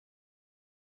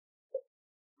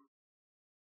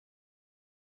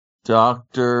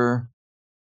 Doctor.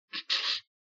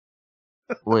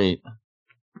 Wait.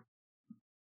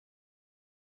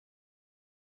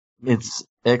 It's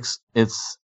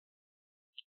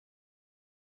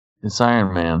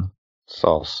Iron Man.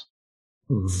 Sauce.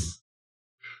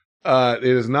 It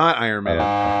is not Iron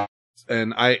Man.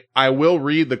 And I will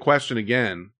read the question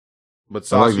again. But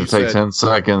Sauce, I'd like to take 10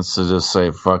 seconds to just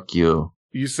say, fuck you.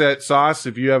 You said, Sauce,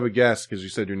 if you have a guess, because you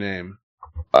said your name.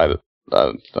 I kind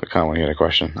of want to hear the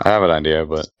question. I have an idea,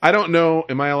 but... I don't know.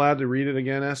 Am I allowed to read it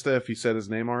again, Esta, if he said his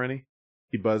name already?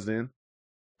 He buzzed in?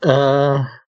 I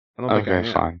don't think I am.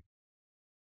 Okay, fine.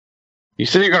 You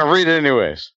said you're going to read it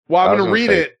anyways. Well, I'm going to read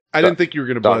it. I didn't think you were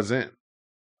going to buzz in.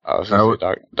 I was going to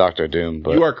say Dr. Doom,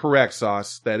 but... You are correct,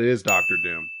 Sauce. That is Dr.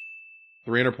 Doom.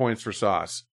 300 points for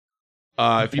Sauce.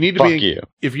 If you need to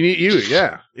if you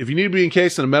need to be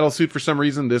encased in a metal suit for some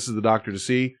reason, this is the doctor to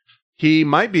see. He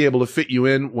might be able to fit you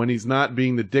in when he's not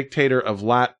being the dictator of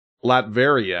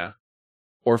Latveria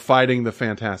or fighting the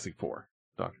Fantastic Four.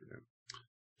 Dr. Doom.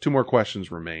 2 more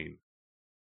questions remain.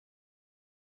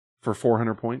 For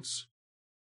 400 points.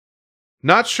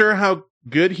 Not sure how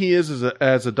good he is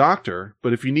as a doctor,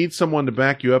 but if you need someone to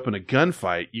back you up in a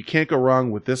gunfight, you can't go wrong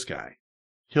with this guy.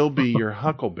 He'll be your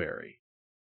Huckleberry.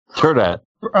 Turd Hat.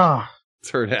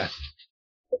 Turd Hat.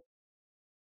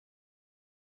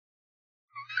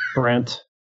 Brent.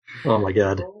 Oh my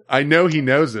god. I know he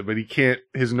knows it, but he can't.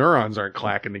 His neurons aren't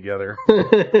clacking together.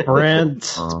 Brent.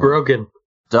 It's broken.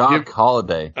 Doc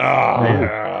Holliday. Oh,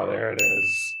 yeah, there it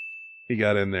is. He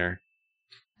got in there.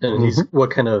 And he's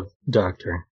what kind of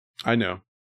doctor? I know,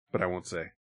 but I won't say.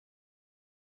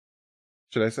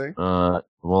 Should I say?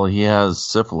 Well, he has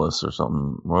syphilis or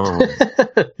something.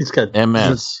 He's got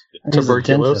MS.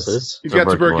 Tuberculosis. He's got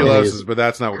tuberculosis, but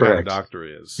that's not what kind of doctor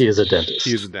he is. He is a dentist.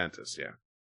 He is a dentist, yeah.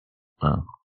 Oh.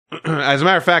 As a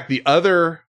matter of fact, the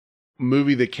other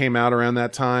movie that came out around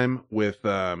that time with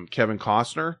Kevin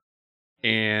Costner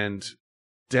and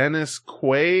Dennis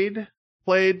Quaid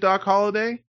played Doc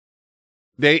Holliday.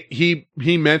 He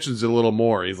mentions it a little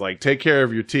more. He's like, take care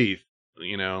of your teeth.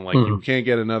 You know, like you can't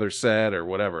get another set or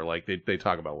whatever. Like they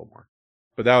talk about a little more.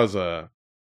 But that was a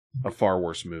far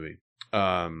worse movie.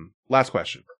 Last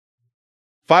question.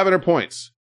 500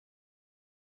 points.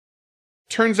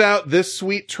 Turns out this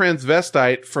sweet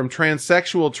transvestite from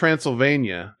transsexual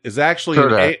Transylvania is actually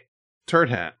Turd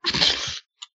Hat.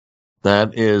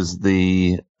 That is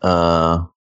the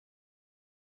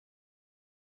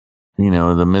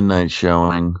the midnight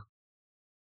showing.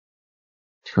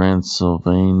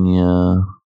 Transylvania.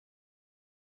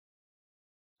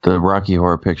 The Rocky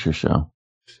Horror Picture Show.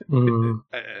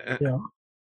 Yeah.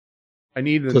 I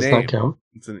need a Does name. that count?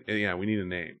 We need a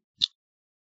name.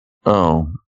 Oh.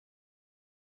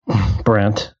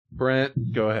 Brent,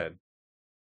 go ahead.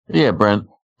 Yeah, Brent.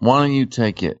 Why don't you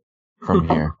take it from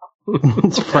here?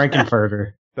 It's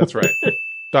Frankenfurter. That's right.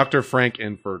 Dr. Frank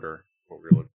Infurter. What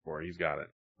we're looking for. He's got it.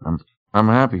 I'm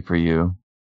happy for you.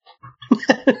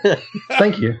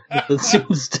 Thank you. That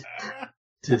seems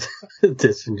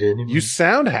disingenuous. You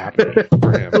sound happy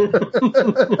for him.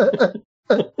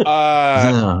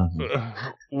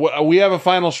 We have a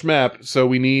final schmep, so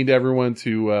we need everyone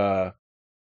to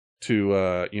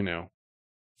send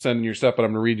in your stuff. But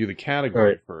I'm going to read you the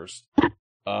category first.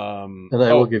 And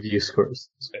I will give you scores.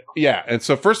 Yeah, and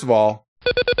so first of all,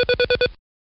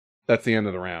 that's the end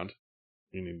of the round.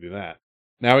 You need to do that.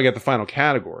 Now we got the final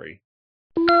category.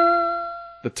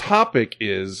 The topic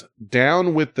is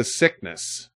Down with the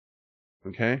Sickness.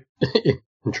 Okay?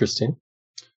 Interesting.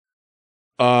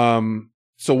 So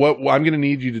what I'm going to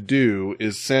need you to do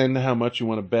is send how much you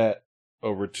want to bet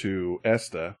over to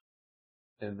Esta,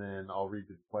 and then I'll read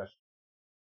you the question.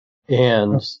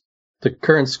 And the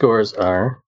current scores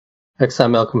are XI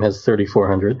Malcolm has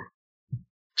 3,400,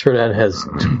 Turdad has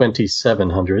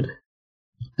 2,700,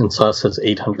 and Sauce has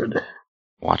 800.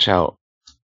 Watch out.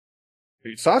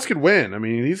 Sauce could win. I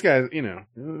mean, these guys,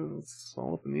 it's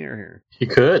all up in the air here. He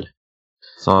could.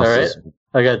 Sauce all right.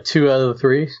 I got 2 out of the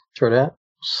 3. Turdad.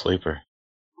 Sleeper.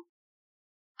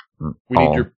 We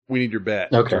need your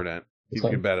bet. Okay. Turdad. You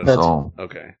can bet it. That's all.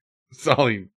 Okay. That's all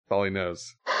he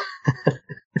knows.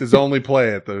 It's his only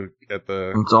play at the.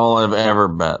 It's all I've ever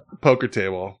bet. Poker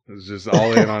table. It's just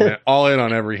all in on it. All in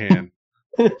on every hand.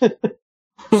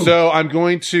 So I'm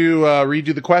going to read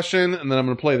you the question, and then I'm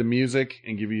going to play the music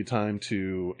and give you time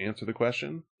to answer the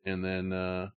question, and then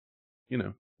we'll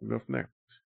go from there.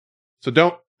 So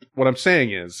what I'm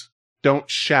saying is, don't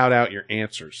shout out your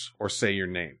answers or say your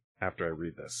name after I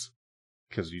read this,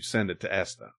 because you send it to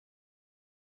Esta.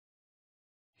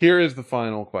 Here is the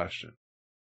final question.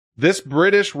 This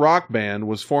British rock band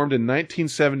was formed in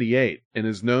 1978 and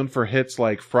is known for hits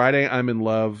like Friday I'm in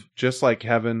Love, Just Like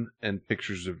Heaven, and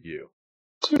Pictures of You.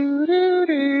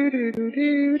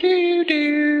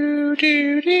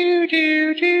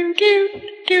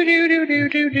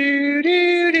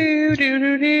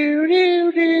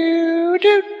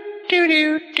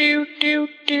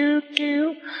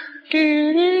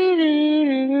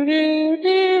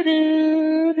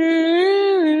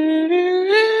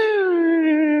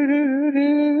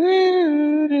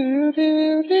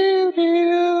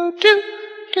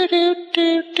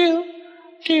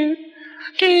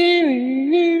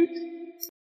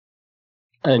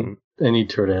 I need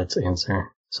Turdad's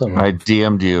answer. I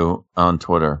DM'd you on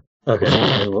Twitter. Okay.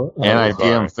 And I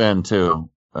DM'd Finn too.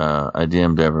 I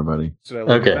DM'd everybody.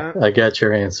 Okay, I got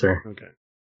your answer. Okay.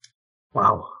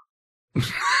 Wow.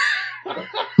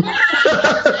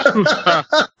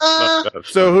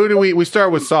 So who do we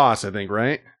start with Sauce, I think,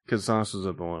 right? Because Sauce is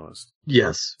at the lowest.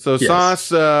 Yes. So yes.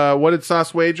 Sauce, what did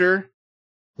Sauce wager?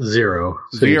 0.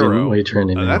 So 0. You didn't wager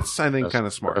anything. That's, I think, kind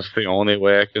of smart. That's the only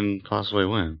way I can possibly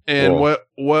win. And Cool.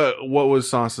 what was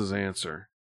Sauce's answer?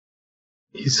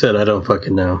 He said, I don't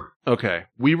fucking know. Okay.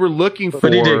 We were looking for...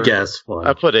 But he did guess one.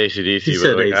 I put AC/DC, He but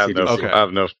said like, AC/DC. I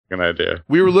have no fucking idea.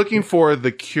 We were looking for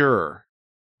The Cure.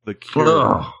 The Cure.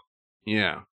 Ugh.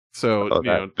 Yeah. So,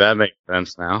 that makes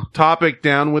sense now. Topic,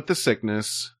 Down with the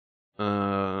Sickness.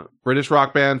 British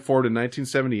rock band formed in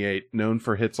 1978, known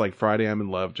for hits like Friday I'm in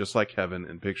Love, Just Like Heaven,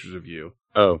 and Pictures of You.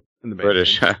 Oh, in the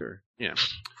British. Yeah.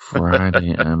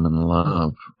 Friday I'm in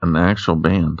Love. An actual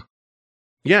band.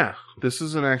 Yeah, this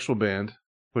is an actual band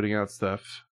putting out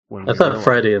stuff. When I thought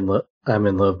Friday I'm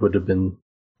in Love would have been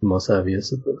the most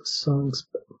obvious of those songs.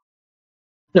 But...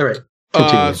 All right.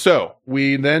 Continue. So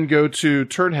we then go to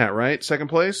Turd Hat, right? Second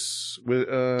place with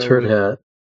Turd Hat.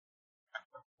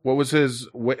 What was his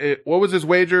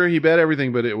wager? He bet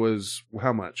everything, but it was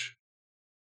how much?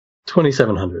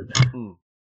 2,700.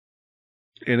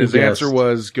 And his answer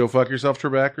was "Go fuck yourself,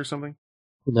 Trebek" or something.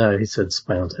 No, he said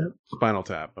Spinal Tap. Spinal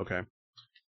Tap. Okay,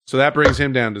 so that brings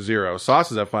him down to 0.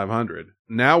 Sauce is at 500.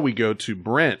 Now we go to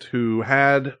Brent, who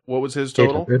had what was his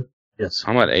total? 800. Yes,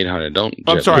 I'm at 800.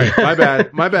 I'm sorry, my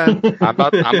bad. I'm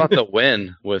about to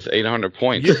win with 800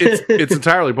 points. It's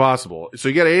entirely possible. So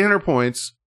you got 800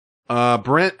 points.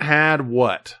 Brent had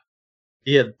what?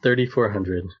 He had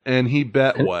 3,400. And he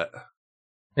bet what?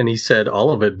 And he said all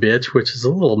of it, bitch, which is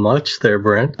a little much there,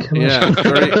 Brent. Bet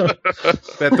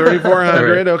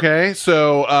 3,400. Right. Okay.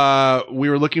 So we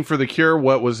were looking for The Cure.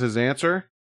 What was his answer?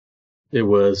 It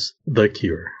was The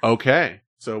Cure. Okay.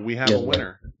 So we have a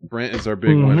winner. Brent is our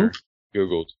big winner.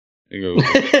 Googled.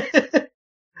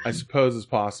 I suppose it's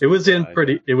possible. It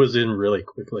was in really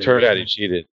quickly. Turned out he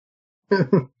cheated.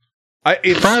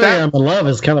 Friday I'm in Love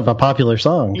is kind of a popular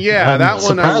song. Yeah, that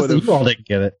one I would have. You all didn't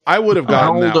get it. I would have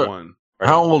gotten that one.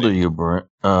 How old are you, Brent?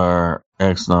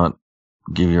 X not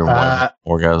give your wife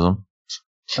orgasm?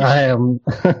 I am.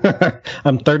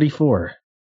 I'm 34.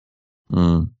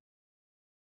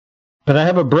 But I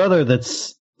have a brother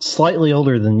that's slightly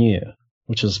older than you,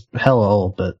 which is hella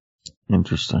old, but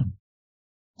Interesting.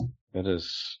 That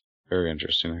is very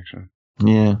interesting, actually.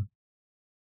 Yeah.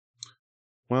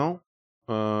 Well,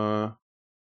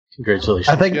 congratulations.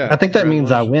 I think that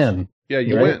means I win. Yeah,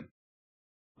 you Right? win.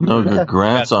 No,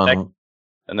 congrats on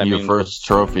And that your means first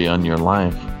trophy on your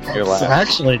life. your It's last.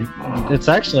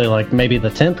 actually like maybe the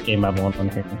 10th game I've won on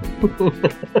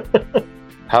here.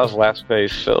 How's last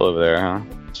place Phil over there, huh?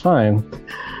 It's fine.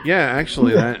 Yeah,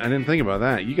 actually, I didn't think about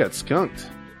that. You got skunked.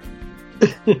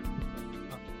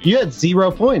 You had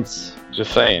 0 points.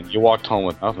 Just saying, you walked home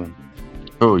with nothing.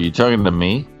 Oh, you talking to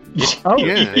me? Oh,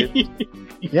 Yeah.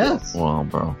 yes. Well,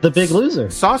 bro, The big loser.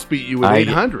 Sauce beat you with I-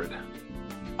 800.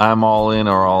 I'm all in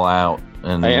or all out,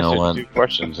 and I you know answered what? 2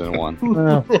 questions in one.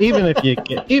 Well, even if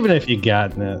you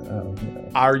gotten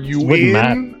it, Are you Wouldn't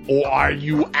in or are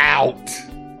you out?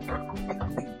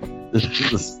 This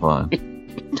is fun.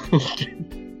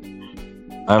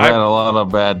 I've had a lot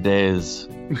of bad days,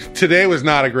 Today was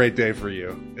not a great day for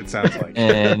you, it sounds like.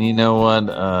 and you know what?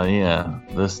 Yeah,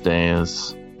 this day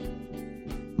is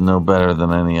no better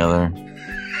than any other.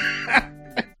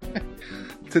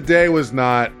 Today was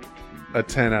not a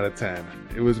 10 out of 10.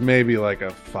 It was maybe like a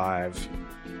 5.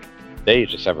 They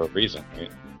just have a reason,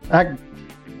 right?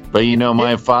 But you know,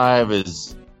 my 5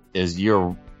 is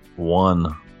your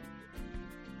 1.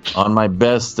 On my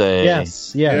best day,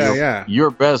 yes. Yeah.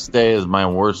 your best day is my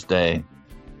worst day.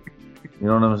 You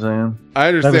know what I'm saying? I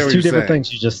understand That was what two you're different saying.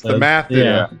 things you just said. The math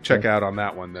Yeah. didn't check out on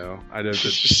that one, though. I did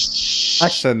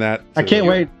send that. I can't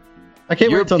wait. I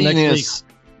can't wait till next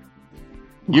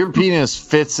week. Your penis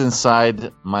fits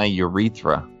inside my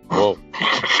urethra. Whoa.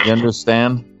 You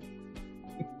understand?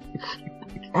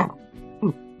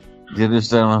 You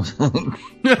understand what I'm saying?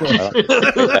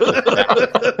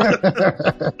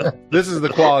 This is the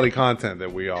quality content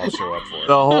that we all show up for.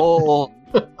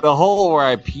 The hole where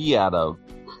I pee out of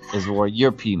is where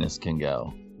your penis can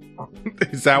go.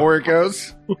 Is that where it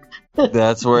goes?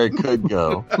 That's where it could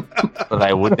go, but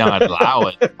I would not allow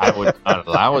it. I would not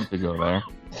allow it to go there.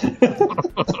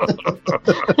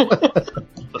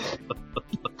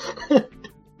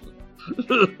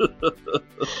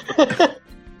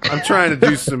 I'm trying to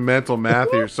do some mental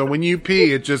math here. So when you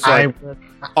pee, it just like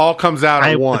all comes out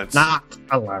at once. Not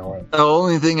allow it. The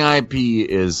only thing I pee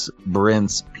is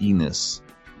Brent's penis,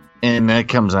 and that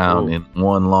comes out in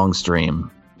one long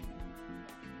stream.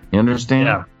 You understand?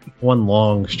 Yeah, one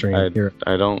long stream.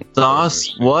 I don't.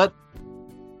 Sauce? What?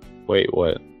 Wait,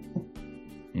 what?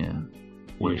 Yeah.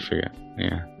 You forget.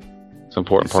 Yeah. It's an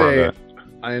important part Say, of that.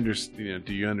 I understand. You know,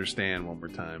 do you understand one more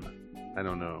time? I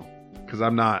don't know because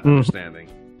I'm not Mm. understanding.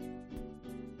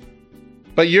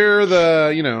 But you're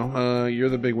the, you're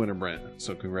the big winner, Brent.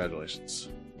 So congratulations.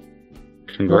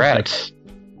 Congrats.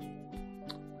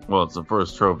 Well, it's the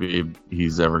first trophy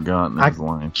he's ever gotten in his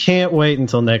life. Can't wait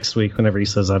until next week whenever he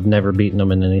says I've never beaten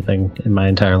him in anything in my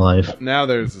entire life. Now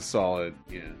there's a solid,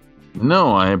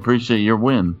 No, I appreciate your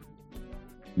win.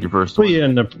 Your first Well,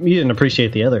 win. you didn't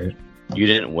appreciate the other You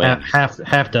didn't win.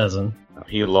 half dozen.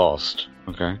 He lost.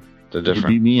 Okay. The You difference.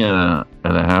 beat me at a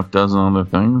half dozen other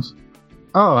things.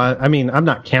 Oh, I mean, I'm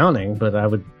not counting, but I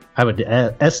would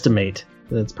estimate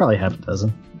that it's probably half a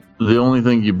dozen. The only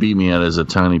thing you beat me at is a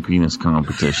tiny penis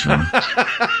competition.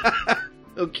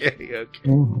 Okay.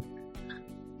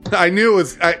 I knew it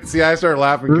was. I started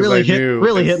laughing because I knew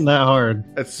hitting that hard.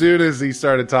 As soon as he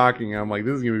started talking, I'm like,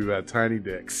 this is gonna be about tiny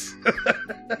dicks.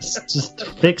 Just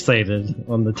fixated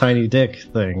on the tiny dick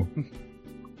thing.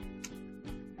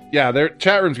 Yeah, their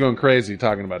chat room's going crazy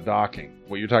talking about docking.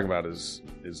 What you're talking about is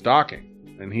docking,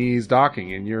 and he's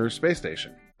docking in your space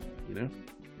station. You know,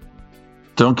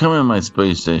 Don't come in my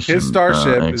space station. his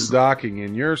starship X. is docking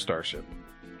in your starship.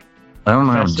 I don't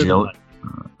have Faster jelly.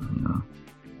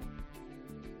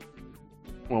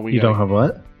 Well, we You don't have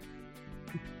what?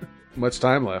 much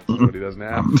time left, but he doesn't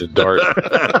have. To dart.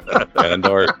 And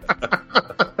dart.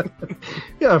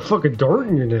 Yeah, a fucking dart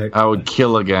in your neck. I would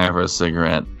kill a guy for a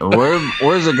cigarette.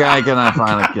 Where's a guy can I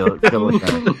find to kill a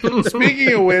guy?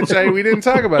 Speaking of which, we didn't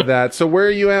talk about that. So where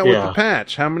are you at with Yeah. the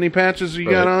patch? How many patches you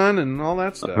got on, and all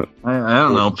that stuff? I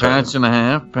don't know. Patch and a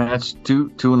half. Patch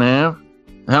two and a half.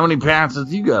 How many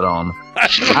patches you got on?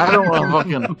 I don't want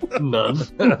fucking none.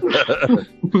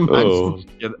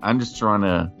 I'm just trying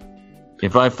to.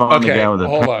 If I find a guy with a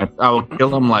hold patch, on. I will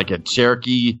kill him like a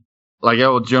Cherokee. Like I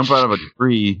will jump out of a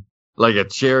tree like a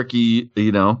Cherokee.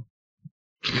 You know,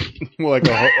 like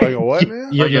a what,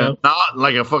 man?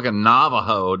 like a fucking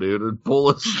Navajo, dude. And pull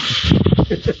us.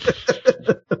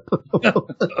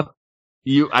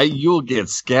 You'll get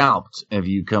scalped if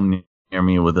you come near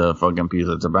me with a fucking piece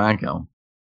of tobacco.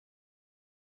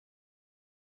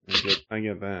 I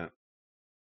get that.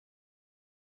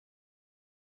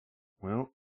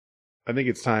 Well, I think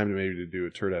it's time to do a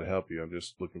Turd Hat Help You. I'm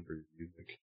just looking for your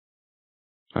music.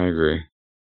 I agree.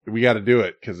 We got to do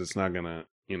it because it's not gonna,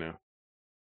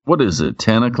 What is it?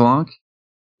 10 o'clock?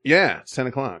 Yeah, it's 10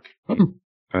 o'clock.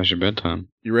 Past your bedtime.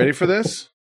 You ready for this?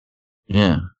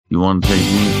 Yeah. You want to take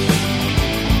me?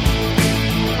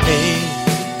 Hey,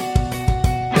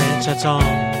 Red Shirts on.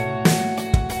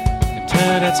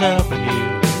 Turd Hats helping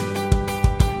you.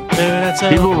 Turd Hats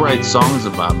helping People write songs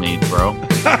about me, bro.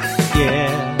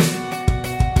 Yeah,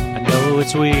 I know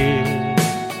it's weird,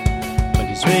 but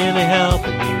he's really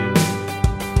helping you.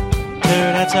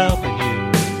 Turd Hat's helping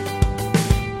you.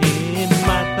 He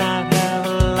might not have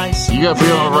a license. You got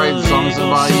people writing songs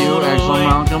about you, actually,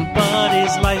 Malcolm? But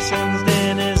he's licensed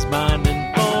in his mind,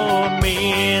 and for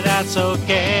me, that's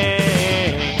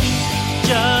okay.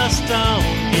 Just don't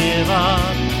give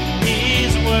up.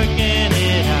 He's working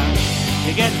it out.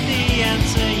 You get the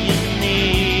answer you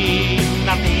need,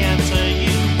 not the answer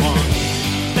you want.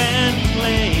 Then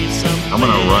play some. I'm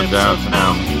going to run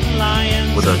downtown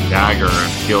with a dagger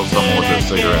and kill someone with a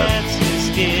cigarette. That's his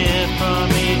gift from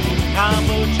eating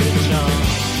kombucha John.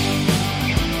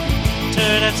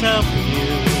 Turd Hat's helping you.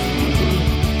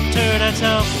 Turd Hat's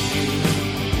helping you.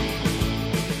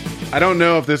 I don't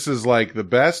know if this is like the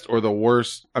best or the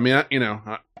worst. I mean,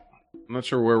 I'm not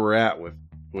sure where we're at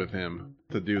with him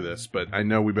to do this, but I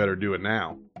know we better do it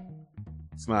now.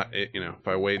 It's not, if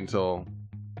I wait until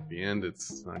the end,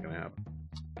 it's not going to happen.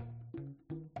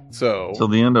 So, Till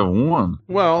the end of one.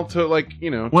 well, to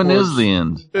When is the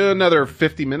end? Another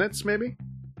 50 minutes, maybe?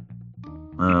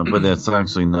 But that's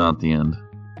actually not the end.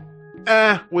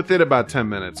 Within about 10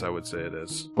 minutes, I would say it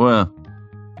is. Well,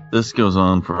 this goes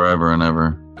on forever and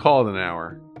ever. Call it an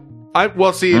hour. It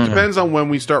depends on when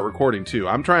we start recording too.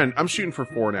 I'm shooting for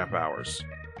 4.5 hours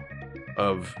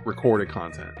of recorded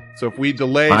content. So if we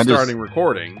delay starting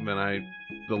recording, then I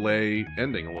delay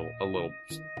ending a little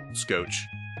scotch.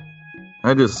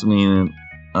 I just mean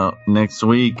next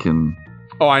week and...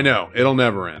 Oh, I know. It'll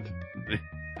never end.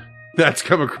 That's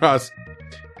come across,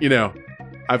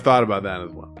 I've thought about that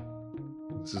as well.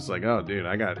 It's just like, oh, dude,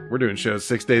 we're doing shows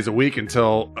 6 days a week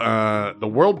until the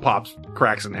world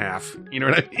cracks in half. You know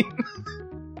what I mean?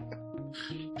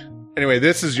 Anyway,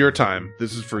 this is your time.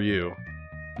 This is for you.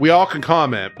 We all can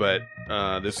comment, but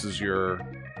this is a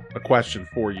question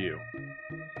for you.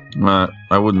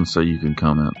 I wouldn't say you can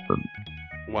comment, but...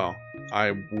 Well,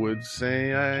 I would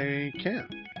say I can.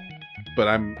 But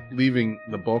I'm leaving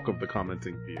the bulk of the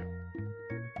commenting to you.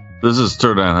 This is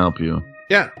Turd Hat Help You.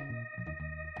 Yeah.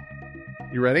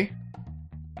 You ready?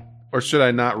 Or should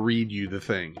I not read you the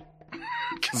thing?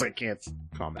 Because I can't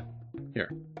comment.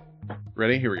 Here.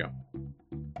 Ready? Here we go.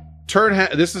 Turd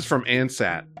Hat. This is from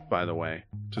Ansat, by the way,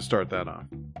 to start that off.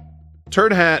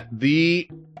 Turd Hat, the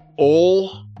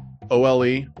OLE,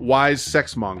 wise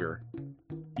sexmonger.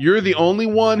 You're the only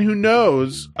one who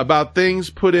knows about things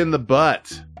put in the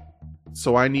butt.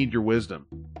 So I need your wisdom.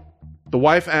 The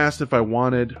wife asked if I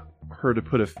wanted her to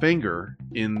put a finger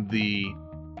in the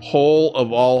hole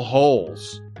of all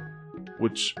holes,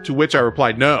 to which I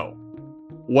replied no.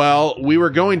 Well, we were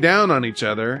going down on each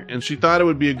other, and she thought it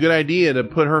would be a good idea to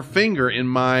put her finger in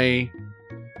my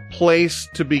place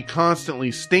to be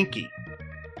constantly stinky.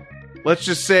 Let's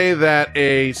just say that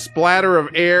a splatter of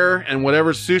air and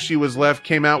whatever sushi was left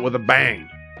came out with a bang.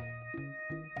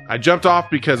 I jumped off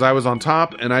because I was on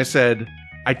top, and I said,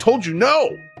 I told you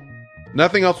no!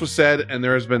 Nothing else was said, and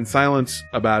there has been silence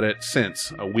about it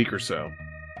since a week or so.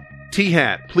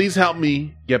 T-Hat, please help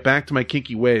me get back to my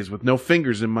kinky ways with no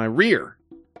fingers in my rear.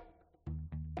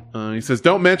 He says,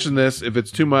 don't mention this if it's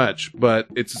too much, but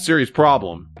it's a serious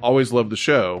problem. Always love the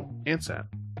show. Ansat.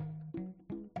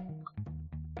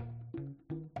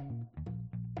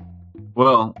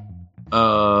 Well,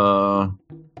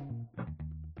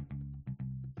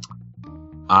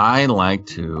 I like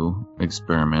to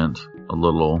experiment a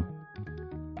little.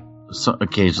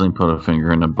 Occasionally put a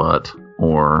finger in a butt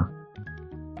or...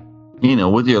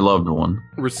 with your loved one.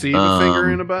 Receive a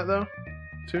finger in a butt, though?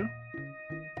 Too?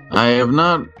 I have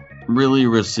not really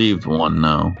received one,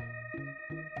 no.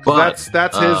 But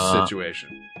that's his situation.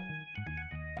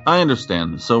 I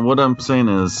understand. So what I'm saying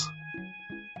is,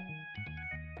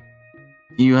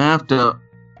 you have to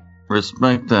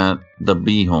respect the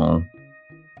beehole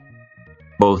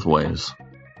both ways.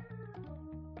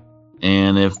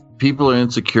 And if people are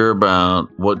insecure about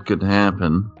what could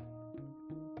happen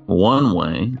one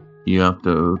way, you have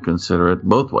to consider it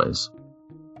both ways.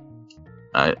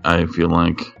 I feel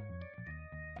like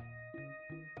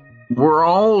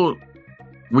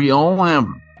we all have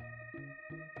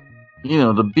you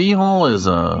know, the beehole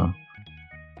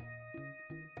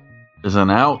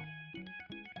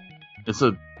it's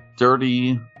a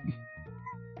dirty.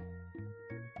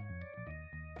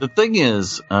 The thing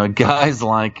is, guys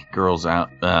like girls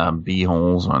out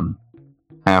beeholes on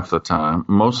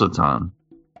most of the time,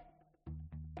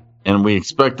 and we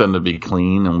expect them to be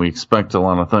clean, and we expect a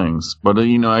lot of things. But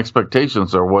you know,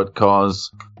 expectations are what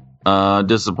cause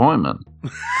disappointment.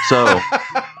 So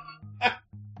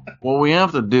what we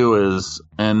have to do is,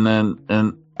 and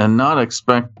not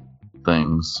expect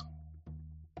things,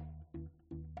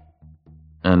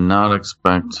 and not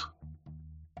expect.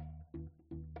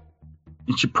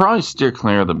 You should probably steer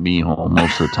clear of the beehole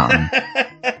most of the time.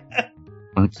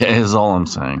 Okay, is all I'm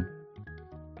saying.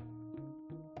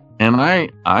 And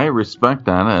I respect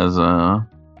that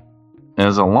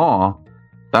as a law.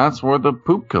 That's where the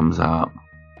poop comes out.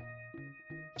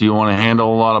 Do you want to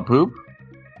handle a lot of poop?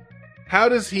 How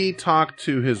does he talk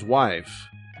to his wife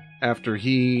after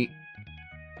he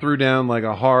threw down like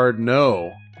a hard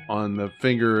no on the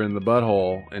finger in the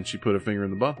butthole and she put a finger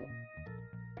in the butthole?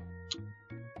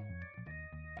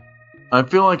 I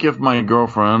feel like if my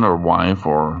girlfriend or wife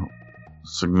or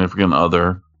significant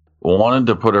other wanted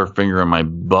to put her finger in my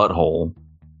butthole,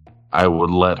 I would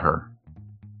let her.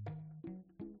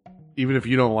 Even if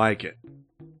you don't like it?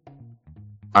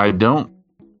 I don't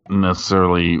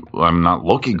necessarily, I'm not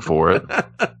looking for it,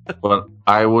 but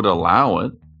I would allow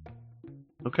it.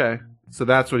 Okay. So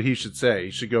that's what he should say.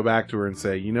 He should go back to her and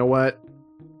say, you know what?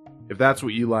 If that's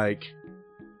what you like,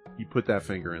 you put that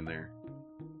finger in there.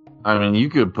 I mean, you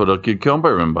could put a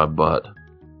cucumber in my butt.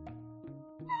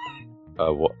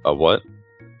 A what?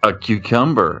 A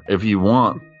cucumber, if you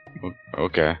want.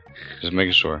 Okay. Just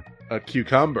making sure. A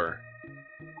cucumber.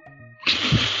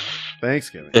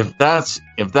 Thanksgiving. If that's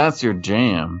your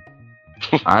jam,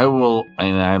 I will,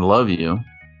 and I love you.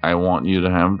 I want you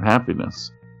to have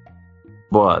happiness.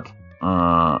 But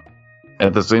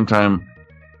at the same time,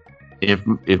 if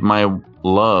my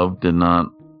love did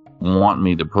not want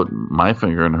me to put my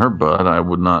finger in her butt, I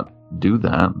would not do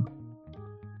that.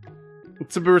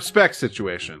 It's a respect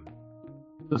situation.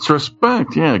 It's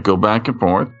respect, yeah. Go back and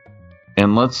forth,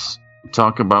 and let's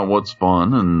talk about what's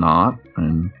fun and not.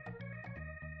 And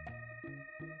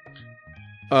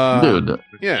dude,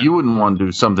 yeah. You wouldn't want to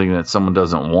do something that someone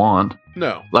doesn't want.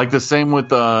 No. Like the same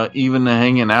with even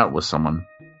hanging out with someone.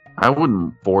 I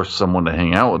wouldn't force someone to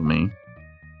hang out with me,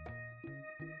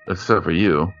 except for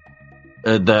you.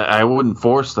 That I wouldn't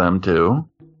force them to.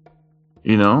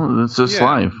 You know, it's just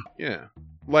life. Yeah.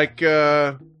 Like,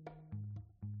 it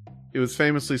was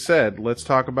famously said, let's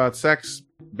talk about sex,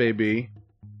 baby.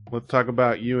 Let's talk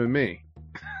about you and me.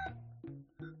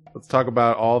 Let's talk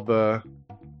about all the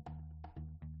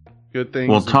good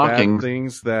things and bad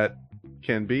things that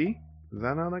can be. Is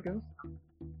that how that goes?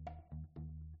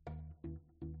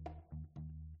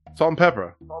 Salt and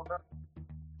pepper.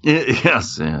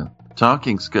 Yes, yeah.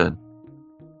 Talking's good.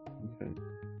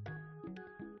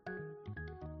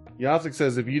 Yasik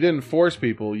says, if you didn't force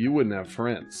people, you wouldn't have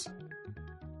friends.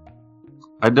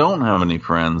 I don't have any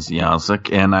friends,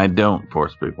 Yasik, and I don't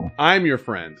force people. I'm your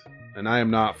friend, and I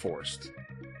am not forced.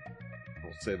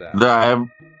 I'll say that.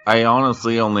 I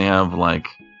honestly only have, like,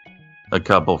 a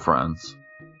couple friends.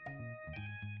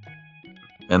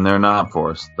 And they're not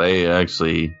forced. They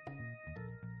actually...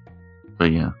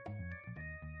 But yeah.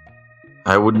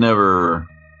 I would never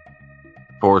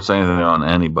force anything on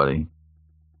anybody.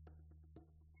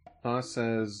 Haas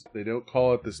says they don't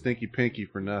call it the Stinky Pinky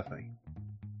for nothing.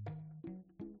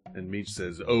 And Meech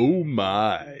says, oh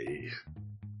my.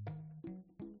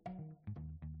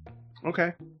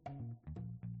 Okay.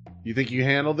 You think you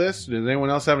handled this? Does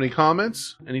anyone else have any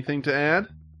comments? Anything to add?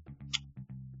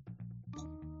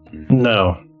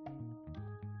 No.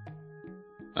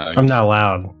 I'm not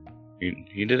allowed.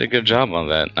 You did a good job on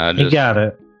that. You got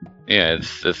it. Yeah,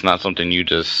 it's not something you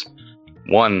just...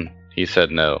 One, he said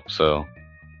no, so...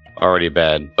 Already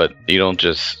bad, but you don't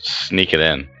just sneak it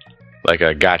in like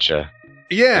a gotcha.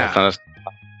 Yeah, that's not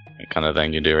the kind of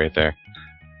thing you do right there.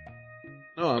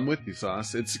 No, I'm with you,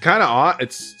 Sauce. It's kind of odd.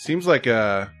 It seems like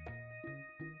a,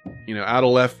 out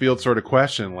of left field sort of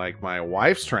question. Like my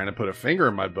wife's trying to put a finger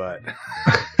in my butt.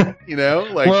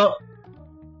 Like well,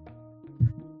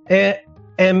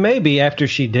 and maybe after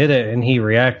she did it and he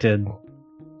reacted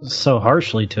so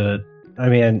harshly to it. I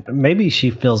mean, maybe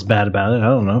she feels bad about it. I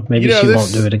don't know. Maybe she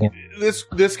won't do it again.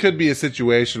 This could be a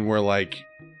situation where, like,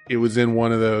 it was in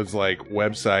one of those, like,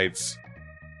 websites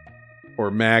or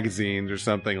magazines or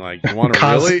something. Like, you want to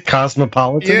really?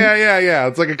 Cosmopolitan? Yeah.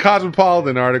 It's like a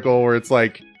Cosmopolitan article where it's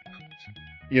like,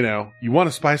 you want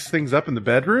to spice things up in the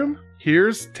bedroom?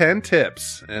 Here's 10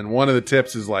 tips. And one of the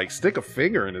tips is like, stick a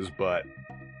finger in his butt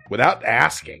without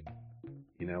asking.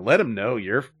 You know, let him know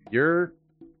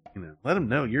let him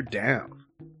know you're down.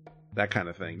 That kind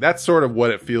of thing. That's sort of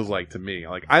what it feels like to me.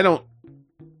 Like, I don't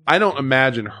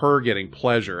imagine her getting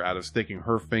pleasure out of sticking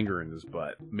her finger in his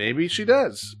butt. Maybe she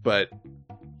does, but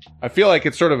I feel like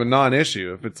it's sort of a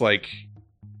non-issue if it's like,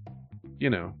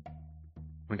 you know,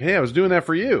 like, hey, I was doing that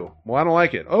for you. Well, I don't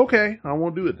like it. Okay, I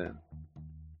won't do it then.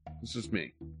 It's just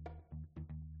me.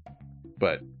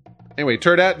 But anyway,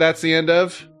 Turdette, that's the end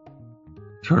of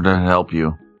Turdette help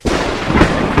you.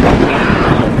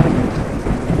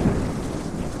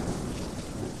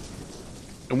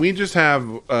 And we just have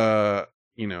a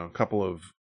couple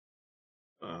of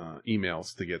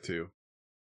emails to get to.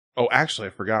 Oh, actually,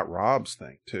 I forgot Rob's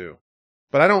thing too.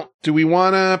 But do we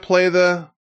want to play the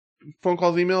phone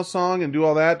calls, email song and do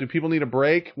all that? Do people need a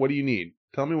break? What do you need?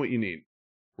 Tell me what you need.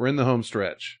 We're in the home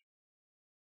stretch.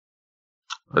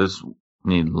 I just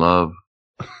need love.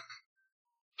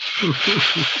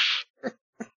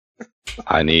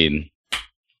 I need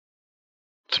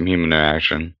some human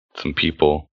interaction, some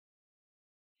people,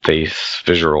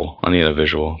 visual. I need a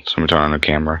visual. Somebody turn on a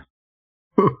camera.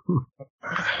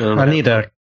 I need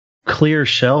a clear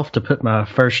shelf to put my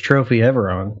first trophy ever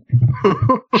on.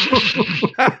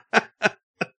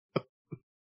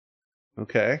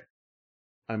 Okay.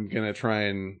 I'm going to try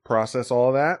and process all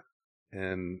of that.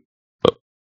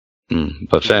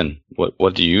 But Finn,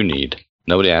 what do you need?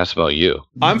 Nobody asked about you.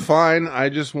 I'm fine. I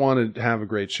just want to have a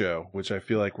great show, which I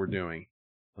feel like we're doing.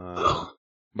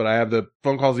 But I have the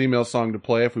phone calls, email song to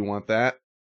play if we want that.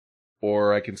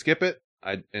 Or I can skip it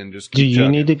and just keep Do you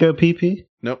chugging. need to go pee-pee?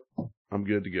 Nope. I'm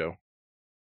good to go.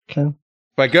 Okay.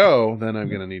 If I go, then I'm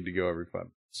going to need to go every 5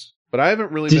 minutes. But I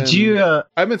haven't really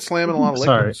I've been slamming a lot of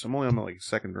liquids. I'm only on like a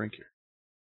second drink here.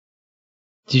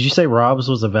 Did you say Rob's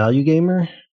was a value gamer?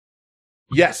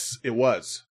 Yes, it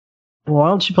was. Well, why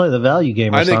don't you play the value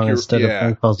gamer song instead of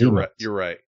phone calls, emails? You're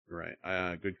right.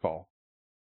 Good call.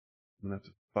 I'm going to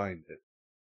have to find it.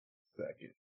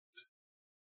 Second.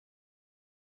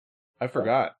 I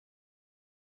forgot.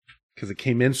 Because it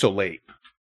came in so late.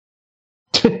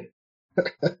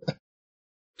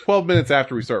 12 minutes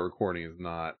after we start recording is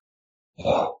not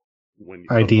when you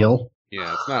ideal.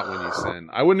 Yeah, it's not when you send.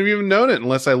 I wouldn't have even known it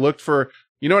unless I looked for.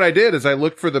 You know what I did is I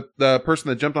looked for the person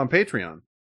that jumped on Patreon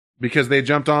because they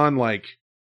jumped on like,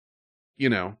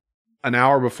 an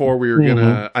hour before we were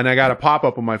gonna, and I got a pop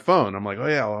up on my phone. I'm like, oh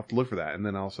yeah, I'll have to look for that, and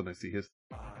then all of a sudden I see his.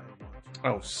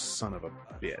 Oh, son of a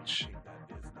bitch!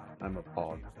 I'm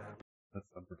appalled. That's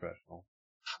unprofessional.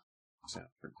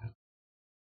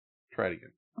 Try it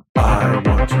again. I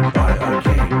want to buy a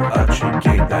cheap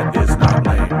game that is not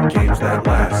lame. Games that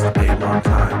last a long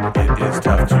time. It is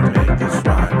tough to make this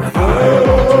rhyme. I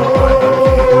want to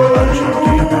buy a cheap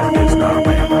game that is not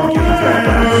lame. Games that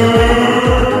last a long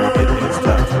time. It is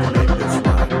tough to make this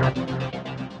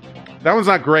rhyme. That one's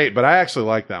not great, but I actually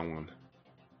like that one.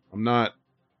 I'm not,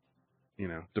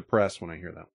 depressed when I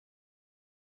hear that one.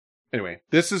 Anyway,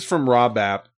 this is from Rob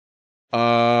App.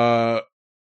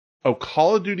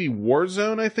 Call of Duty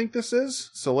Warzone, I think this is.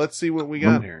 So let's see what we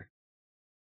got here.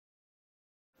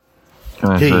 Can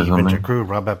I Hey, say something? Venture Crew,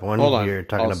 Rob App One Hold on. here,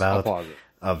 talking I'll about pause it.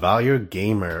 a value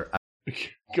gamer.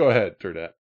 Go ahead,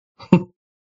 Turdette.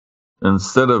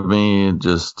 Instead of me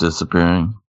just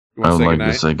disappearing, You I wanna would say like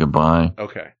goodnight? to say goodbye.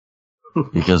 Okay.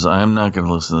 Because I'm not going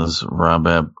to listen to this Rob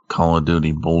App Call of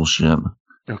Duty bullshit.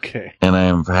 Okay. And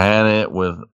I've had it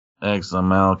with X and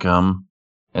Malcolm.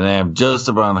 And I have just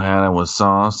about had it with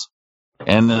Sauce.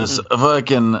 And this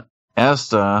fucking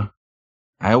Esta,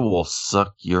 I will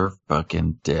suck your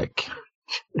fucking dick.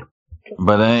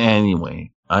 But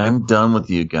anyway, I'm done with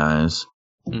you guys.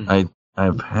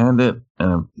 I've had it,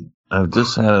 and I've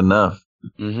just had enough.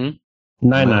 Mm-hmm.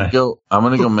 I'm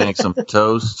gonna go make some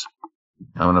toast.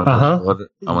 I'm gonna put butter.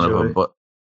 I'm gonna put butter.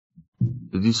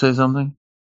 Did you say something?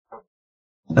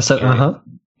 I said,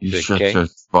 You shut your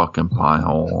fucking pie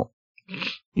hole.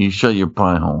 You shut your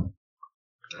pie hole.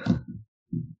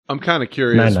 I'm kind of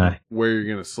curious Night-night. where you're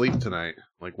going to sleep tonight.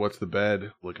 Like, what's the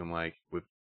bed looking like with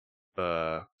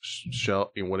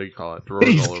shell? What do you call it?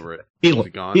 Drawers all over it. Is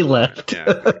it gone? He left.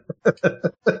 Yeah.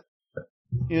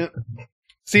 Yeah.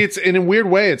 See, it's in a weird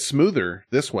way. It's smoother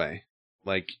this way.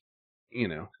 Like,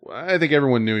 I think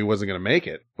everyone knew he wasn't going to make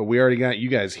it, but we already got you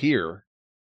guys here,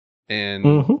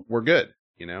 and we're good.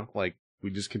 Like we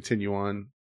just continue on.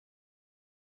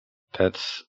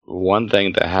 That's one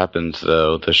thing that happens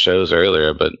though. The show's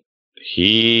earlier, but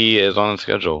he is on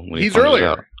schedule. When He's he punches earlier.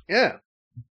 out. Yeah.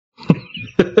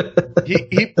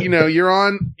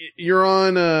 You're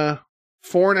on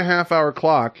 4.5 hour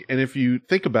clock, and if you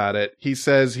think about it, he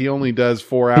says he only does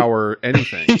 4 hour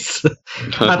anything.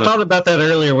 I thought about that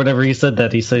earlier. Whenever he said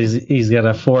that, he says he's got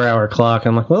a 4 hour clock.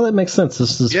 I'm like, well, that makes sense.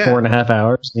 This is 4.5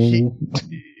 hours.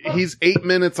 He's 8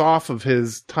 minutes off of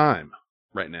his time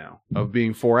right now of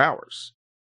being 4 hours.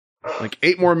 Like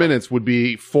 8 more minutes would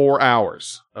be 4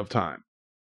 hours of time.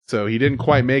 So he didn't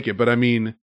quite make it, but I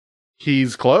mean,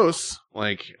 he's close.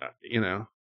 Like,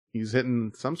 he's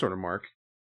hitting some sort of mark.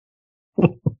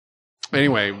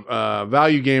 Anyway,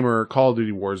 Value Gamer, Call of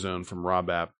Duty Warzone from Rob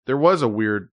App. There was a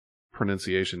weird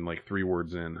pronunciation, like 3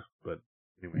 words in, but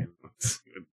anyway.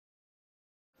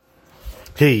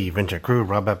 Hey, Venture Crew,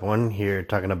 Rob App 1 here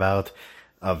talking about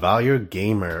Value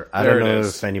Gamer. I don't know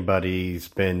if anybody's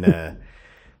been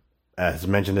has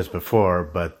mentioned this before,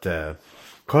 but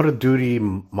Call of Duty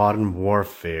Modern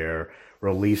Warfare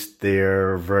released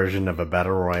their version of a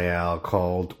battle royale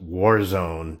called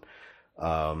Warzone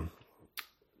a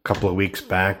couple of weeks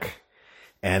back,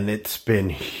 and it's been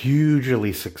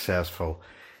hugely successful.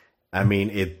 I mean,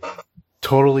 it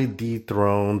totally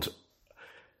dethroned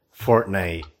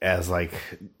Fortnite as like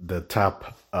the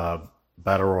top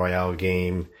battle royale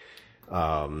game.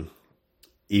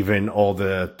 Even all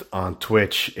on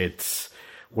Twitch, it's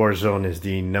Warzone is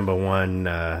the number one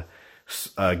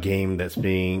game that's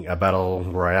being a battle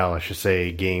royale, I should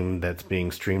say, game that's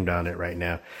being streamed on it right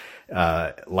now.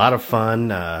 A lot of fun.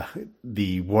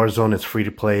 The Warzone is free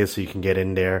to play, so you can get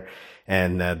in there.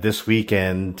 And this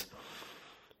weekend,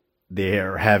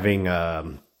 they're having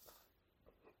a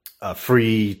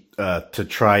free to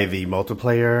try the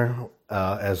multiplayer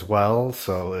as well.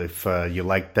 So if you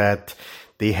like that,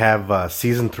 they have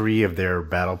season 3 of their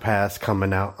Battle Pass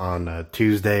coming out on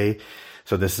Tuesday.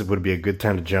 So this would be a good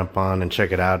time to jump on and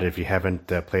check it out if you haven't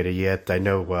played it yet. I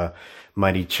know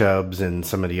Mighty Chubbs and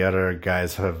some of the other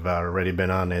guys have already been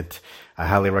on it. I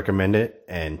highly recommend it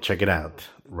and check it out.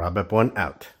 Rob Up 1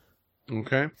 out.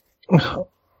 Okay.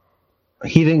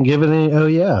 He didn't give it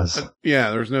any yes.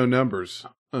 Yeah, there's no numbers.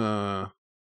 So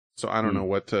I don't know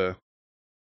what to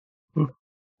do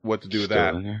with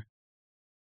that.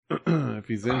 If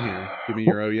he's in here, give me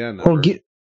your number.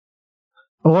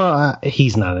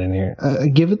 He's not in here.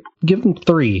 Give him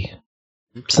 3,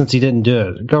 since he didn't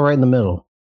do it. Go right in the middle.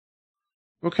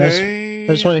 Okay. I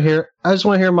just want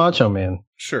to hear Macho Man.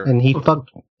 Sure. And he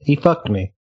fucked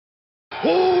me.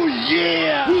 Oh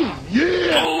yeah!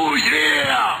 Yeah! Oh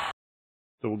yeah!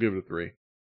 So we'll give it a 3.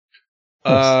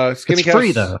 Skinny it's Cows,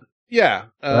 free though. Yeah.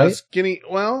 Right? Skinny.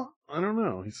 Well, I don't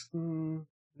know. He's didn't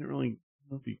really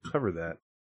know if he covered that.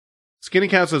 Skinny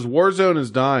Cow says Warzone is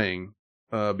dying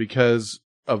because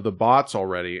of the bots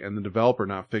already, and the developer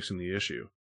not fixing the issue.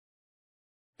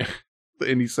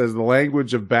 And he says the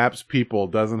language of BAP's people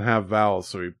doesn't have vowels,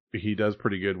 so he does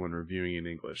pretty good when reviewing in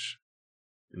English.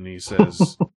 And he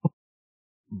says,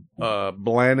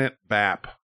 Planet BAP.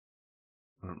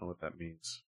 I don't know what that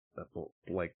means. That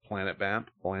like Planet BAP?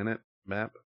 Planet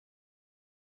BAP?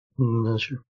 Not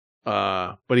sure.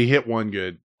 But he hit one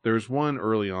good. There's one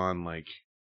early on, like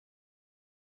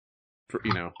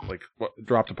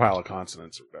dropped a pile of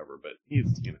consonants or whatever, but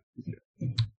he's good.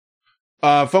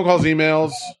 Phone calls,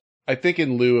 emails. I think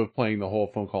in lieu of playing the whole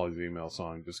phone calls, email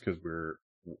song, just because we're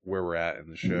where we're at in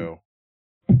the show,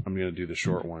 I'm going to do the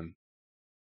short one.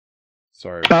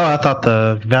 Sorry. Oh, I thought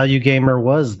the Value Gamer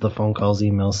was the phone calls,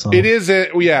 email song. It is.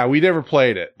 Yeah, we never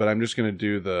played it, but I'm just going to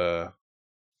do the...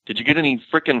 Did you get any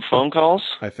frickin' phone calls?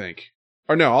 I think.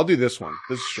 Or no, I'll do this one.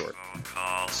 This is short. Phone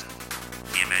calls,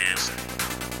 emails.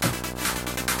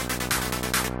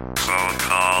 Phone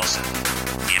calls,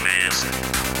 emails.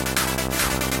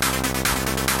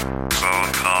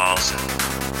 Phone calls,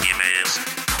 emails.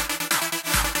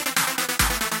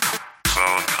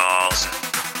 Phone calls,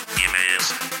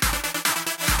 emails.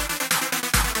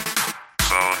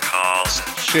 Phone calls.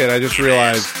 Shit, I just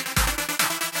realized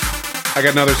I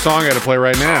got another song I got to play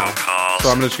right now. So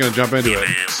I'm just going to jump into it.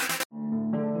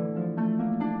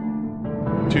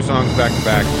 2 songs back to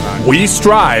back. We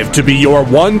strive to be your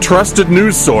one trusted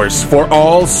news source for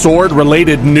all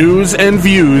sword-related news and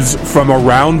views from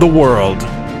around the world.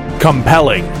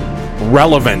 Compelling,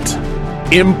 relevant,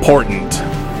 important.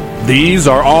 These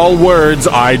are all words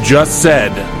I just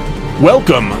said.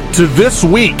 Welcome to This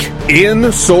Week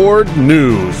in Sword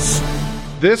News.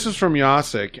 This is from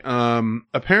Yasik.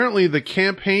 Apparently the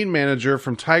campaign manager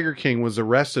from Tiger King was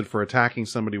arrested for attacking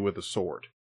somebody with a sword.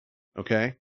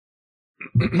 Okay?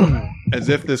 As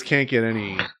if this can't get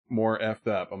any more effed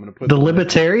up. I'm going to put the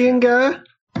libertarian guy?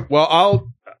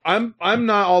 Well, I'm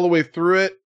not all the way through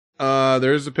it.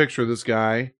 There's a picture of this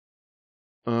guy.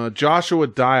 Joshua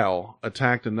Dial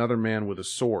attacked another man with a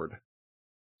sword.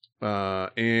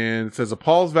 And it says a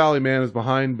Pauls Valley man is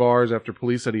behind bars after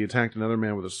police said he attacked another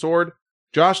man with a sword.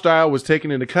 Josh Dial was taken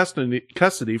into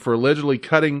custody for allegedly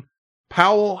cutting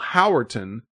Powell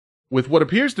Howerton with what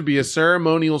appears to be a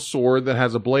ceremonial sword that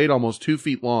has a blade almost 2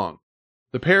 feet long.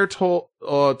 The pair told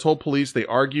police they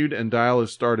argued, and Dial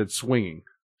has started swinging.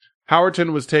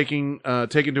 Howerton was taken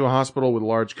to a hospital with a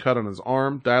large cut on his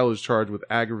arm. Dial is charged with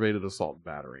aggravated assault and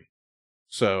battery.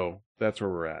 So that's where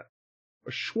we're at.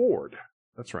 A sword.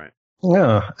 That's right.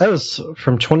 Yeah, that was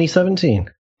from 2017.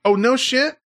 Oh, no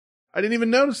shit? I didn't even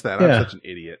notice that. Yeah. I'm such an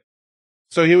idiot.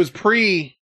 So he was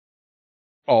pre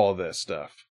all of this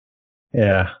stuff.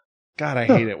 Yeah. God, I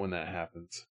hate it when that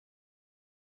happens.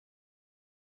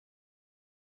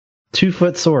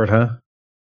 2-foot sword, huh?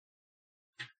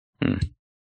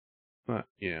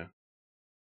 Yeah.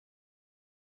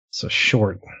 It's a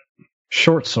short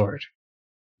sword.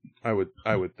 I would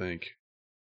think.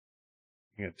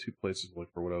 I got 2 places to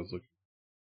look for what I was looking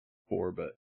for,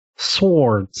 but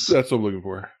swords. That's what I'm looking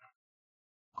for.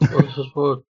 What's a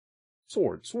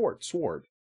sword? Sword.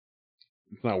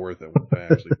 It's not worth it once I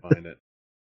actually find it.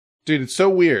 Dude, it's so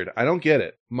weird. I don't get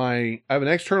it. I have an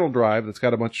external drive that's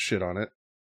got a bunch of shit on it.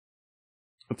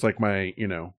 It's like my,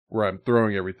 where I'm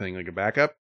throwing everything like a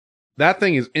backup. That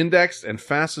thing is indexed and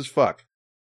fast as fuck.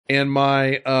 And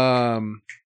my,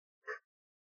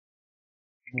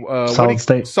 solid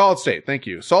state. Solid state, thank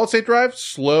you. Solid state drive,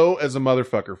 slow as a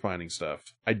motherfucker finding stuff.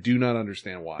 I do not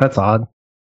understand why. That's odd.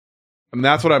 I mean,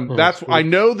 I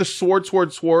know the sword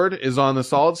is on the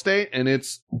solid state, and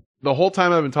it's, the whole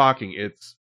time I've been talking,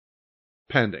 it's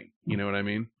pending. You know what I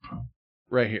mean?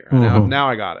 Right here. Mm-hmm. Now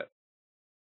I got it.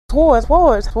 Swords.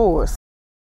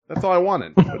 That's all I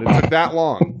wanted, but it took that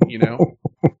long,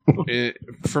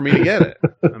 for me to get it.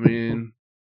 I mean...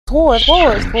 Swords.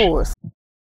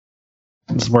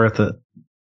 It's worth it.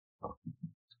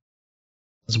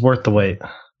 It's worth the wait.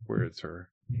 Where is her?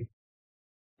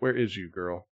 Where is you,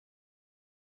 girl?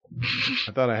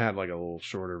 I thought I had like a little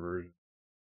shorter version.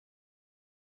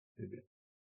 Maybe.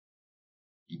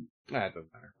 It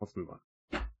doesn't matter. Let's move on.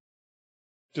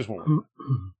 Just one more.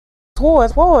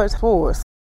 Swords.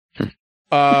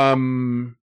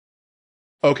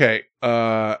 Okay.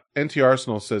 NT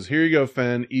Arsenal says, here you go,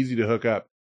 Fen. Easy to hook up.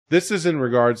 This is in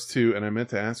regards to, and I meant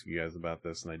to ask you guys about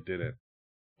this and I didn't.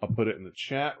 I'll put it in the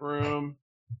chat room.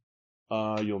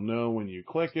 You'll know when you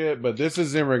click it, but this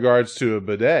is in regards to a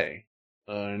bidet.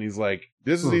 And he's like,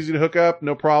 this is easy to hook up,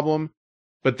 no problem.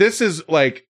 But this is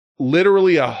like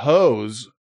literally a hose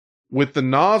with the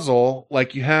nozzle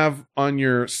like you have on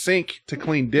your sink to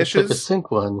clean dishes. It's like a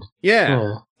sink one.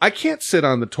 Yeah. I can't sit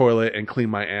on the toilet and clean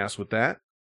my ass with that.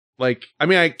 Like, I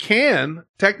mean, I can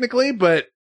technically, but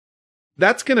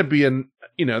that's going to be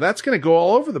that's going to go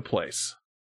all over the place.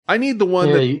 I need the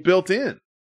one that's built in.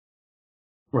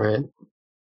 Right.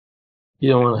 You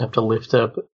don't want to have to lift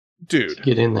up. Dude. To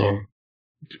get in there.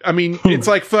 I mean, it's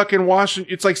like fucking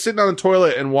it's like sitting on the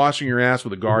toilet and washing your ass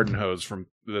with a garden hose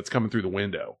that's coming through the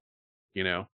window.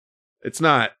 That's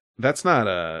not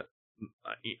I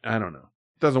don't know.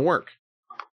 It doesn't work.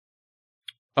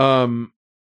 And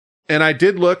I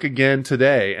did look again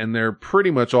today, and they're pretty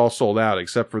much all sold out,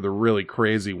 except for the really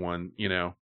crazy one.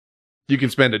 You can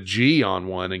spend a G on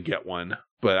one and get one,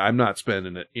 but I'm not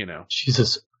spending it.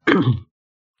 Jesus,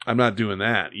 I'm not doing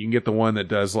that. You can get the one that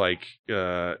does like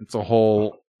it's a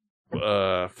whole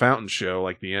fountain show,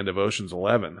 like the end of Ocean's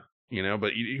 11.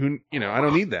 But I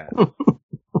don't need that.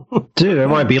 Dude, it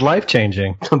might be life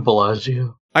changing.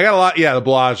 Bellagio. I got a lot. Yeah, the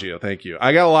Bellagio. Thank you.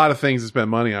 I got a lot of things to spend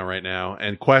money on right now,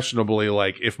 and questionably,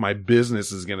 like if my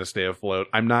business is going to stay afloat,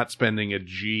 I'm not spending a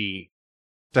G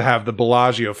to have the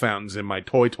Bellagio fountains in my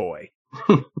toy.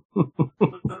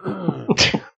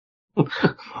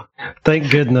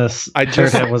 Thank goodness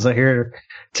Turd wasn't here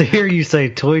to hear you say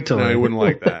toy. No, he wouldn't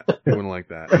like that. He wouldn't like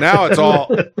that. Now it's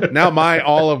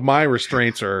all of my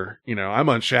restraints are, I'm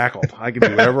unshackled. I can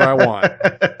do whatever I want.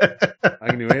 I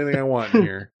can do anything I want in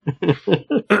here.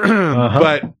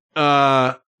 But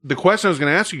the question I was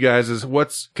going to ask you guys is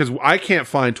because I can't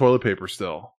find toilet paper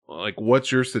still. Like,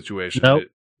 what's your situation?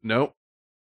 Nope.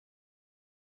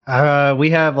 We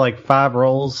have like 5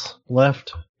 rolls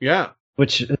left. Yeah.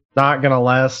 Which is not going to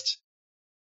last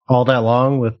all that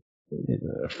long with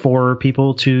 4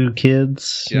 people, 2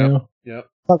 kids. Yep.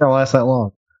 It's not going to last that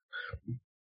long.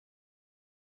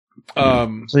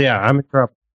 So yeah, I'm in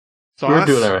trouble. So we're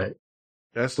doing all right.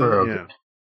 That's yeah.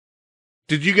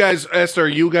 Did you guys, Esther, are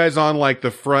you guys on like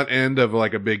the front end of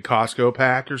like a big Costco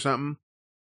pack or something?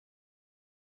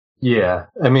 Yeah.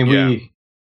 I mean,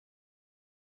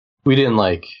 we didn't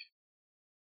like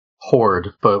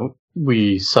hoard, but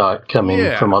we saw it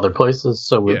coming from other places,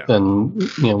 so we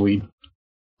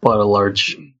bought a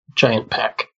large, giant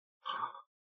pack.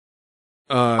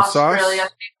 Australia.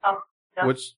 Sauce?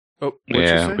 What'd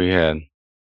yeah, we had.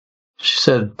 She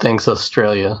said, thanks,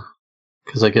 Australia,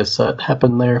 because I guess that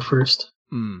happened there first.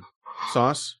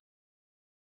 Sauce?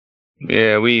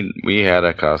 Yeah, we had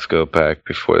a Costco pack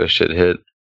before the shit hit.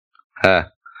 We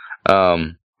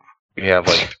have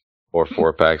like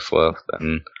 4 packs left,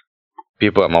 and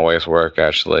people at my wife's work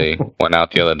actually went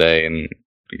out the other day and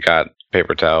got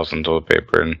paper towels and toilet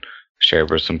paper and shared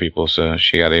with some people, so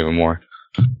she got even more.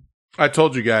 I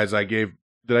told you guys I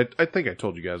think I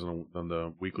told you guys on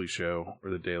the weekly show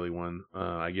or the daily one.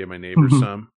 I gave my neighbors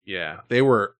some. Yeah, they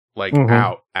were like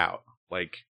out,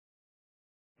 like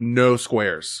no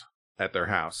squares at their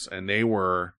house, and they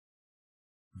were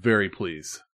very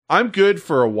pleased. I'm good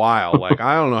for a while. Like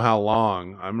I don't know how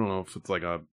long. I don't know if it's like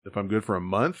if I'm good for a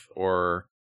month or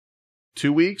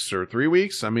 2 weeks or 3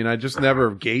 weeks. I mean, I just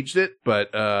never gauged it,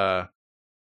 but I'll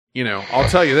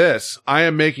tell you this. I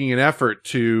am making an effort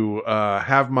to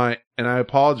have and I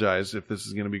apologize if this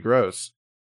is going to be gross.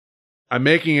 I'm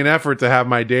making an effort to have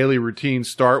my daily routine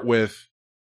start with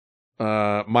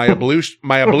my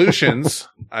ablutions.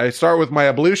 I start with my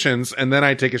ablutions and then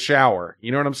I take a shower.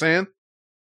 You know what I'm saying?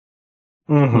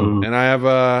 Mm-hmm. And I have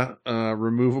a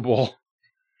removable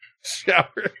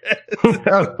shower head.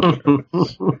 You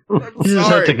just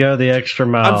have to go the extra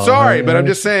mile. I'm sorry, but I'm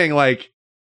just saying, like,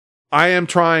 I am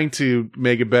trying to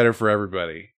make it better for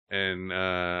everybody. And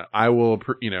I will,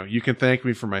 you can thank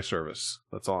me for my service.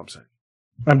 That's all I'm saying.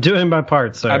 I'm doing my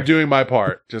part, sir. I'm doing my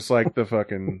part. Just like the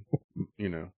fucking,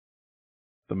 the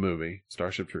movie,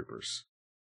 Starship Troopers.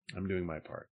 I'm doing my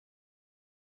part.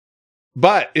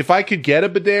 But if I could get a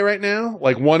bidet right now,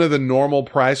 like one of the normal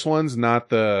price ones, not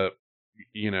the,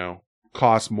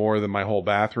 cost more than my whole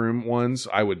bathroom ones,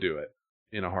 I would do it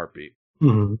in a heartbeat.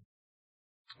 Mm-hmm.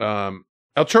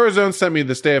 El Chorazone sent me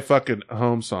the Stay at Fucking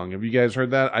Home song. Have you guys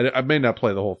heard that? I may not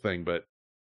play the whole thing, but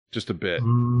just a bit.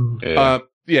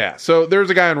 Yeah. So there's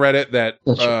a guy on Reddit that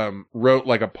wrote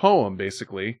like a poem,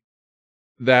 basically,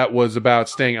 that was about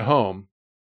staying at home.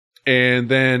 And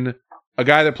then a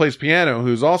guy that plays piano,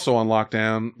 who's also on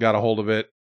lockdown, got a hold of it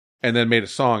and then made a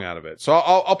song out of it. So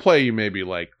I'll play you maybe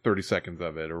like 30 seconds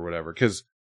of it or whatever. Because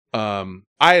I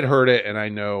had heard it, and I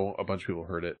know a bunch of people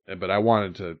heard it, but I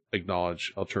wanted to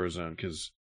acknowledge El Chorazone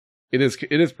because it is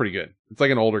pretty good. It's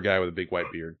like an older guy with a big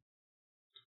white beard.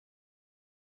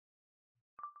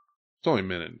 It's only a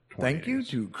minute. Thank you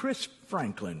to Chris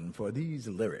Franklin for these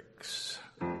lyrics.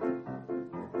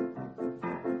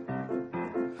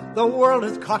 The world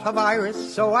has caught a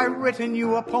virus, so I've written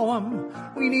you a poem.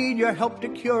 We need your help to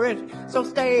cure it, so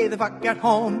stay the fuck at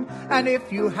home. And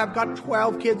if you have got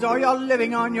 12 kids or you're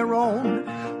living on your own,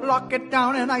 lock it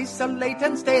down and isolate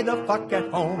and stay the fuck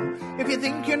at home. If you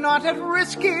think you're not at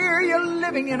risk here, you're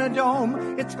living in a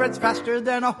dome. It spreads faster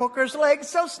than a hooker's leg,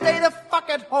 so stay the fuck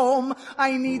at home.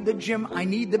 I need the gym, I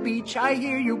need the beach, I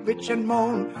hear you bitch and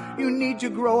moan. You need to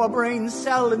grow a brain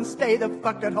cell and stay the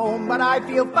fuck at home. But I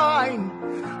feel fine,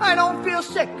 I don't feel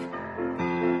sick.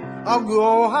 I'll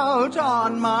go out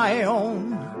on my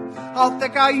own. How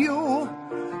thick are you,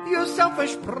 you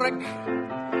selfish prick?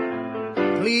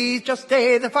 Please just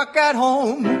stay the fuck at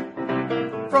home.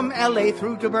 From LA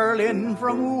through to Berlin,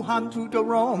 from Wuhan to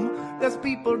Rome, there's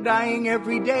people dying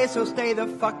every day, so stay the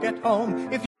fuck at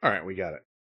home. All right, we got it.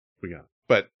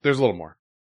 But there's a little more.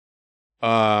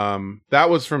 That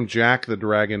was from Jack the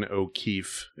Dragon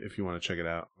O'Keefe, if you want to check it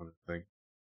out on the thing.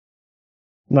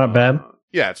 Not bad.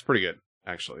 Yeah, it's pretty good,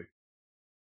 actually.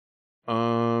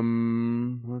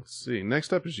 Let's see.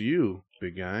 Next up is you,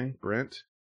 big guy, Brent.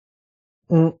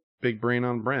 Big brain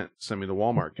on Brent. Send me the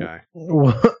Walmart guy.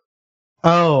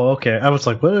 Oh, okay. I was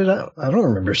like, what did I don't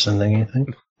remember sending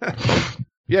anything.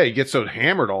 Yeah, you get so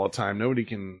hammered all the time, nobody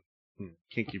can't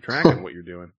keep track of what you're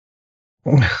doing.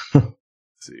 Let's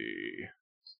see.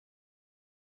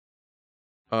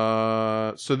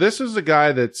 So this is a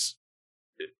guy that's,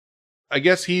 I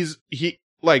guess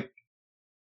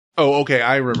oh, okay,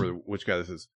 I remember which guy this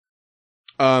is.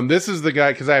 This is the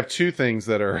guy, because I have two things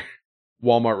that are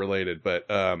Walmart related, but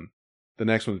the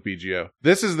next one's BGO.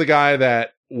 This is the guy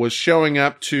that was showing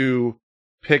up to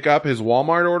pick up his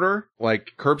Walmart order,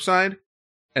 like curbside,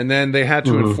 and then they had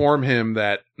to inform him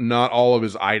that not all of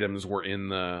his items were in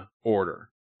the order.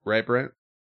 Right, Brent?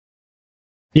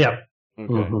 Yeah.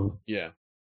 Okay. Yeah.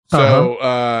 So,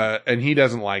 and he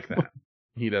doesn't like that.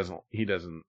 He doesn't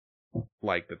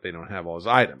like that they don't have all his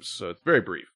items. So it's very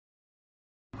brief.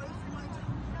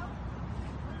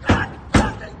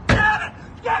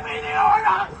 Get me the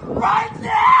order right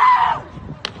now!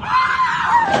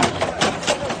 Ah!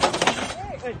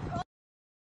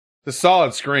 The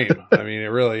solid scream. I mean, it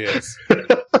really is.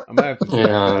 I'm gonna have to turn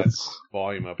that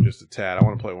volume up just a tad. I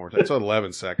want to play one more time. It's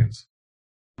 11 seconds.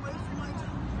 Give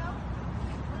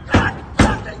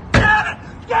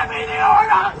me the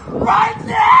order right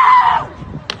now!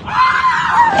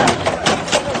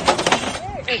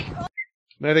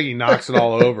 And I think he knocks it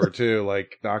all over too.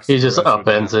 Like knocks. He just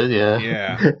upends it. Yeah.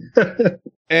 Yeah.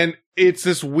 And it's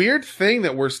this weird thing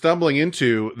that we're stumbling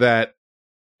into that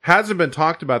hasn't been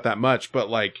talked about that much, but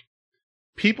like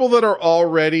people that are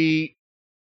already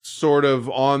sort of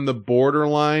on the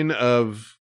borderline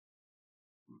of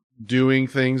doing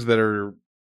things that are,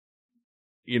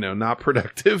 you know, not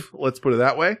productive, let's put it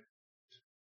that way,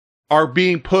 are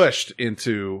being pushed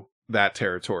into that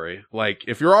territory. Like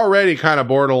if you're already kind of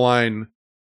borderline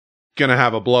gonna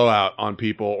have a blowout on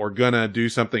people or gonna do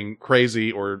something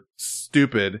crazy or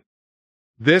stupid,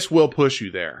 this will push you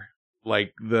there.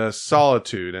 Like the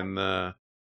solitude and the,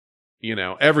 you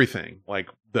know, everything, like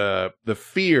the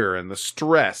fear and the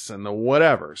stress and the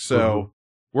whatever. So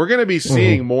we're going to be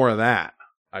seeing more of that.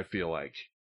 I feel like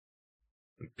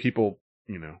people,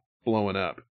 you know, blowing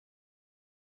up.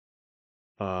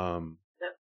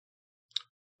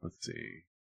 Let's see.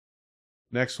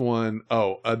 Next one.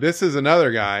 Oh, this is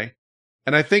another guy.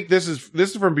 And I think this is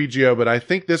from BGO, but I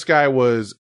think this guy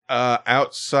was,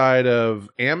 outside of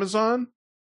Amazon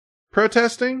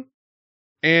protesting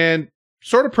and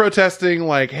sort of protesting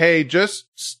like, hey,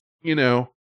 just, you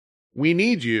know, we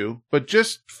need you, but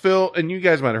just fill, and you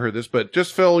guys might have heard this, but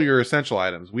just fill your essential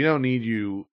items. We don't need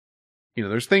you. You know,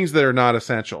 there's things that are not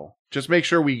essential. Just make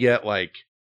sure we get like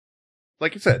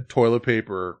you said, toilet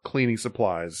paper, cleaning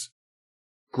supplies,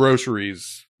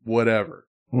 groceries, whatever.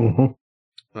 So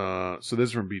this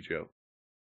is from BGO.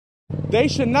 They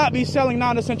should not be selling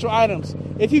non-essential items.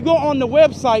 If you go on the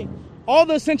website, all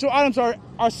the essential items are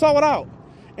sold out.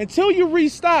 Until you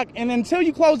restock and until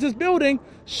you close this building,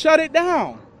 shut it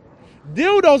down.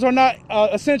 Dildos are not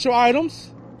essential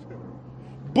items.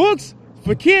 Books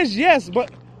for kids, yes,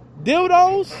 but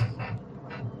dildos?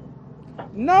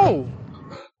 No.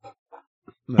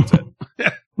 That's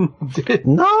it.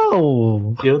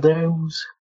 No. Dildos.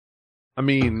 I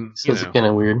mean, this is kind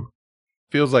of weird.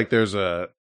 Feels like there's a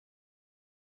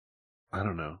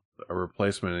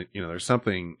replacement. You know, there's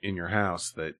something in your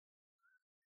house that,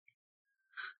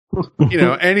 you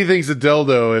know, anything's a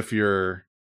dildo if you're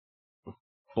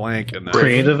blank enough.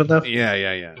 Creative enough? Yeah.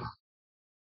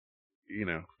 You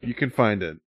know, you can find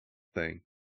a thing.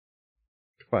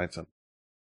 Find something.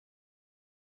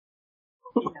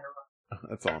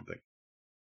 That's all I'm thinking.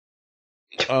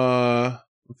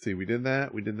 Let's see. We did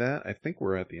that. I think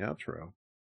we're at the outro.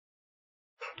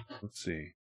 Let's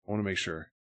see. I want to make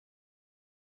sure.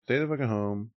 Stay the fuck at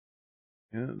home.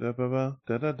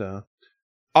 Yeah,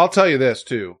 I'll tell you this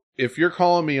too. If you're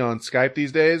calling me on Skype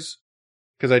these days,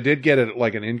 because I did get it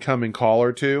like an incoming call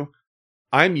or two,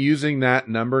 I'm using that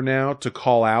number now to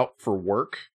call out for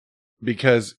work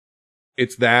because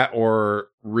it's that or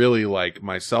really like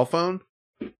my cell phone.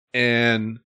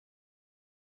 And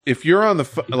if you're on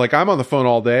the like I'm on the phone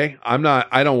all day, I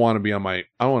don't want to be on I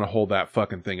don't want to hold that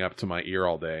fucking thing up to my ear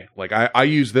all day. Like I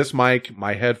use this mic,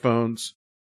 my headphones,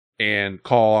 and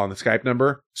call on the Skype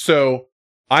number. So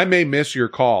I may miss your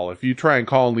call. If you try and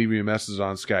call and leave me a message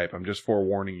on Skype, I'm just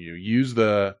forewarning you. Use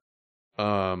the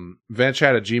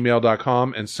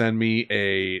ventchat@gmail.com and send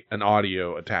me an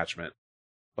audio attachment.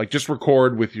 Like just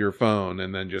record with your phone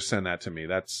and then just send that to me.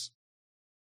 That,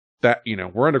 you know,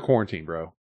 we're under quarantine,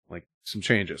 bro. Like some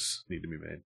changes need to be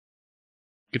made.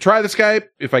 You can try the Skype.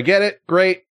 If I get it,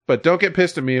 great. But don't get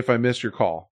pissed at me if I miss your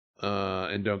call.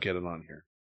 And don't get it on here.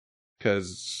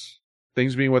 Because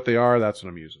things being what they are, that's what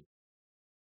I'm using.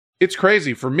 It's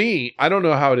crazy. For me, I don't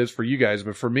know how it is for you guys,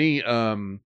 but for me, I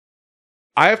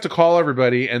have to call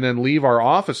everybody and then leave our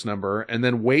office number and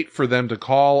then wait for them to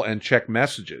call and check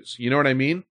messages. You know what I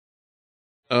mean?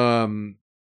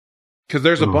 Because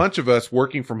there's a bunch of us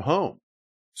working from home.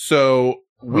 So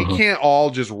we can't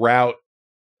all just route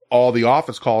all the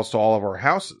office calls to all of our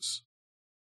houses.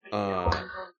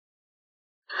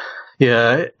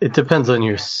 Yeah, it depends on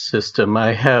your system.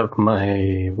 I have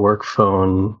my work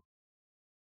phone.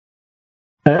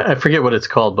 I forget what it's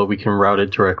called, but we can route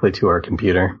it directly to our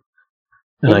computer.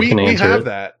 And I can answer we have it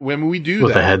that when we do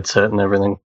with that a headset and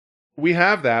everything. We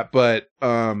have that, but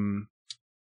I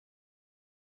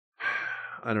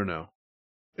don't know.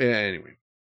 Anyway,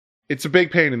 it's a big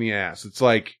pain in the ass. It's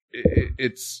like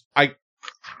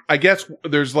I guess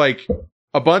there's like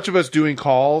a bunch of us doing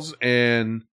calls,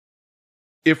 and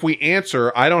if we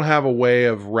answer, I don't have a way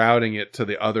of routing it to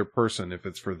the other person if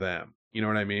it's for them. You know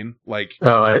what I mean? Like,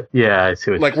 I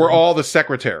see what like you're we're all the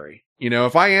secretary. You know,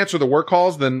 if I answer the work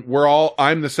calls, then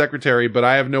I'm the secretary, but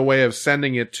I have no way of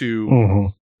sending it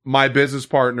to my business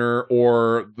partner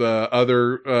or the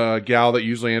other gal that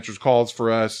usually answers calls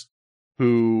for us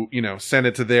who, you know, send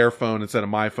it to their phone instead of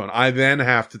my phone. I then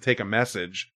have to take a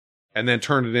message and then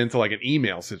turn it into like an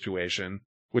email situation,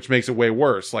 which makes it way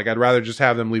worse. Like, I'd rather just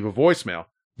have them leave a voicemail.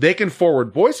 They can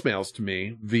forward voicemails to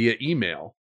me via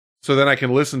email, so then I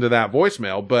can listen to that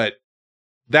voicemail. But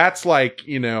that's like,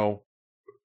 you know,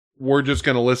 we're just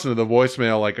going to listen to the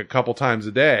voicemail like a couple times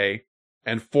a day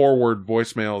and forward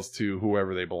voicemails to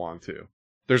whoever they belong to.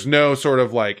 There's no sort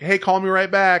of like, hey, call me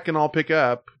right back and I'll pick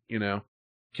up, you know,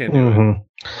 can't do it.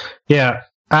 Yeah.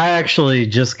 I actually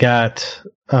just got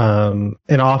an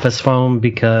office phone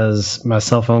because my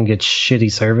cell phone gets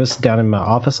shitty service down in my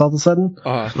office all of a sudden.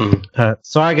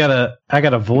 So I got a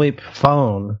VoIP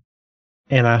phone,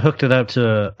 and I hooked it up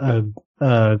to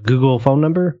a Google phone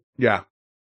number. Yeah.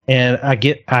 And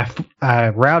I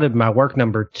routed my work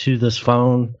number to this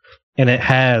phone, and it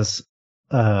has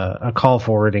a call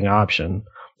forwarding option.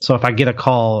 So if I get a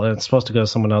call and it's supposed to go to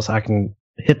someone else, I can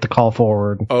hit the call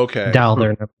forward, dial their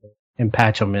number, and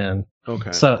patch them in.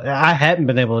 Okay. So I hadn't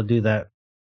been able to do that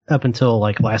up until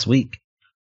like last week.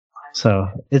 So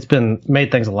it's been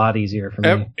made things a lot easier for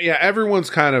me. Yeah, everyone's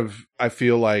kind of, I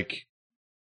feel like,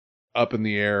 up in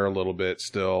the air a little bit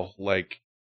still. Like,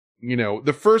 you know,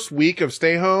 the first week of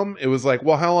stay home, it was like,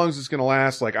 well, how long is this going to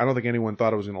last? Like, I don't think anyone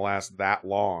thought it was going to last that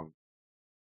long.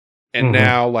 And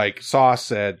now, like Sauce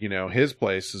said, you know, his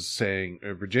place is saying,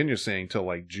 Virginia's saying till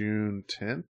like June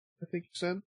 10th, I think you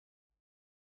said.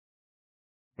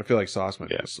 I feel like Sauce might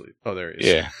be asleep. Oh, there he is.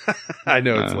 Yeah. I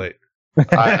know it's late.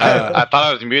 I thought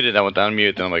I was muted. I went to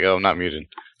unmute, and I'm like, oh, I'm not muted.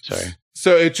 Sorry.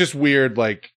 So it's just weird.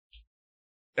 Like,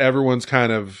 everyone's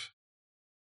kind of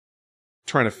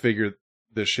trying to figure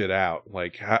this shit out.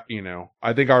 Like, how, you know,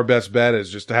 I think our best bet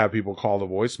is just to have people call the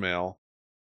voicemail,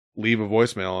 leave a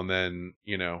voicemail, and then,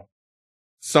 you know,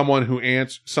 someone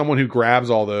who grabs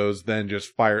all those then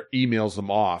just emails them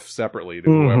off separately to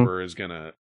whoever is going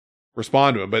to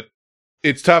respond to them. But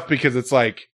it's tough because it's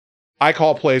like, I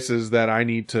call places that I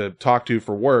need to talk to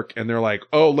for work, and they're like,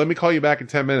 oh, let me call you back in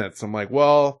 10 minutes. I'm like,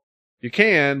 well, you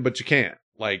can, but you can't.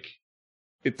 Like,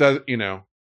 it does, you know,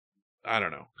 I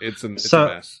don't know. It's a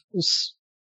mess.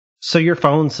 So your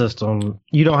phone system,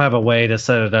 you don't have a way to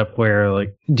set it up where,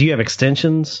 like, do you have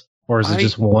extensions, or is it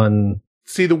just one?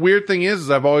 See, the weird thing is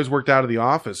I've always worked out of the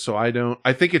office, so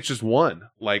I think it's just one.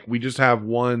 Like, we just have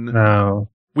one. Oh.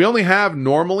 We only have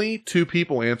normally 2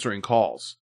 people answering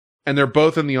calls, and they're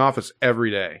both in the office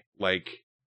every day. Like,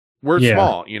 we're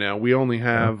small, you know, we only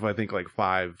have, I think, like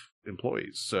 5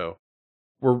 employees. So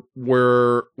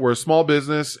we're a small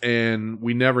business, and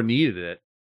we never needed it.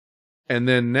 And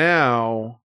then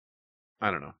now, I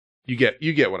don't know. You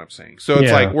get what I'm saying. So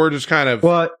it's like, we're just kind of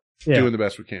doing the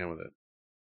best we can with it.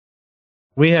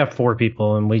 We have 4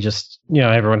 people, and we just, you know,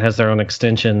 everyone has their own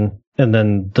extension, and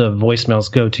then the voicemails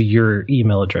go to your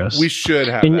email address. We should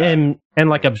have that. And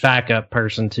like a backup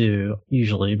person too,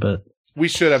 usually, but we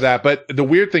should have that. But the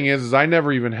weird thing is I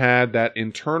never even had that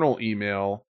internal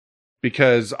email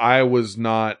because I was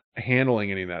not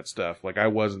handling any of that stuff. Like, I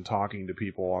wasn't talking to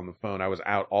people on the phone. I was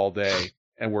out all day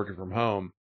and working from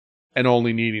home and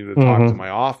only needing to talk to my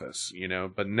office, you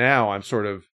know. But now I'm sort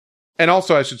of, and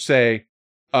also I should say,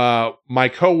 my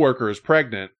coworker is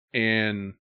pregnant,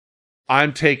 and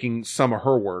I'm taking some of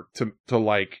her work to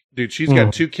like, dude, she's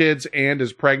got 2 kids and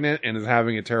is pregnant and is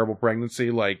having a terrible pregnancy.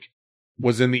 Like,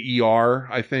 was in the ER,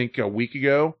 I think, a week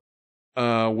ago,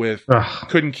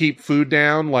 couldn't keep food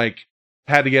down, like,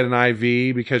 had to get an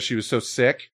IV because she was so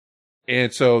sick.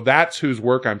 And so that's whose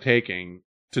work I'm taking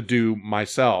to do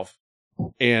myself.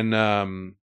 And, I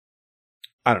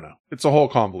don't know. It's a whole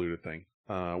convoluted thing.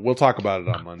 We'll talk about it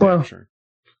on Monday, I'm sure.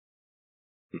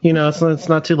 You know, it's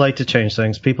not too late to change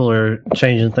things. People are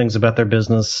changing things about their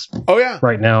business. Oh yeah,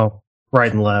 right now, right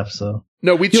and left. So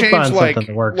no, we changed like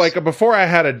before. I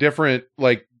had a different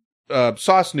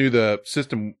Sauce knew the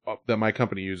system that my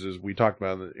company uses. We talked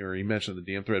about it, or he mentioned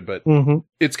the DM thread, but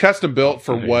it's custom built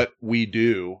for what we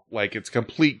do. Like, it's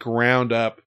complete ground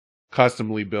up,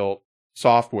 customly built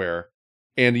software.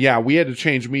 And yeah, we had to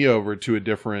change me over to a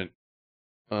different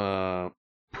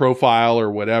profile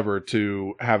or whatever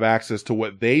to have access to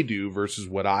what they do versus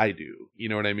what I do. You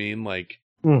know what I mean? Like,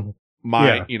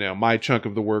 my chunk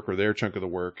of the work or their chunk of the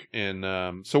work.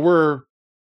 And so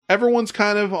everyone's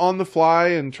kind of on the fly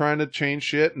and trying to change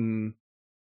shit. And,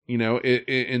 you know,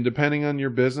 and depending on your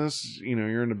business, you know,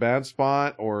 you're in a bad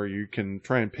spot, or you can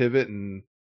try and pivot and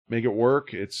make it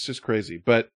work. It's just crazy.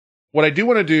 But what I do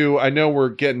want to do, I know we're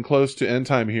getting close to end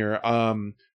time here.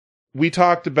 We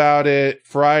talked about it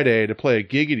Friday to play a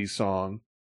Giggity song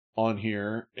on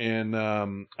here. And,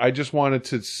 I just wanted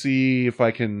to see if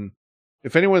anyone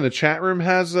in the chat room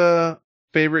has a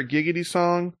favorite Giggity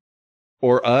song,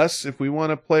 or us, if we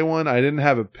want to play one. I didn't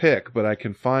have a pick, but I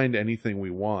can find anything we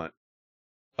want.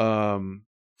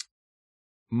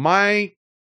 My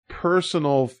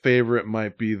personal favorite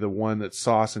might be the one that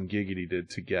Sauce and Giggity did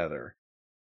together.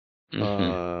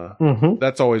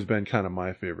 That's always been kind of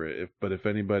my favorite. But if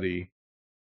anybody,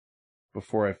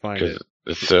 before I find it,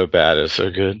 it's so bad, it's so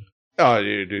good. Oh,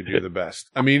 dude, you're the best.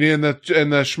 I mean, in the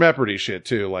Schmepperty shit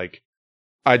too. Like,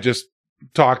 I just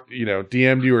talked,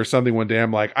 DM'd you or something one day.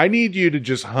 I'm like, I need you to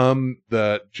just hum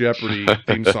the Jeopardy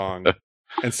theme song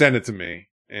and send it to me.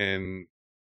 And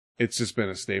it's just been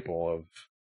a staple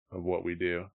of what we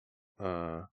do.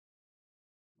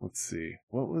 Let's see.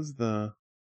 What was the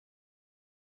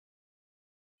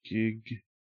gig?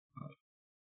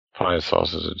 Probably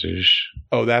Sauce is a douche.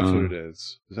 Oh, that's what it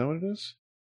is. Is that what it is?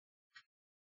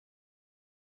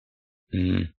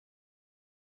 Mm-hmm.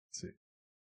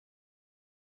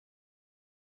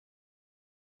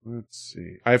 Let's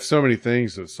see. I have so many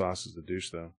things of Sauce is a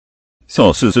douche, though.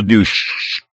 Sauce is a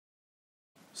douche.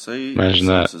 Say Imagine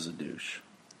Sauce that. is a douche.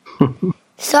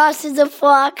 Sauce is a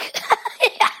fuck.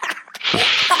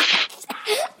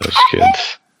 Those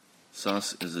kids.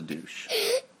 Sauce is a douche.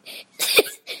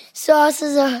 Sauce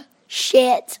is a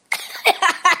shit.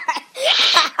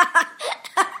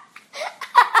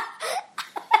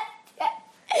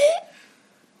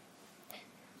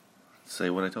 Say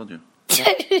what I told you.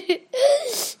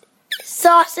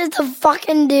 Sauce is a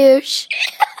fucking douche.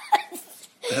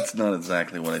 That's not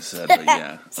exactly what I said, but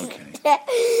yeah, okay.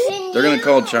 They're gonna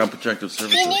call Child Protective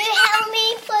Services. Can you help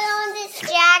me put on this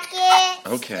jacket?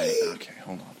 Okay,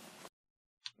 hold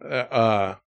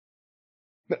on.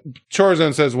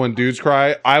 Chorzone says when dudes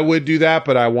cry, I would do that,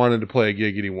 but I wanted to play a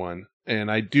Giggity one, and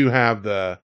I do have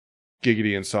the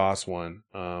Giggity and Sauce one.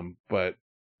 But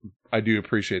I do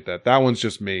appreciate that. That one's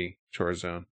just me,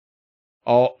 Chorzone.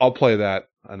 I'll play that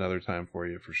another time for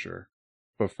you for sure.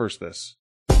 But first, this.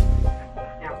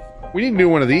 We need to do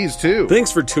one of these too.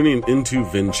 Thanks for tuning into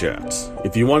VinChat.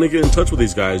 If you want to get in touch with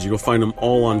these guys, you'll find them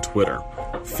all on Twitter.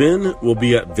 Finn will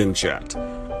be at VinChat.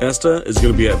 Esta is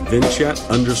going to be at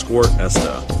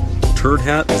VinChat_Esta. Turd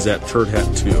Hat is at Turd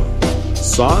Hat 2.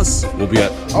 Sauce will be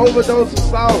at Overdose of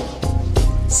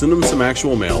Sauce. Send them some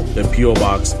actual mail at P.O.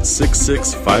 Box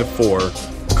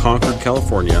 6654, Concord,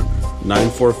 California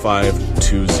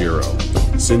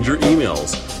 94520. Send your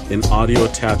emails and audio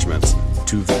attachments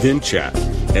to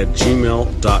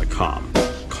vinchat@gmail.com.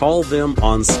 Call them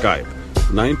on Skype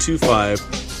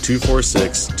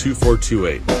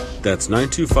 925-246-2428. That's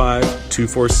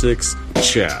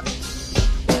 925-246-CHAT.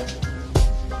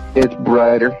 It's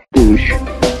brighter, douche.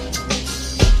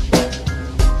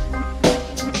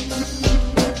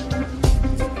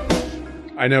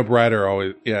 I know Brider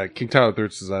always, King Tyler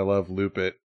Third says I love Loop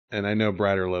It, and I know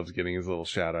Brider loves getting his little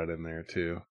shout out in there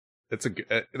too.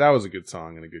 That was a good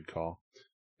song and a good call.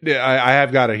 Yeah, I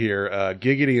have got to hear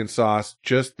Giggity and Sauce,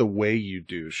 just the way you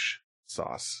douche.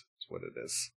 Sauce is what it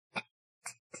is.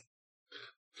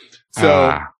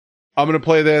 So I'm gonna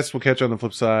play this. We'll catch you on the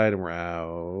flip side, and we're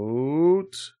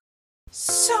out.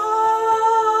 Sauce,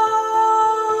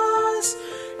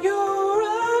 you're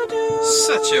a douche.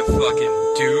 Such a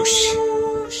fucking douche.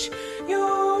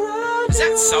 Is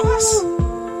that Sauce?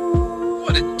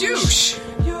 What a douche.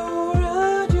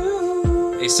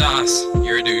 Hey Sauce,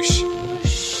 you're a douche.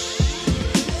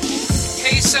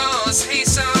 Hey Sauce,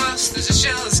 there's a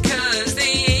jealous cuz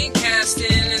they ain't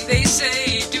casting, and they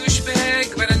say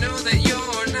douchebag, but I know that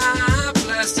you're not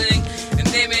blasting, and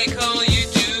they may call you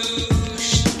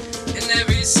douche in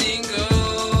every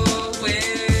single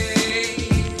way.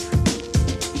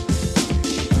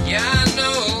 Yeah, I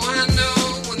know,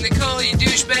 when they call you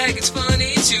douchebag, it's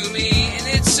funny to me, and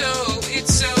it's so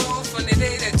funny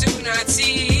they do not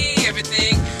see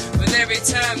everything, but every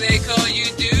time they call you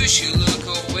douche, you look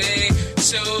away.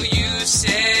 So you say,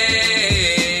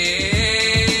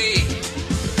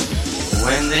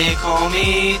 when they call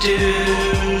me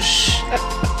douche,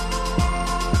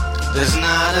 there's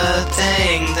not a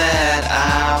thing that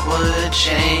I would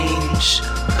change,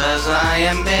 'cause I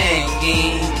am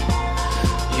banging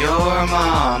your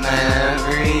mom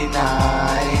every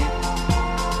night.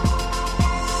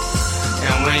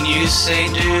 And when you say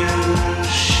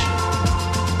douche,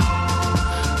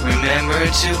 remember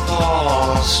to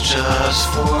pause just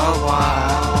for a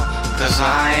while, 'cause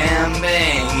I am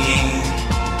banging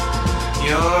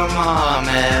your mom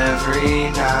every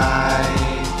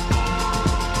night.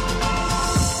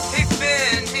 Hey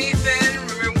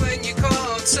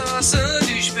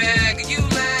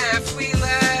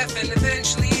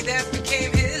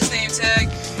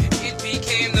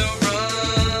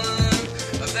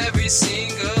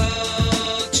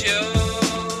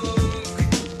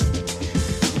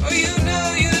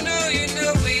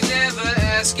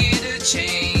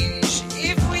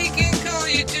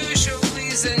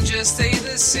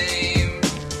same.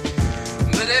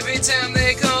 But every time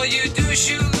they call you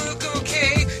douche, you look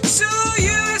okay. So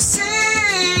you say,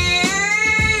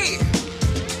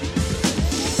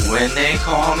 when they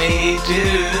call me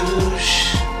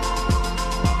douche,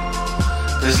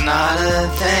 there's not a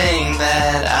thing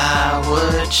that I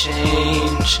would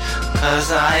change,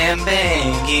 'cause I am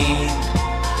banging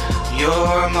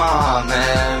your mom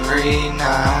every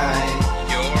night.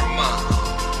 Your mom.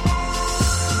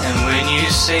 And when you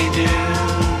say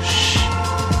douche,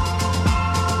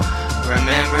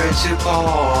 remember to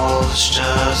pause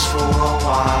just for a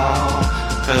while,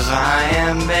 'cause I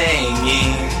am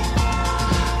banging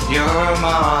your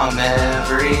mom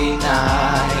every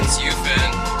night. That's you,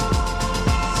 Finn.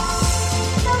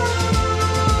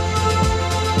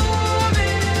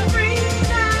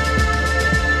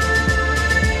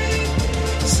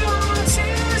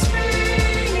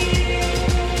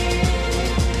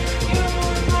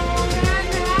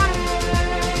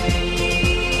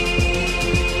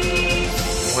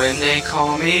 When they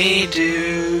call me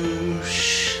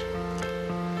douche,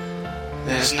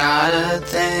 there's not a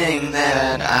thing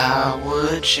that I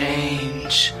would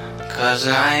change, 'cause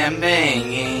I am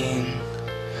banging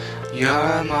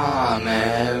your mom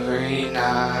every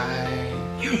night.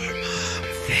 Your mom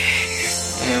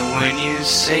thing. And when you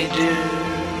say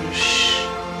douche,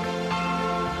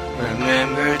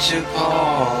 remember to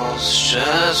pause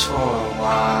just for a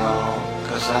while,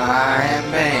 'cause I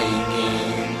am banging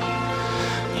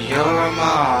your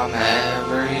mom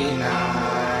every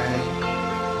night.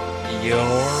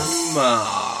 Your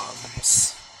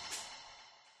moms.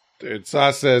 Dude,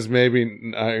 Sauce says maybe,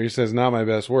 he says not my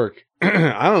best work.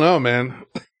 I don't know, man.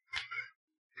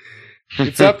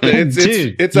 It's up there.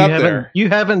 It's up there. You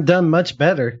haven't done much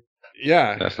better.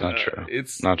 Yeah. That's not true.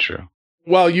 It's not true.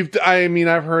 Well,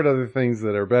 I've heard other things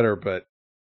that are better, but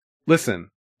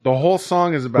listen, the whole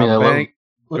song is about bang.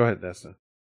 Go ahead, Desta.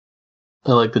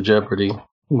 I like the Jeopardy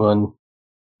one.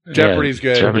 Jeopardy's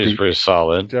good. Jeopardy's pretty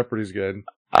solid. Jeopardy's good.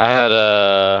 I had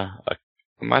it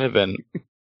might have been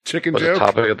chicken joke,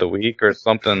 topic of the week or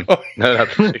something. Oh. No,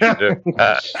 that's a chicken joke.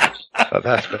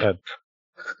 That's bad.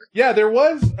 Yeah, there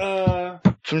was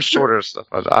some shorter stuff.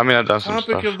 I mean, I've done some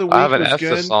topic stuff. of the week I have an was Estes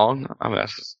good. song. I have an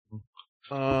Estes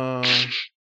song.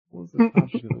 What was the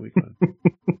topic of the week?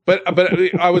 But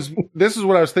this is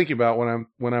what I was thinking about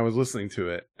when I was listening to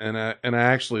it, and I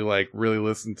actually like really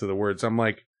listened to the words. I'm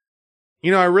like,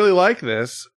 I really like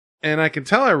this, and I can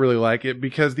tell I really like it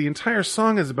because the entire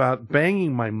song is about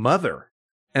banging my mother,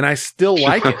 and I still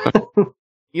like it.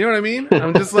 You know what I mean?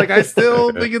 I'm just like, I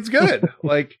still think it's good.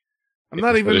 Like, I'm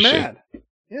not even mad.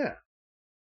 Yeah.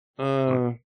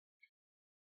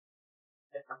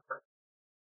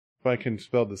 If I can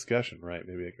spell discussion right,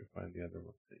 maybe I can find the other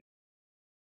one.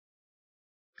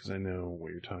 Because I know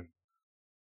what you're talking about.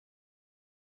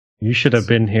 You should have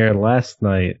been here last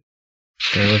night.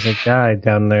 There was a guy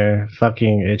down there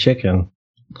fucking a chicken.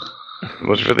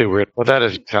 What's really weird about that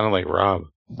is you sounded like Rob.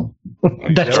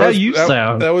 That's how you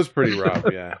sound. That was pretty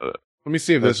Rob, yeah. Let me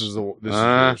see if this is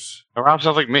yours. Rob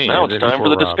sounds like me. Now it's time for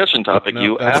the discussion topic, No,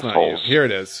 you that's not you. assholes. Here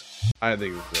it is. I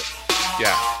think it's it.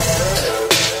 Yeah.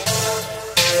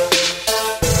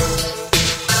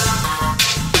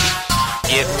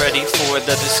 Get ready for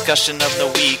the discussion of the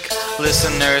week.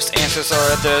 Listeners' answers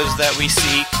are those that we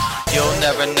seek. You'll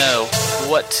never know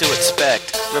what to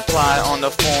expect. Reply on the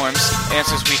forms,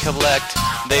 answers we collect.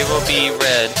 They will be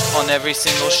read on every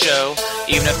single show.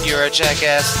 Even if you're a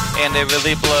jackass and they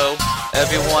really blow,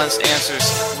 everyone's answers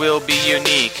will be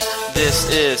unique.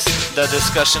 This is the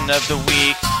discussion of the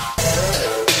week.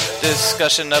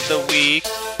 Discussion of the week.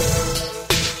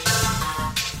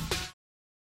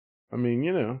 I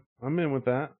mean, I'm in with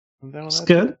that. I'm down with It's that.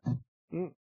 good. I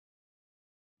mean,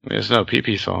 it's no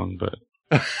PP song, but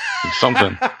it's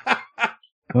something.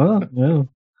 Well, yeah.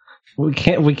 We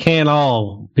can't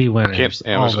all be winners.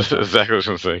 Exactly what I was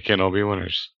going to say. Can't all be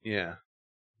winners. Yeah.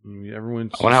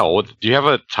 Everyone. I wonder how old. Do you have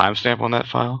a timestamp on that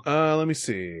file? Let me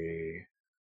see.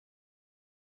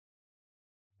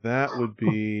 That would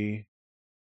be.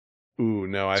 Ooh,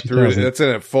 no, I threw it. That's in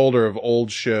a folder of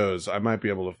old shows. I might be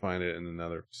able to find it in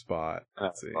another spot.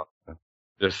 Let's see.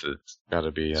 This has got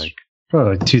to be like.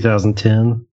 Probably like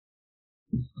 2010.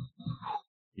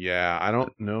 Yeah, I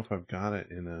don't know if I've got it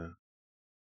in a.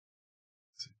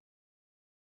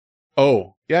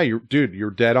 Oh, yeah,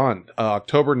 you're dead on.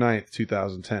 October 9th,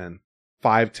 2010,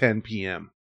 5:10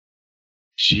 p.m.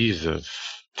 Jesus,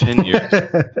 10 years.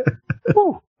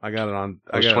 I got it on.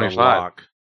 I was got 25. it on lock.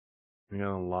 I got it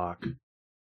on lock.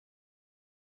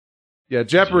 Yeah,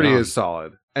 Jeopardy is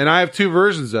solid, and I have two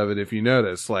versions of it. If you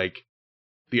notice, like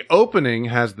the opening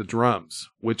has the drums,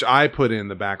 which I put in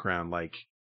the background, like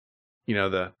You know,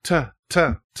 the ta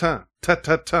ta ta ta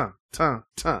ta ta ta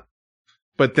ta.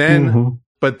 But then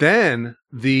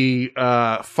the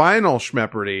final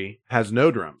Schmepperty has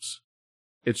no drums.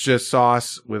 It's just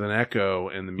Sauce with an echo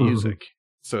and the music.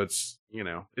 So it's, you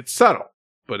know, it's subtle,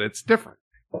 but it's different,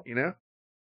 you know?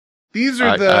 These are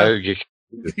I thought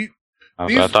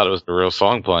it was the real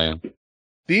song playing.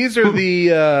 These are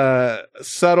the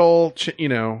subtle, you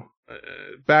know,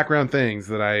 background things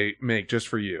that I make just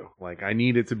for you. Like, I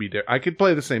need it to be I could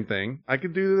play the same thing. I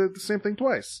could do the same thing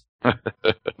twice.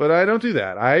 But I don't do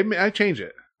that. I change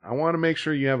it. I want to make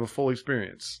sure you have a full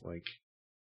experience. Like,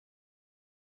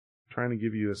 trying to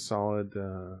give you a solid,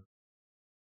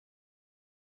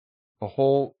 a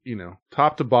whole, you know,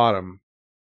 top to bottom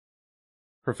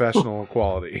professional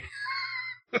quality.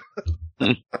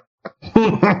 Oh,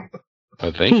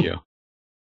 thank you.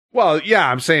 Well, yeah,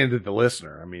 I'm saying to the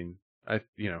listener. I mean,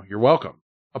 you know, you're welcome.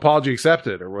 Apology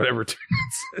accepted, or whatever.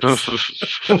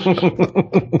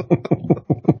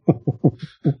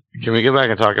 Can we get back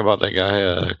and talk about that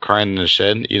guy crying in the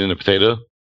shed eating a potato?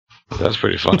 That's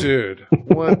pretty funny. Dude,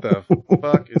 what the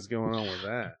fuck is going on with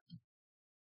that?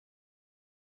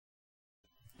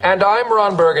 And I'm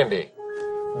Ron Burgundy.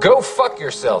 Go fuck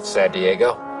yourself, San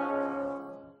Diego.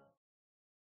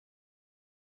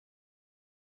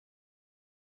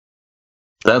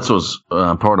 That was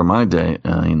part of my day,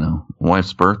 you know,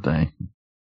 wife's birthday.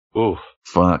 Ooh.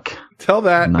 Fuck. Tell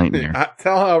that. Nightmare.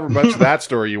 Tell however much of that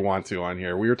story you want to on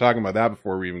here. We were talking about that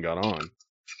before we even got on.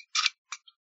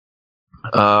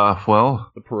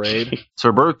 Well. The parade. It's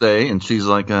her birthday, and she's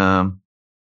like,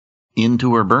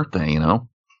 into her birthday, you know?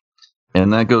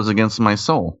 And that goes against my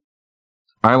soul.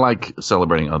 I like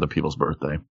celebrating other people's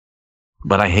birthday.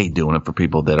 But I hate doing it for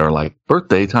people that are like,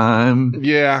 birthday time.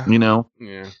 Yeah. You know?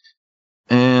 Yeah.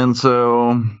 And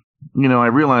so, you know, I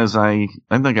realize I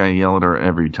think I yell at her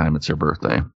every time it's her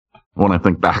birthday. When I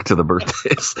think back to the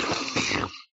birthdays.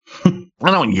 I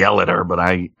don't yell at her, but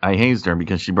I hazed her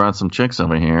because she brought some chicks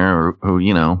over here who,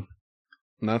 you know,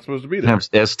 not supposed to be there. Have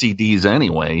STDs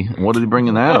anyway. What are they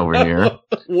bringing that over here?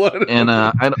 What? And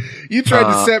you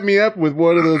tried to set me up with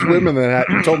one of those women that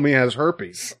told me has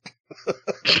herpes.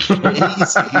 Easy.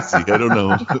 I don't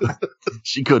know.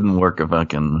 She couldn't work a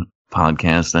fucking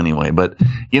podcast anyway. But,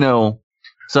 you know,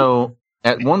 so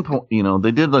at one point, you know,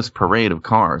 they did this parade of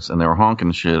cars and they were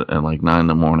honking shit at like 9 in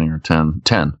the morning or 10.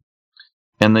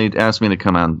 And they asked me to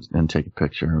come out and take a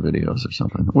picture or videos or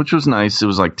something, which was nice. It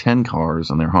was like 10 cars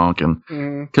and they're honking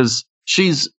because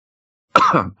she's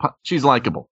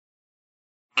likable.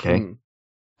 Okay.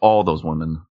 All those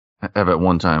women have at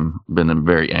one time been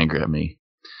very angry at me.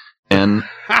 And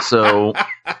so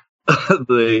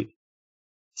they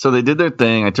did their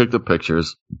thing. I took the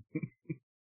pictures.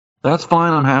 That's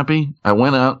fine. I'm happy. I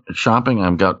went out shopping.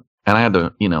 and I had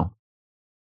to, you know,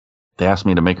 they asked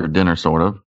me to make her dinner sort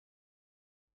of.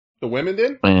 The women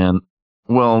did? And,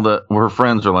 well, her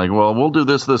friends are like, well, we'll do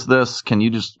this. Can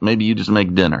you maybe you just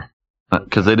make dinner?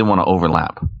 Because they didn't want to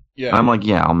overlap. Yeah. And I'm like,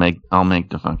 yeah, I'll make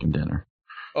the fucking dinner.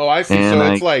 Oh, I see.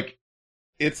 And so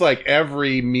it's like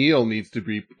every meal needs to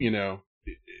be, you know,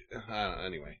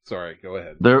 anyway, sorry, go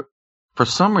ahead. For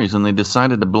some reason, they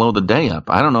decided to blow the day up.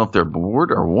 I don't know if they're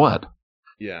bored or what.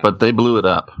 Yeah. But they blew it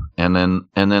up. And then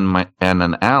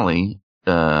Allie,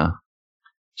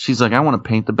 she's like, I want to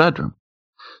paint the bedroom.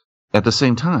 At the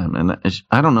same time, and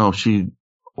I don't know if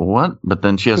but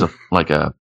then she has a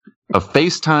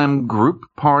FaceTime group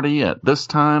party at this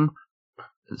time.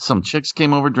 Some chicks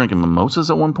came over drinking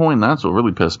mimosas at one point, and that's what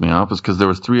really pissed me off is because there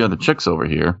was 3 other chicks over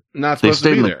here. Not they supposed to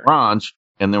be stayed in the there. garage,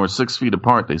 and they were 6 feet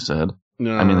apart, they said.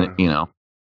 No. I mean, you know,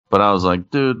 but I was like,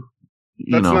 dude,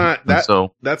 those aren't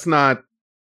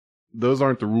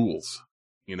the rules.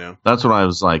 You know, that's what I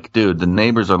was like, dude. The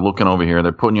neighbors are looking over here.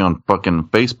 They're putting you on fucking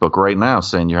Facebook right now,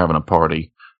 saying you're having a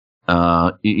party.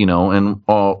 You know, and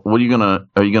what are you gonna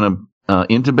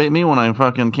intubate me when I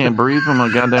fucking can't breathe from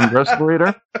a goddamn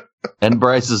respirator? And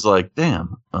Bryce is like,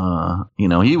 damn. You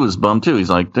know, he was bummed too. He's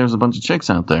like, there's a bunch of chicks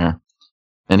out there,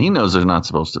 and he knows they're not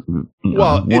supposed to. You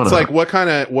know, well, it's like, what kind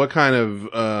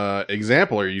of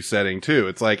example are you setting too?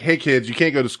 It's like, hey kids, you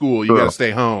can't go to school. You got to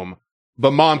stay home.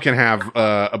 But mom can have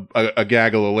a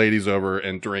gaggle of ladies over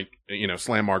and drink, you know,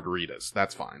 slam margaritas.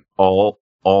 That's fine. All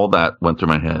that went through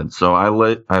my head. So I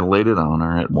laid it on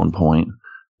her at one point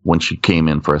when she came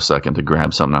in for a second to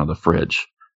grab something out of the fridge.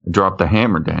 I dropped the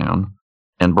hammer down,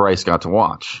 and Bryce got to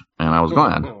watch, and I was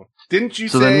glad. Didn't you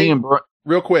say? Then me and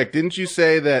real quick, didn't you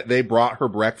say that they brought her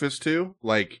breakfast too?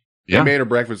 Like they made her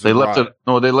breakfast. They left it.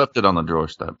 No, they left it on the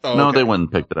doorstep. Oh, no, okay. They went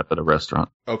and picked it up at a restaurant.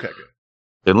 Okay, good.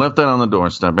 They left that on the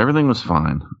doorstep. Everything was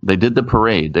fine. They did the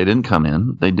parade. They didn't come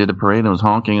in. They did a parade. It was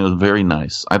honking. It was very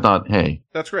nice. I thought, hey,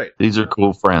 that's great. These are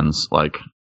cool friends. Like,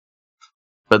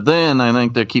 but then I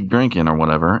think they keep drinking or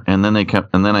whatever. And then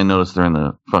I noticed they're in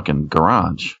the fucking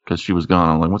garage because she was gone.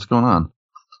 I'm like, what's going on?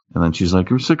 And then she's like,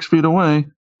 you're 6 feet away.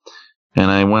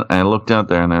 And I looked out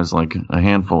there and there's like a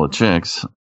handful of chicks.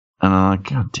 And I'm like,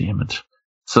 God damn it.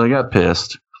 So I got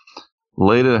pissed,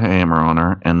 laid a hammer on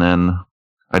her, and then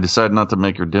I decided not to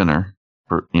make her dinner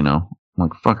for, I'm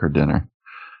like, fuck her dinner.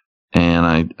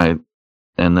 And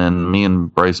and then me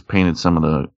and Bryce painted some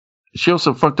of she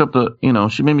also fucked up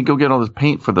she made me go get all this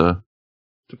paint to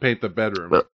paint the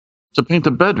bedroom. To paint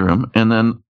the bedroom. And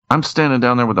then I'm standing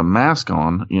down there with a mask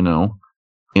on,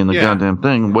 in the goddamn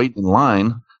thing, waiting in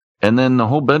line. And then the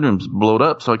whole bedroom's blowed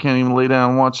up, so I can't even lay down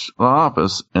and watch The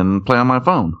Office and play on my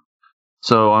phone.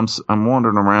 So I'm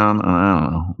wandering around, and I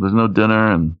don't know. There's no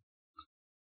dinner, and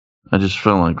I just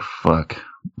feel like fuck.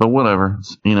 But whatever,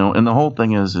 And the whole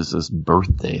thing is this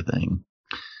birthday thing,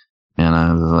 and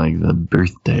I was like, the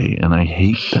birthday, and I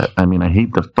hate that. I mean, I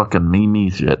hate the fucking Mimi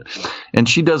shit. And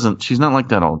she's not like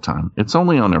that all the time. It's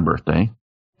only on her birthday,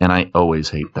 and I always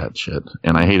hate that shit,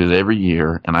 and I hate it every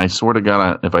year. And I swear to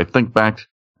God, if I think back.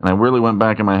 And I really went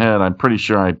back in my head, I'm pretty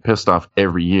sure I pissed off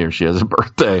every year she has a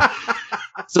birthday.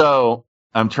 So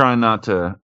I'm trying not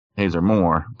to haze her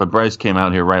more. But Bryce came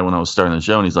out here right when I was starting the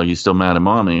show, and he's like, you still mad at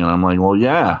Mommy? And I'm like, well,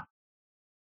 yeah.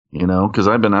 Because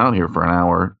I've been out here for an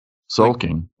hour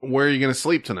sulking. Like, where are you going to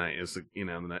sleep tonight? Is the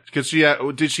next? Because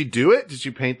did she do it? Did she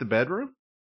paint the bedroom?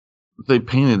 They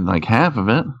painted like half of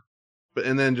it.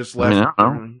 And then just left. I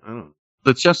don't know.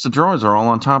 The chest of drawers are all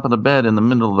on top of the bed in the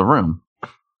middle of the room.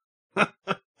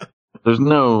 There's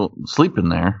no sleeping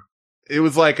there. It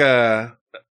was like a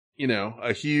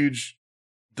huge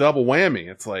double whammy.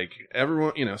 It's like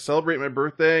everyone, celebrate my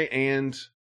birthday and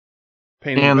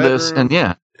painting and the bedroom, this, and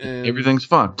yeah, everything's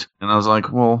fucked. And I was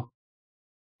like, well,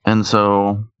 and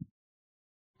so,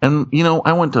 and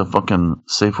I went to fucking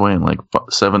Safeway at like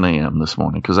 7 a.m. this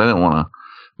morning because I didn't want to,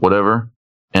 whatever.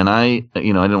 And I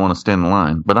didn't want to stand in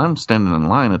line, but I'm standing in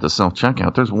line at the self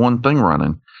checkout. There's one thing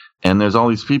running. And there's all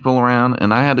these people around,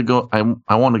 and I had to go.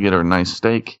 I want to get her a nice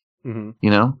steak,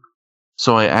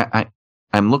 So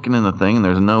I'm looking in the thing, and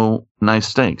there's no nice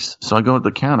steaks. So I go to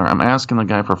the counter. I'm asking the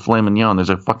guy for filet mignon.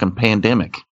 There's a fucking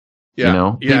pandemic.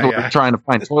 Yeah. People are trying to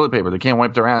find toilet paper. They can't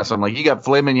wipe their ass. I'm like, you got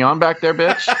filet mignon back there,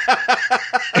 bitch?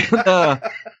 And,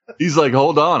 he's like,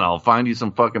 hold on, I'll find you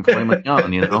some fucking filet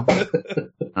mignon. I'm like,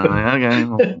 okay,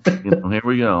 well, here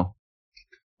we go.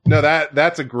 No,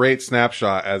 that's a great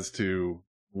snapshot as to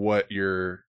what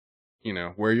your,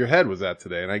 where your head was at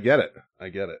today. And I get it.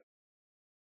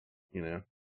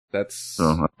 So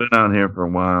I've been out here for a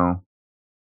while.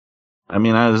 I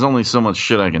mean, there's only so much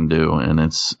shit I can do. And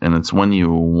it's when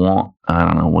you want, I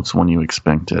don't know, what's when you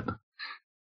expect it.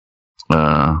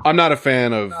 I'm not a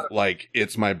fan of like,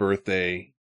 it's my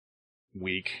birthday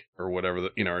week or whatever,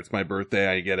 it's my birthday.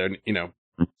 I get anything.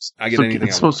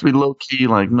 It's supposed to be low key,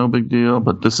 like no big deal,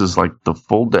 but this is like the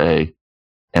full day.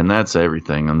 And that's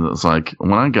everything. And it's like,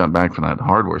 when I got back from that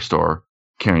hardware store,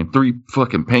 carrying 3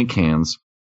 fucking paint cans,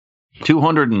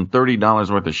 $230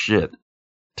 worth of shit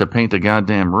to paint a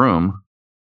goddamn room.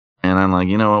 And I'm like,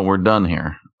 you know what? We're done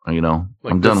here. Like,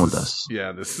 I'm done with this.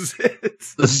 Yeah, this is it.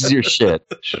 This is your shit.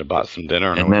 Should have bought some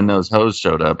dinner. And then those hoes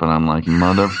showed up, and I'm like,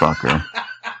 motherfucker.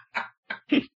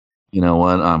 You know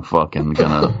what? I'm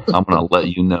gonna let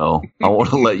you know. I want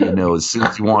to let you know as soon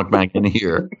as you walk back in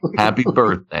here. Happy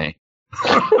birthday.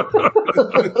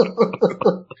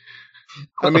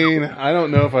 I mean, I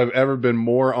don't know if I've ever been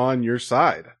more on your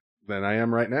side than I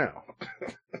am right now.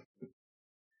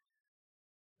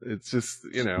 It's just,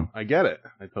 I get it.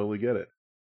 I totally get it.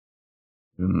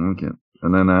 Okay.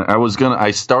 And then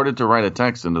I started to write a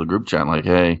text into the group chat like,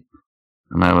 hey,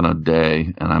 I'm having a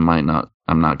day and I'm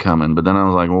not coming. But then I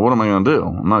was like, well, what am I going to do?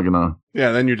 I'm not going to.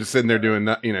 Yeah. Then you're just sitting there doing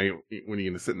that. When are you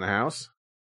going to sit in the house?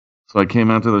 So I came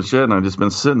out to the shed and I've just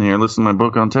been sitting here listening to my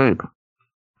book on tape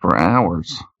for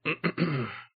hours.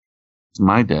 It's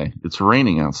my day. It's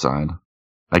raining outside.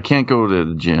 I can't go to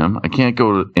the gym. I can't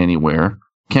go to anywhere.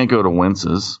 Can't go to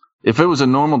Wentz's. If it was a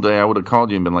normal day, I would have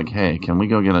called you and been like, hey, can we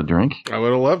go get a drink? I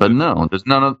would have loved it. But no, there's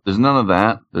none of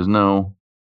that.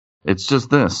 It's just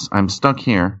this. I'm stuck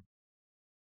here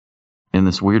in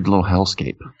this weird little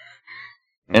hellscape.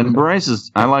 And Bryce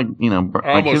is, my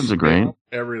kids are great.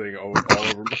 Everything all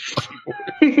over me.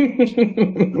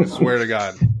 I swear to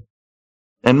God.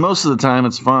 And most of the time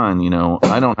it's fine.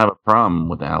 I don't have a problem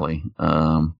with Allie.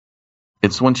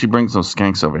 It's when she brings those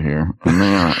skanks over here. And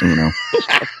they are,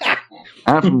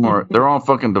 Half of them they're all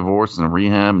fucking divorced and in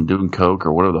rehab and doing coke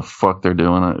or whatever the fuck they're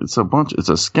doing. It's a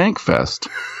skank fest.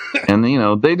 And,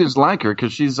 they just like her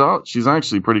because she's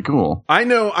actually pretty cool. I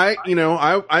know,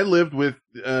 I lived with,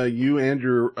 you and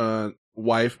your,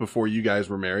 wife before you guys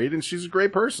were married, and she's a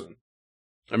great person.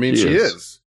 I mean, she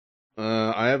is.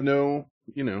 I have no,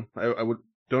 I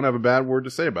don't have a bad word to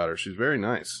say about her. She's very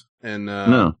nice. And,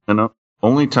 no, and the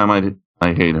only time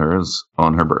I hate her is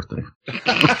on her birthday.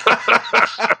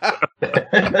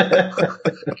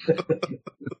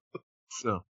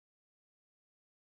 So,